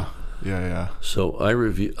 blah, blah. Yeah. So I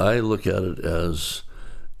look at it as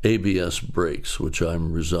ABS brakes, which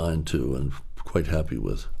I'm resigned to and quite happy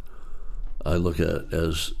with. I look at it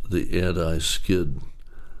as the anti-skid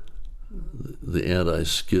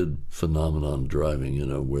phenomenon driving, you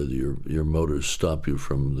know, where your motors stop you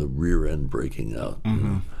from the rear end breaking out. You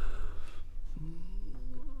know?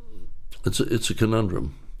 It's a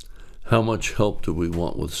conundrum. How much help do we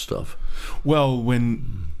want with stuff? Well,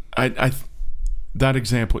 when I that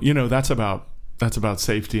example, you know, that's about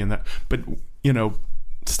safety and that, but you know,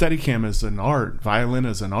 Steadicam is an art, violin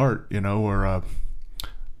is an art, you know, or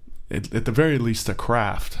at the very least a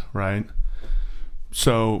craft, right?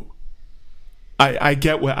 So I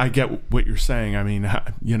get what you're saying. I mean,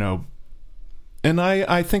 you know, and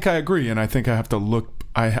I think I agree, and I think I have to look.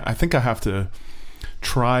 I think I have to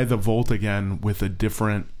try the Volt again with a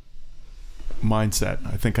different mindset.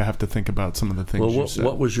 I think I have to think about some of the things you said.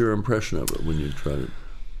 What was your impression of it when you tried it?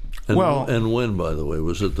 And, and when, by the way,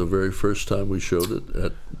 was it the very first time we showed it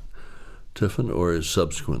at Tiffin, or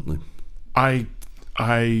subsequently? I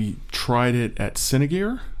tried it at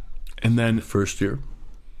Cinegear, and then first year.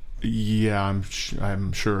 Yeah, I'm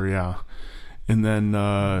sure. Yeah, and then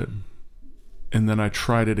I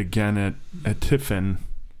tried it again at Tiffin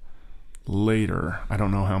later. I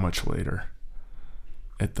don't know how much later.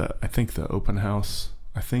 I think the open house.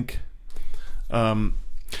 I think.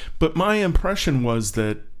 But my impression was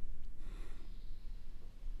that.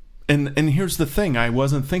 And here's the thing, I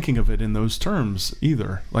wasn't thinking of it in those terms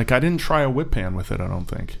either. Like, I didn't try a whip pan with it, I don't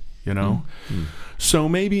think, you know? So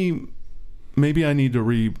maybe I need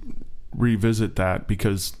to revisit that,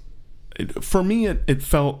 because for me it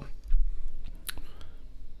felt,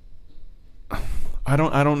 I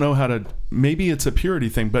don't know how to, maybe it's a purity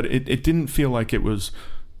thing, but it didn't feel like it was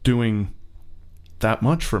doing that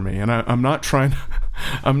much for me. And I'm not trying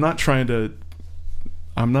to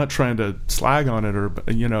slag on it, or,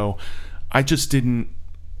 you know, I just didn't,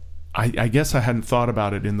 I guess I hadn't thought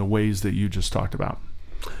about it in the ways that you just talked about,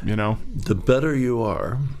 you know? The better you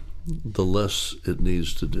are, the less it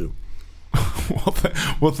needs to do.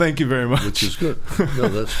 Well, thank you very much. Which is good. No,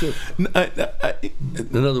 that's good.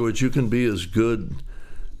 In other words, you can be as good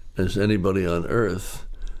as anybody on earth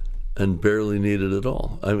and barely need it at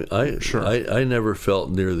all. I mean, I never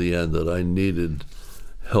felt near the end that I needed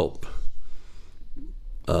help.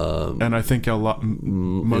 And I think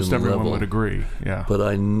most everyone would agree. Yeah. But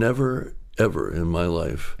I never, ever in my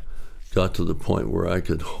life got to the point where I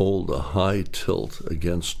could hold a high tilt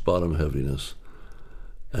against bottom heaviness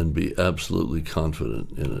and be absolutely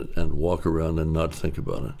confident in it and walk around and not think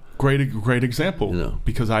about it. Great example. You know,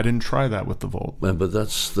 because I didn't try that with the Volt. But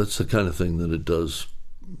that's the kind of thing that it does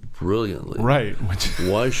brilliantly. Right.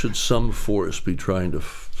 Why should some force be trying to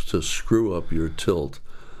to screw up your tilt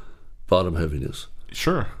bottom heaviness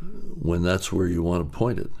Sure. when that's where you want to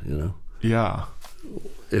point it, you know? Yeah.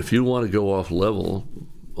 If you want to go off level,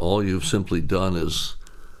 all you've simply done is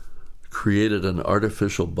created an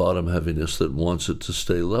artificial bottom heaviness that wants it to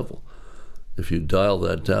stay level. If you dial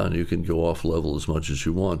that down, you can go off level as much as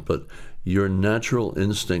you want, but your natural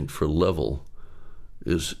instinct for level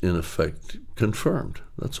is in effect confirmed.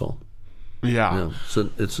 That's all. Yeah. So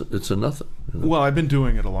it's a nothing. You know? Well, I've been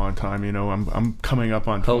doing it a long time. You know, I'm coming up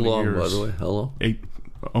on 20 How long, years. by the way? How long?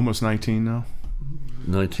 Almost 19 now.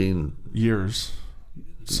 19 years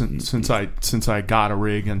since I got a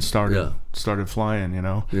rig and started flying. You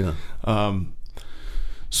know. Yeah.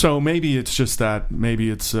 So maybe it's just that. Maybe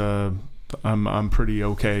it's I'm pretty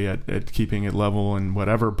okay at keeping it level and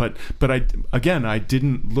whatever. But I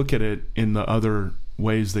didn't look at it in the other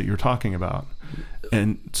ways that you're talking about.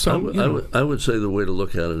 And so I would say the way to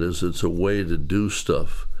look at it is it's a way to do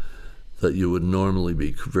stuff that you would normally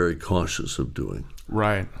be very cautious of doing.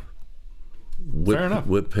 Right. Fair enough.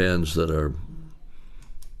 Whip pans that are,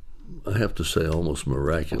 I have to say, almost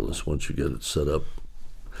miraculous once you get it set up.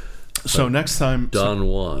 So next time, Don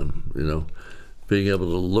Juan, you know, being able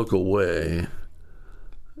to look away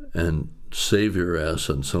and save your ass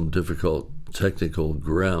on some difficult technical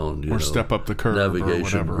ground, or step up the curve,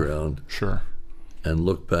 navigation or whatever. ground, sure, and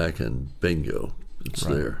look back and bingo, it's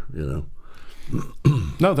right there, you know.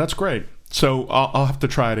 No, that's great. So I'll have to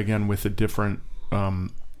try it again with a different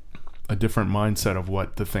mindset of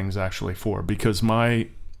what the thing's actually for, because my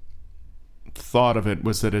thought of it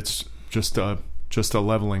was that it's just a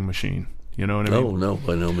leveling machine. You know what I mean? Oh, no,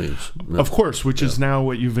 by no means. No. Of course, which is now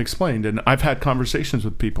what you've explained. And I've had conversations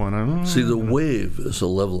with people, and See, the Wave is a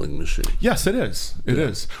leveling machine. Yes, it is. It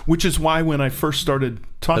is. Which is why when I first started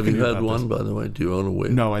talking Have you about had one, this, by the way? Do you own a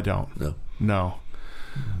Wave? No, I don't. No.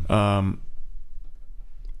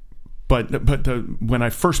 But when I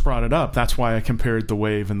first brought it up, that's why I compared the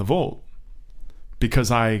Wave and the Volt,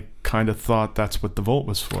 because I kind of thought that's what the Volt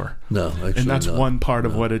was for. No, actually and that's not. one part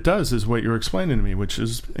of what it does, is what you're explaining to me, which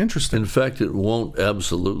is interesting. In fact, it won't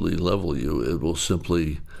absolutely level you. It will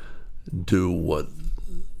simply do what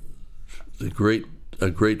a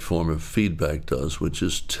great form of feedback does, which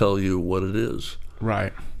is tell you what it is.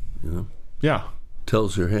 Right. You know? Yeah.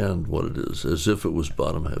 Tells your hand what it is, as if it was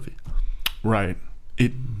bottom heavy. Right.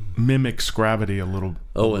 It mimics gravity a little.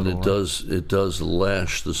 Oh, and it does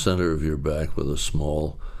lash the center of your back with a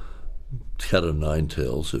small cat of nine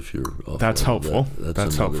tails. If you're off, that's helpful.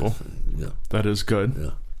 That's helpful. Thing. Yeah, that is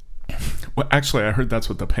good. Yeah. Well, actually, I heard that's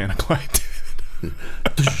what the Panic Light did.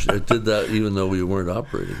 It did that even though we weren't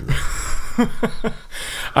operating.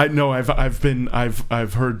 I know.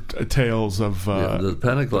 I've heard tales of the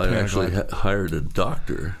Panic Light actually hired a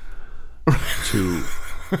doctor to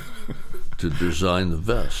design the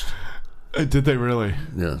vest. Did they really?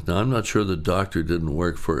 Yeah. Now I'm not sure the doctor didn't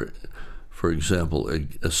work for example,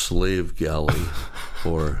 a slave galley,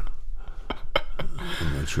 or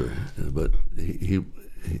I'm not sure, but he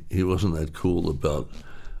wasn't that cool about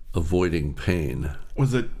avoiding pain.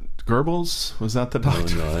 Was it Goebbels? Was that the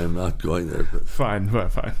doctor? No, I am not going there. But fine.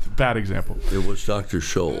 Bad example. It was Dr.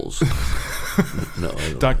 Scholl's. No, I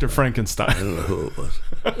don't Dr. Frankenstein. I don't know who it was.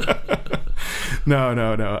 No.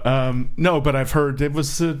 No, but I've heard it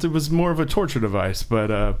was more of a torture device.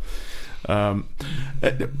 But one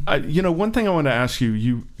thing I want to ask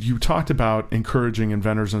you talked about encouraging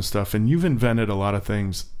inventors and stuff, and you've invented a lot of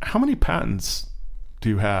things. How many patents do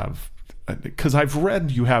you have? Because I've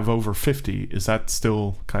read you have over 50. Is that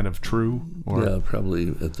still kind of true? Or? Yeah,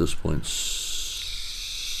 probably at this point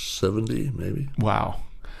 70, maybe. Wow.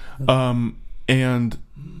 And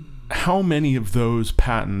how many of those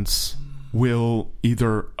patents will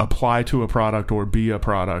either apply to a product or be a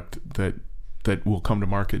product that will come to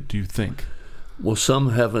market, do you think? Well,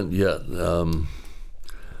 some haven't yet.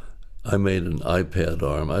 I made an iPad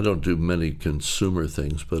arm. I don't do many consumer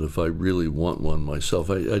things, but if I really want one myself,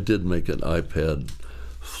 I did make an iPad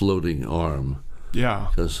floating arm. Yeah.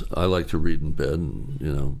 Because I like to read in bed,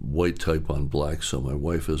 and, white type on black, so my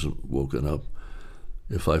wife isn't woken up.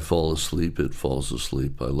 If I fall asleep, it falls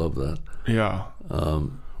asleep. I love that. Yeah.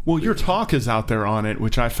 Well, your talk is out there on it,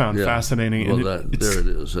 which I found fascinating. Well, there it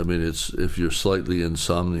is. I mean, it's if you're slightly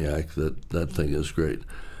insomniac, that thing is great.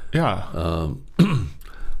 Yeah.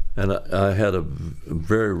 And I had a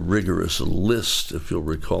very rigorous list, if you'll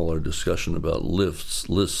recall our discussion about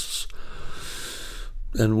lists.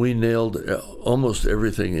 And we nailed almost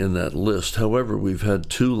everything in that list. However, we've had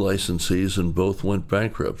 2 licensees, and both went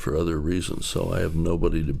bankrupt for other reasons, so I have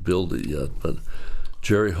nobody to build it yet. But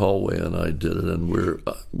Jerry Hallway and I did it, and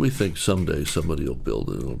we think someday somebody will build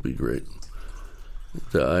it. It'll be great.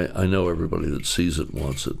 I know everybody that sees it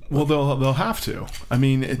wants it. Well, they'll have to. I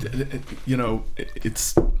mean,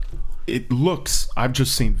 it looks. I've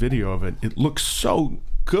just seen video of it. It looks so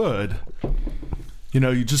good.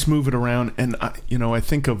 You just move it around, and I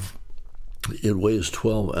think of. It weighs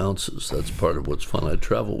 12 ounces. That's part of what's fun. I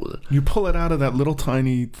travel with it. You pull it out of that little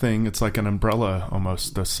tiny thing. It's like an umbrella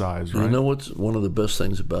almost this size, right? You know what's one of the best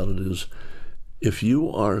things about it is if you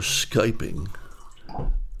are Skyping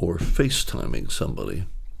or FaceTiming somebody. You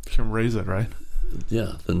can raise it, right?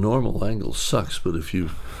 Yeah, the normal angle sucks, but if you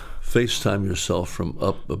FaceTime yourself from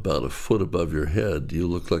up about a foot above your head, you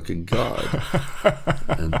look like a god.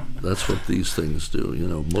 And that's what these things do.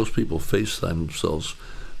 Most people FaceTime themselves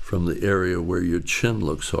from the area where your chin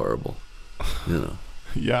looks horrible.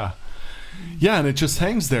 Yeah, and it just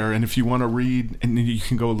hangs there. And if you want to read, and then you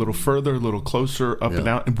can go a little further, a little closer, up and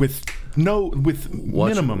down, with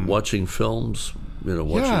minimum watching films.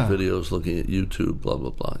 Watching videos, looking at YouTube, blah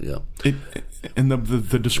blah blah. Yeah. And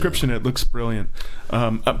the description, it looks brilliant.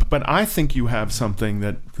 But I think you have something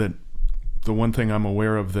that the one thing I'm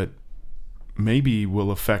aware of that maybe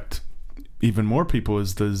will affect even more people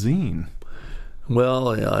is the zine. Well,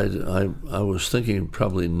 I was thinking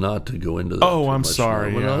probably not to go into that. Oh, I'm much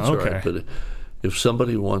sorry. Now. Well, yeah, that's okay. all right. But if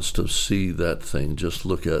somebody wants to see that thing, just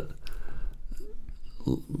look at.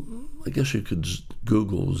 I guess you could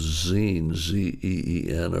Google zine,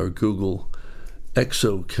 Zeen, or Google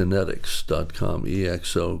exokinetics.com,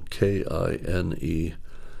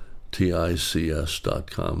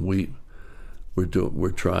 exokinetics.com.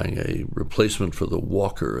 We're trying a replacement for the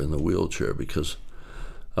walker in the wheelchair because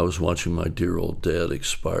I was watching my dear old dad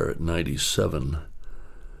expire at 97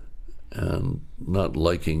 and not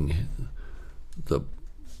liking the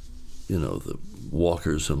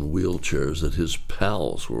walkers and wheelchairs that his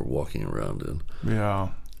pals were walking around in. Yeah.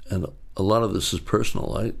 And a lot of this is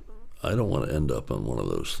personal. I don't want to end up on one of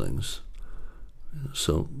those things.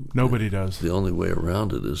 So nobody does. The only way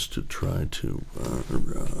around it is to try to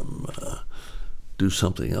do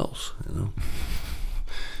something else,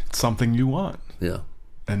 It's something you want. Yeah.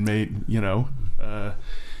 And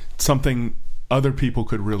something other people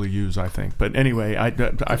could really use, I think. But anyway,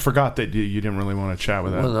 I forgot that you didn't really want to chat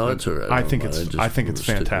with that. Well, no, it's all right. I think it's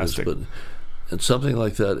fantastic. And something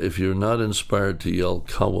like that, if you're not inspired to yell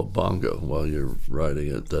 "Cowabunga" while you're riding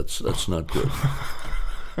it, that's not good.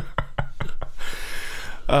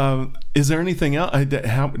 Is there anything else? Are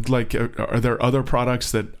there other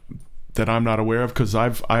products that I'm not aware of? Because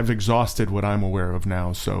I've exhausted what I'm aware of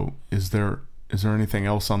now. So is there anything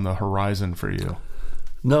else on the horizon for you?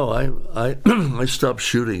 No, I stopped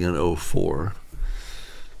shooting in 2004.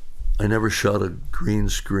 I never shot a green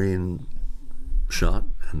screen shot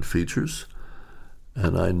and features,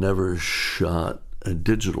 and I never shot a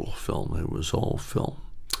digital film. It was all film.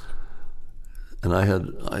 And I had,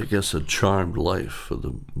 I guess, a charmed life for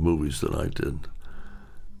the movies that I did.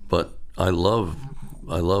 But I love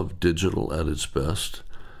digital at its best.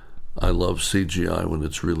 I love CGI when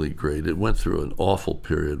it's really great. It went through an awful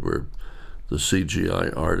period where the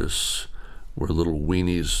CGI artists were little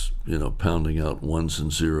weenies, pounding out ones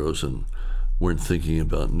and zeros and weren't thinking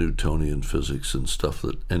about Newtonian physics and stuff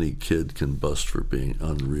that any kid can bust for being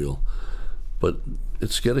unreal. But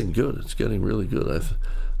it's getting good. It's getting really good.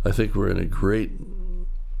 I think we're in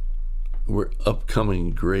we're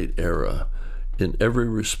upcoming great era in every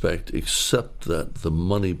respect except that the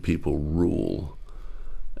money people rule,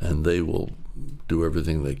 and they will do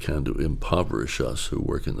everything they can to impoverish us who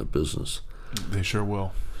work in the business. They sure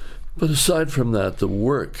will. But aside from that, the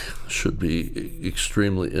work should be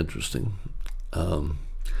extremely interesting.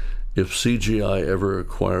 If CGI ever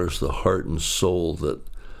acquires the heart and soul that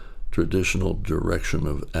traditional direction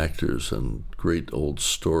of actors and great old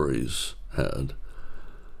stories had,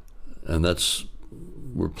 and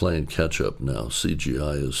we're playing catch up now.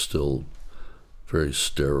 CGI is still very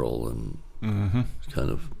sterile and kind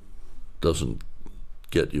of doesn't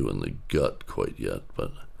get you in the gut quite yet,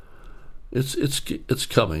 but it's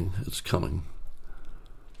coming. It's coming.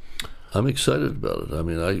 I'm excited about it. I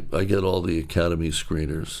mean, I get all the Academy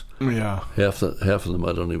screeners. Yeah. Half of them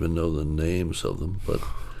I don't even know the names of them, but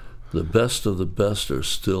the best of the best are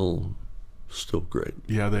still great.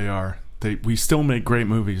 Yeah, they are. We still make great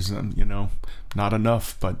movies, and not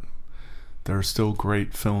enough, but there are still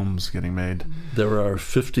great films getting made. There are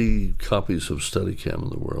 50 copies of Steadicam in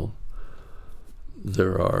the world.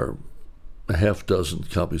 There are a half dozen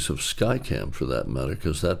copies of Skycam, for that matter,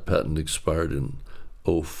 because that patent expired in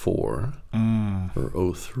 2004 or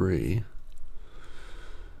 2003.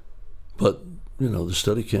 But the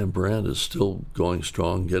Steadicam brand is still going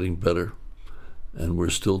strong, getting better, and we're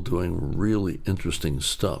still doing really interesting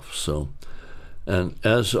stuff. So And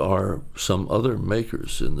as are some other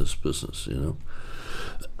makers in this business, you know.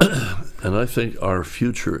 And I think our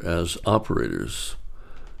future as operators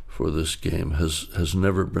for this game has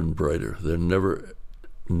never been brighter. There are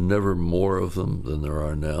never more of them than there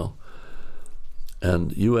are now.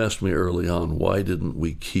 And you asked me early on, why didn't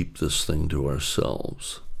we keep this thing to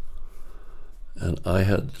ourselves? And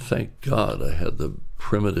thank God, I had the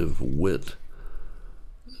primitive wit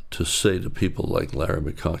to say to people like Larry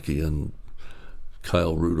McConkey and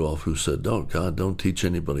Kyle Rudolph, who said, "Oh, God, don't teach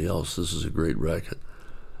anybody else. This is a great racket."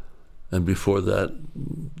 And before that,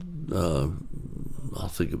 I'll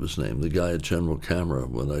think of his name, the guy at General Camera,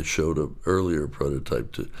 when I showed an earlier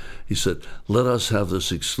prototype he said, "Let us have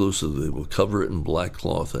this exclusively. We'll cover it in black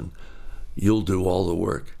cloth and you'll do all the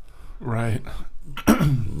work." Right.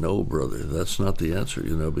 No, brother, that's not the answer,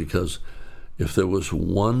 you know, because if there was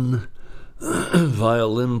one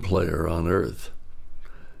violin player on earth,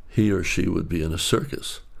 he or she would be in a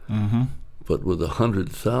circus. Mm-hmm. But with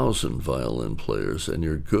 100,000 violin players, and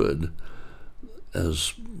you're good,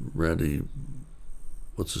 as Randy,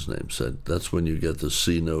 what's his name, said, that's when you get the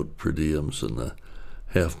C note per diems and the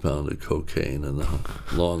half-pound of cocaine and the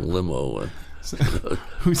long limo. And,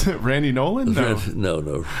 who's that? Randy Nolan? No.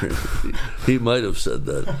 No. He might have said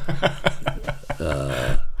that.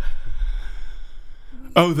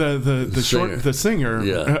 The singer.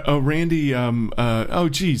 Yeah. Randy.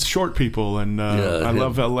 Short people, and I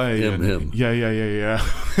love L.A. Him. Yeah.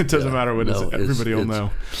 It doesn't matter what everybody will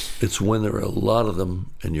know. It's when there are a lot of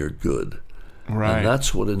them and you're good. Right. And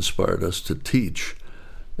that's what inspired us to teach.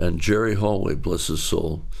 And Jerry Hallway, bless his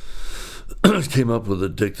soul, came up with a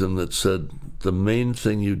dictum that said, the main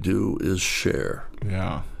thing you do is share.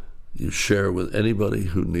 Yeah. You share with anybody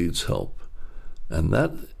who needs help. And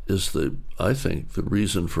that is I think, the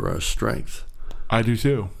reason for our strength. I do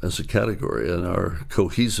too. As a category, and our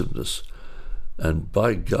cohesiveness. And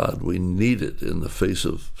by God, we need it in the face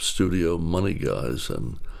of studio money guys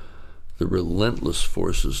and the relentless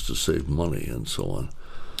forces to save money and so on.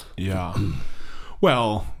 Yeah.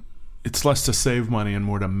 Well, it's less to save money and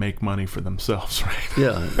more to make money for themselves, right?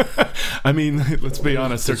 Yeah. I mean, let's be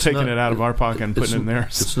honest. They're taking it out of our pocket and putting it in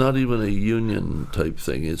theirs. It's not even a union type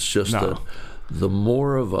thing. It's just that the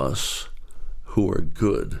more of us who are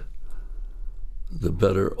good, the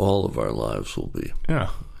better all of our lives will be. Yeah.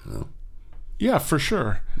 You know? Yeah, for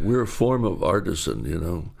sure. We're a form of artisan, you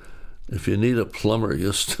know. If you need a plumber,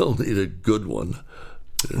 you still need a good one.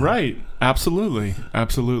 You know? Right. Absolutely.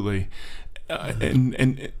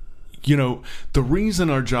 And you know, the reason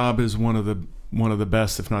our job is one of the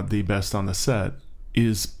best, if not the best on the set,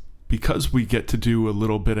 is because we get to do a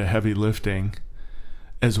little bit of heavy lifting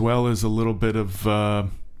as well as a little bit of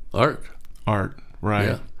art, right?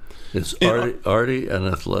 Yeah. It's arty and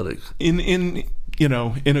athletic. In you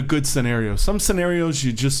know, in a good scenario. Some scenarios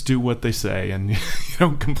you just do what they say and you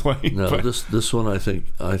don't complain. No, this one I think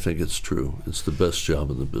it's true. It's the best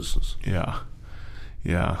job in the business. Yeah.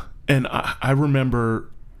 And I remember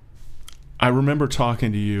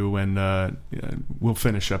talking to you, and we'll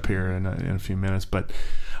finish up here in a few minutes. But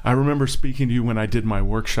I remember speaking to you when I did my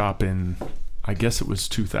workshop in, I guess it was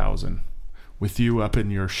 2000, with you up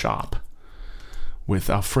in your shop, with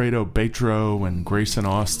Alfredo Betro and Grayson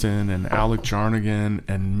Austin and Alec Jarnigan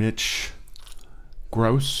and Mitch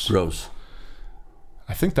Gross.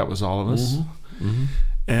 I think that was all of us.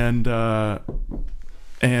 Mm-hmm. Mm-hmm.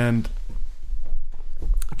 And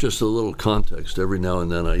just a little context. Every now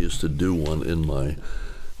and then I used to do one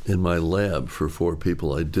in my lab for 4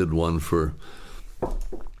 people. I did one for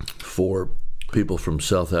 4 people from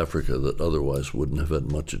South Africa that otherwise wouldn't have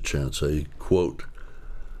had much a chance. A, quote,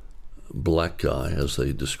 black guy, as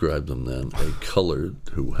they described them then, a colored,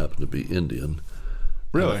 who happened to be Indian,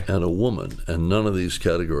 really, and a woman. And none of these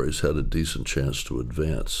categories had a decent chance to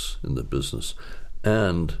advance in the business.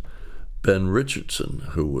 And Ben Richardson,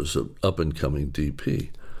 who was an up-and-coming DP.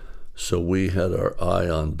 So we had our eye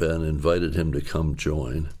on Ben, invited him to come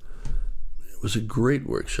join. It was a great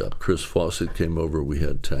workshop. Chris Fawcett came over. We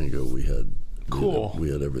had tango. We had cool.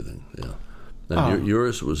 We had everything. Yeah. And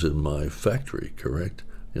yours was in my factory, correct?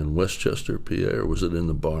 In Westchester, PA, or was it in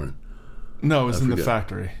the barn? No, it was in the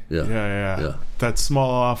factory. Yeah. That small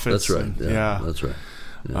office. That's right. That's right.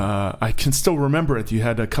 Yeah. I can still remember it. You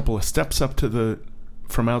had a couple of steps up to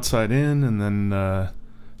from outside in, and then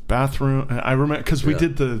bathroom. I remember because we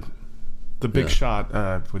did the big shot.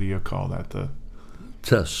 What do you call that? The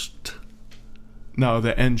test. No,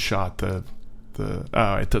 the end shot. It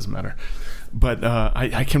doesn't matter. But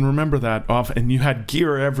I can remember that off, and you had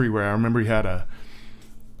gear everywhere. I remember you had a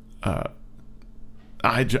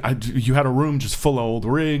you had a room just full of old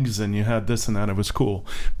rigs, and you had this and that. It was cool,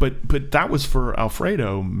 but that was for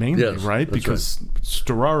Alfredo mainly, Yes, right? that's Because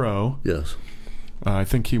Storaro, Yes. I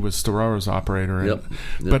think he was Storaro's operator. And,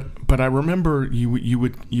 Yep. But I remember you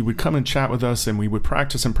would come and chat with us, and we would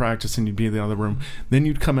practice, and you'd be in the other room. Then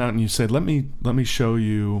you'd come out and you said, "Let me show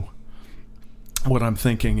you what I'm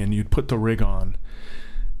thinking," and you'd put the rig on,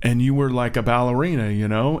 and you were like a ballerina,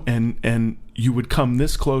 and you would come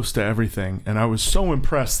this close to everything, and I was so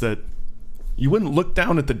impressed that you wouldn't look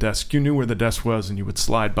down at the desk. You knew where the desk was, and you would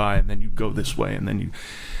slide by, and then you'd go this way, and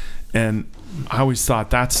I always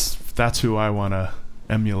thought that's who I want to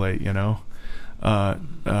emulate, I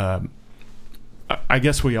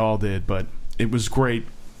guess we all did, but it was great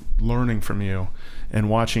learning from you and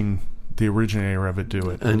watching the originator of it do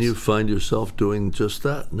it. And you find yourself doing just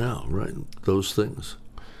that now, right? Those things.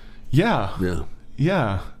 Yeah. Yeah.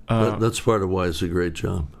 Yeah. That's part of why it's a great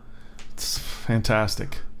job. It's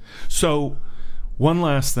fantastic. So, one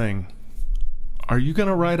last thing. Are you going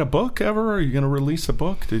to write a book ever? Are you going to release a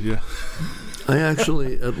book? Did you? I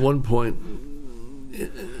actually, at one point,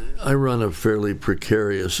 I run a fairly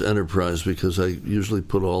precarious enterprise because I usually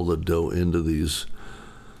put all the dough into these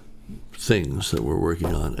things that we're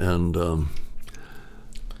working on. And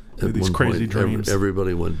at these one crazy point, dreams.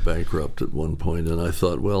 Everybody went bankrupt at one point, and I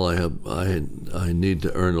thought, well, I need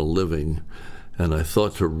to earn a living, and I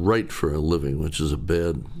thought to write for a living, which is a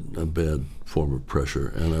bad form of pressure.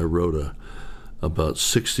 And I wrote about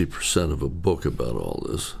 60% of a book about all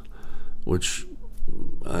this, which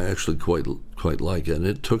I actually quite like, and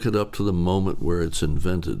it took it up to the moment where it's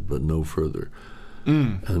invented, but no further.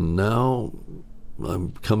 And now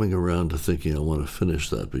I'm coming around to thinking I want to finish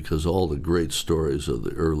that, because all the great stories of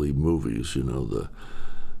the early movies, the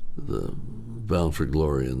Bound for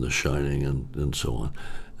Glory and The Shining and so on,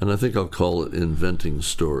 and I think I'll call it Inventing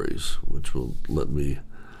Stories, which will let me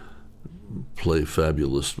play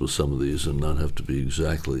fabulous with some of these and not have to be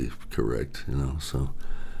exactly correct, So,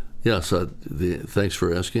 yes, thanks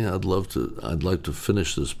for asking. I'd like to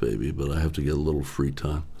finish this baby, but I have to get a little free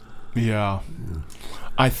time. Yeah.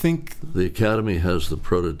 I think the Academy has the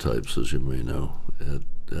prototypes, as you may know.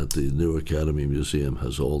 At the new Academy Museum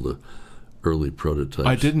has all the early prototypes.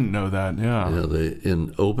 I didn't know that. Yeah. Yeah.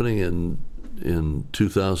 In opening in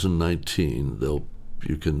 2019,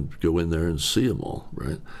 you can go in there and see them all,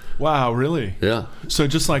 right? Wow, really? Yeah. So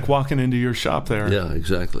just like walking into your shop there. Yeah,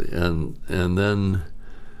 exactly. And then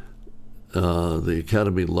the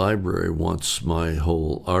Academy Library wants my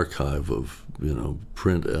whole archive of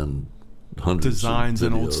print and hundreds designs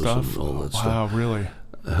of and old stuff. And all that stuff. Wow, really?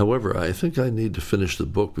 However, I think I need to finish the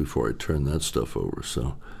book before I turn that stuff over.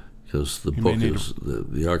 So, because the book is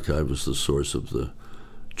the archive is the source of the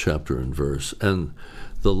chapter and verse, and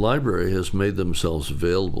the library has made themselves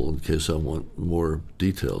available in case I want more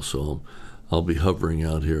detail. So I'll be hovering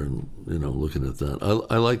out here and looking at that.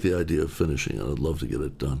 I like the idea of finishing it. I'd love to get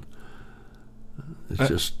it done. It's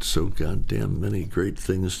just so goddamn many great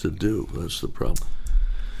things to do. That's the problem.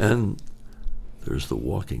 And there's the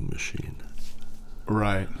walking machine.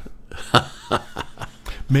 Right.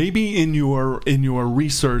 Maybe in your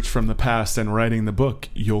research from the past and writing the book,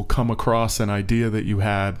 you'll come across an idea that you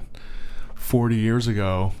had 40 years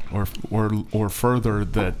ago or further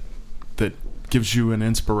that gives you an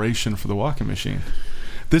inspiration for the walking machine.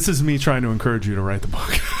 This is me trying to encourage you to write the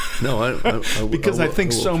book. No, I because I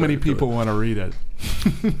think so many people want to read it.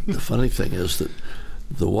 The funny thing is that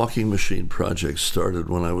the walking machine project started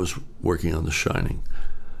when I was working on The Shining,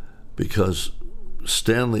 because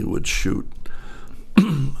Stanley would shoot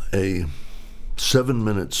a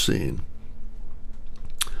 7-minute scene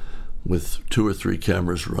with 2 or 3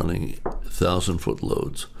 cameras running 1,000-foot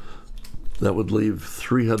loads. That would leave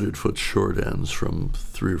 300-foot short ends from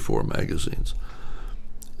 3 or 4 magazines.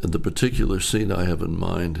 And the particular scene I have in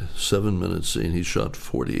mind, 7-minute scene, he shot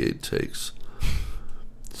 48 takes.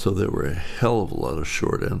 So there were a hell of a lot of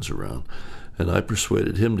short ends around. And I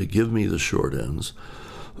persuaded him to give me the short ends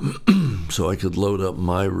so I could load up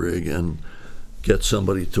my rig and get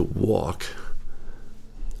somebody to walk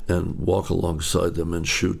alongside them and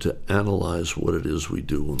shoot, to analyze what it is we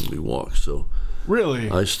do when we walk. So really,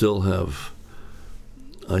 I still have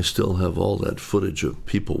all that footage of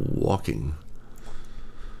people walking.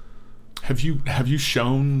 Have you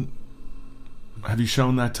shown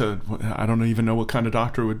that to, I don't even know what kind of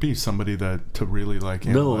doctor it would be, somebody that to really like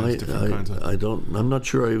analyze different kinds of... I don't. I'm not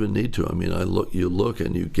sure I even need to. I mean, you look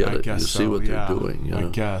and you get it. You see what they're doing. I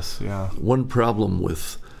guess, yeah. One problem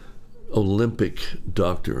with Olympic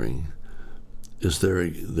doctoring is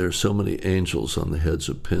there's so many angels on the heads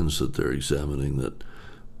of pins that they're examining that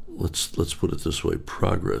let's put it this way,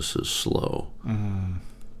 progress is slow. Mm-hmm.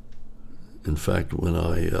 In fact, when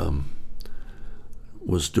I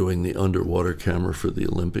was doing the underwater camera for the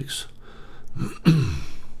Olympics,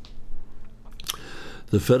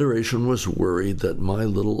 the Federation was worried that my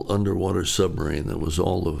little underwater submarine that was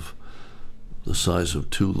all of the size of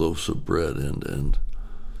 2 loaves of bread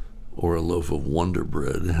or a loaf of Wonder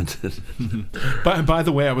Bread. By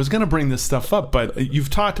the way, I was going to bring this stuff up, but you've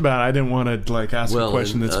talked about it. I didn't want to ask a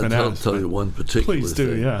question that's been asked. I'll tell you one particular Please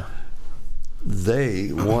do, thing. yeah.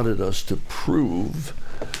 They wanted us to prove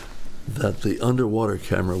that the underwater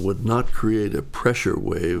camera would not create a pressure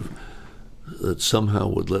wave that somehow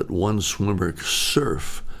would let one swimmer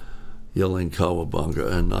surf yelling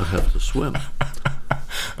Cowabunga and not have to swim.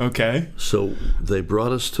 Okay. So they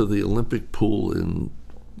brought us to the Olympic pool in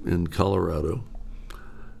Colorado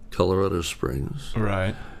Springs.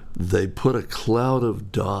 Right. They put a cloud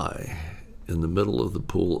of dye in the middle of the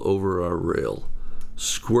pool over our rail,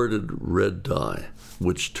 squirted red dye,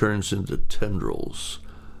 which turns into tendrils.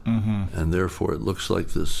 Mm-hmm. And therefore it looks like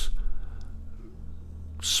this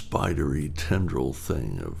spidery tendril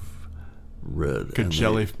thing of red. Good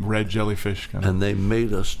red jellyfish kind of. And they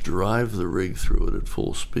made us drive the rig through it at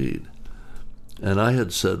full speed. And I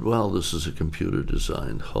had said, well, this is a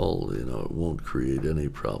computer-designed hull, it won't create any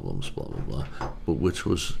problems, blah, blah, blah, but which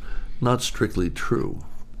was not strictly true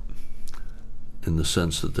in the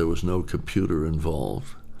sense that there was no computer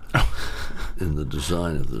involved in the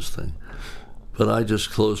design of this thing. But I just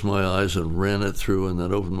closed my eyes and ran it through and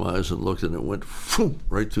then opened my eyes and looked, and it went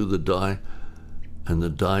right through the dye, and the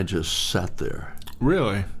dye just sat there.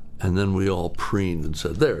 Really? And then we all preened and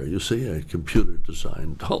said, there, you see, a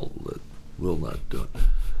computer-designed hull that will not do it.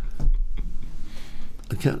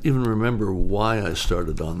 I can't even remember why I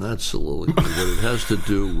started on that soliloquy, but it has to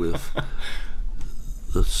do with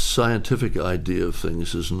the scientific idea of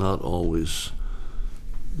things is not always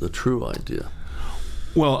the true idea.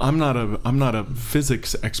 Well, I'm not a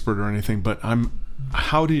physics expert or anything, but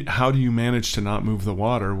how do you manage to not move the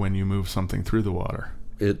water when you move something through the water?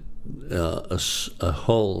 A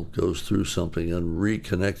hull goes through something and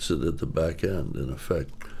reconnects it at the back end. In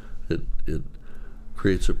effect, it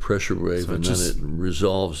creates a pressure wave, and then it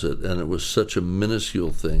resolves it. And it was such a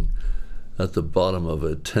minuscule thing at the bottom of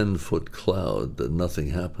a 10-foot cloud that nothing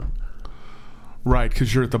happened. Right,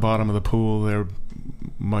 because you're at the bottom of the pool. They're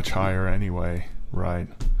much higher anyway. Right.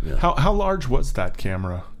 Yeah. How large was that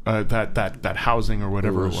camera? That housing or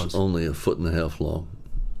whatever it was? Only 1.5 feet long.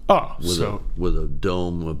 Oh, with a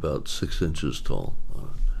dome about 6 inches tall.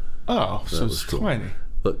 Oh, so it's cool. Tiny.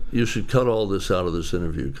 But you should cut all this out of this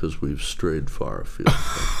interview because we've strayed far afield.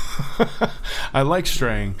 I like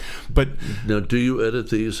straying, but now, do you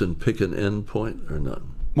edit these and pick an end point or not?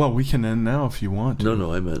 Well, we can end now if you want to.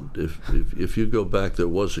 No, I meant if you go back, there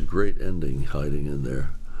was a great ending hiding in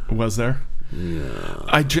there. Was there? Yeah.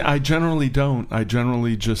 I generally don't. I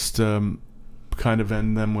generally just kind of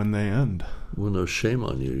end them when they end. Well, no, shame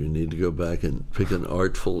on you. You need to go back and pick an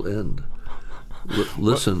artful end.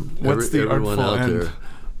 Listen, everyone out there,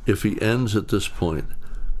 if he ends at this point,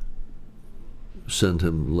 send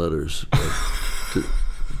him letters of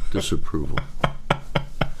disapproval.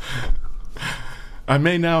 I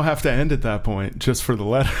may now have to end at that point just for the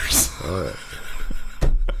letters. All right.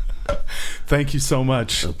 Thank you so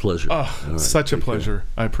much. A pleasure. Oh, right, such a pleasure. Care.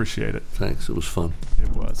 I appreciate it. Thanks. It was fun. It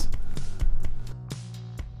was.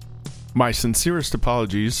 My sincerest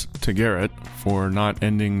apologies to Garrett for not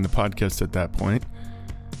ending the podcast at that point.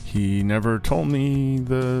 He never told me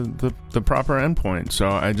the proper endpoint, so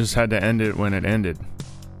I just had to end it when it ended.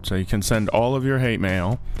 So you can send all of your hate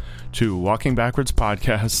mail to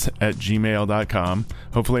walkingbackwardspodcast@gmail.com.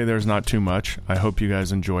 Hopefully there's not too much. I hope you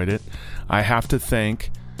guys enjoyed it. I have to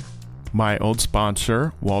thank my old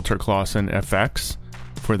sponsor, Walter Clausen FX,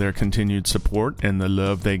 for their continued support and the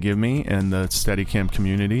love they give me and the Steadicam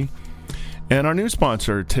community. And our new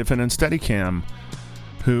sponsor, Tiffin and Steadicam,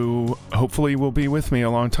 who hopefully will be with me a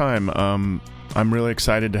long time. I'm really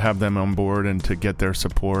excited to have them on board and to get their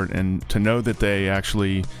support and to know that they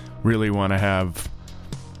actually really want to have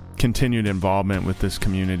continued involvement with this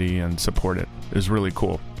community and support it is really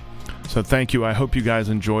cool. So thank you. I hope you guys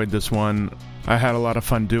enjoyed this one. I had a lot of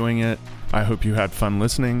fun doing it. I hope you had fun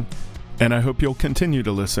listening, and I hope you'll continue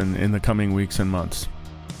to listen in the coming weeks and months.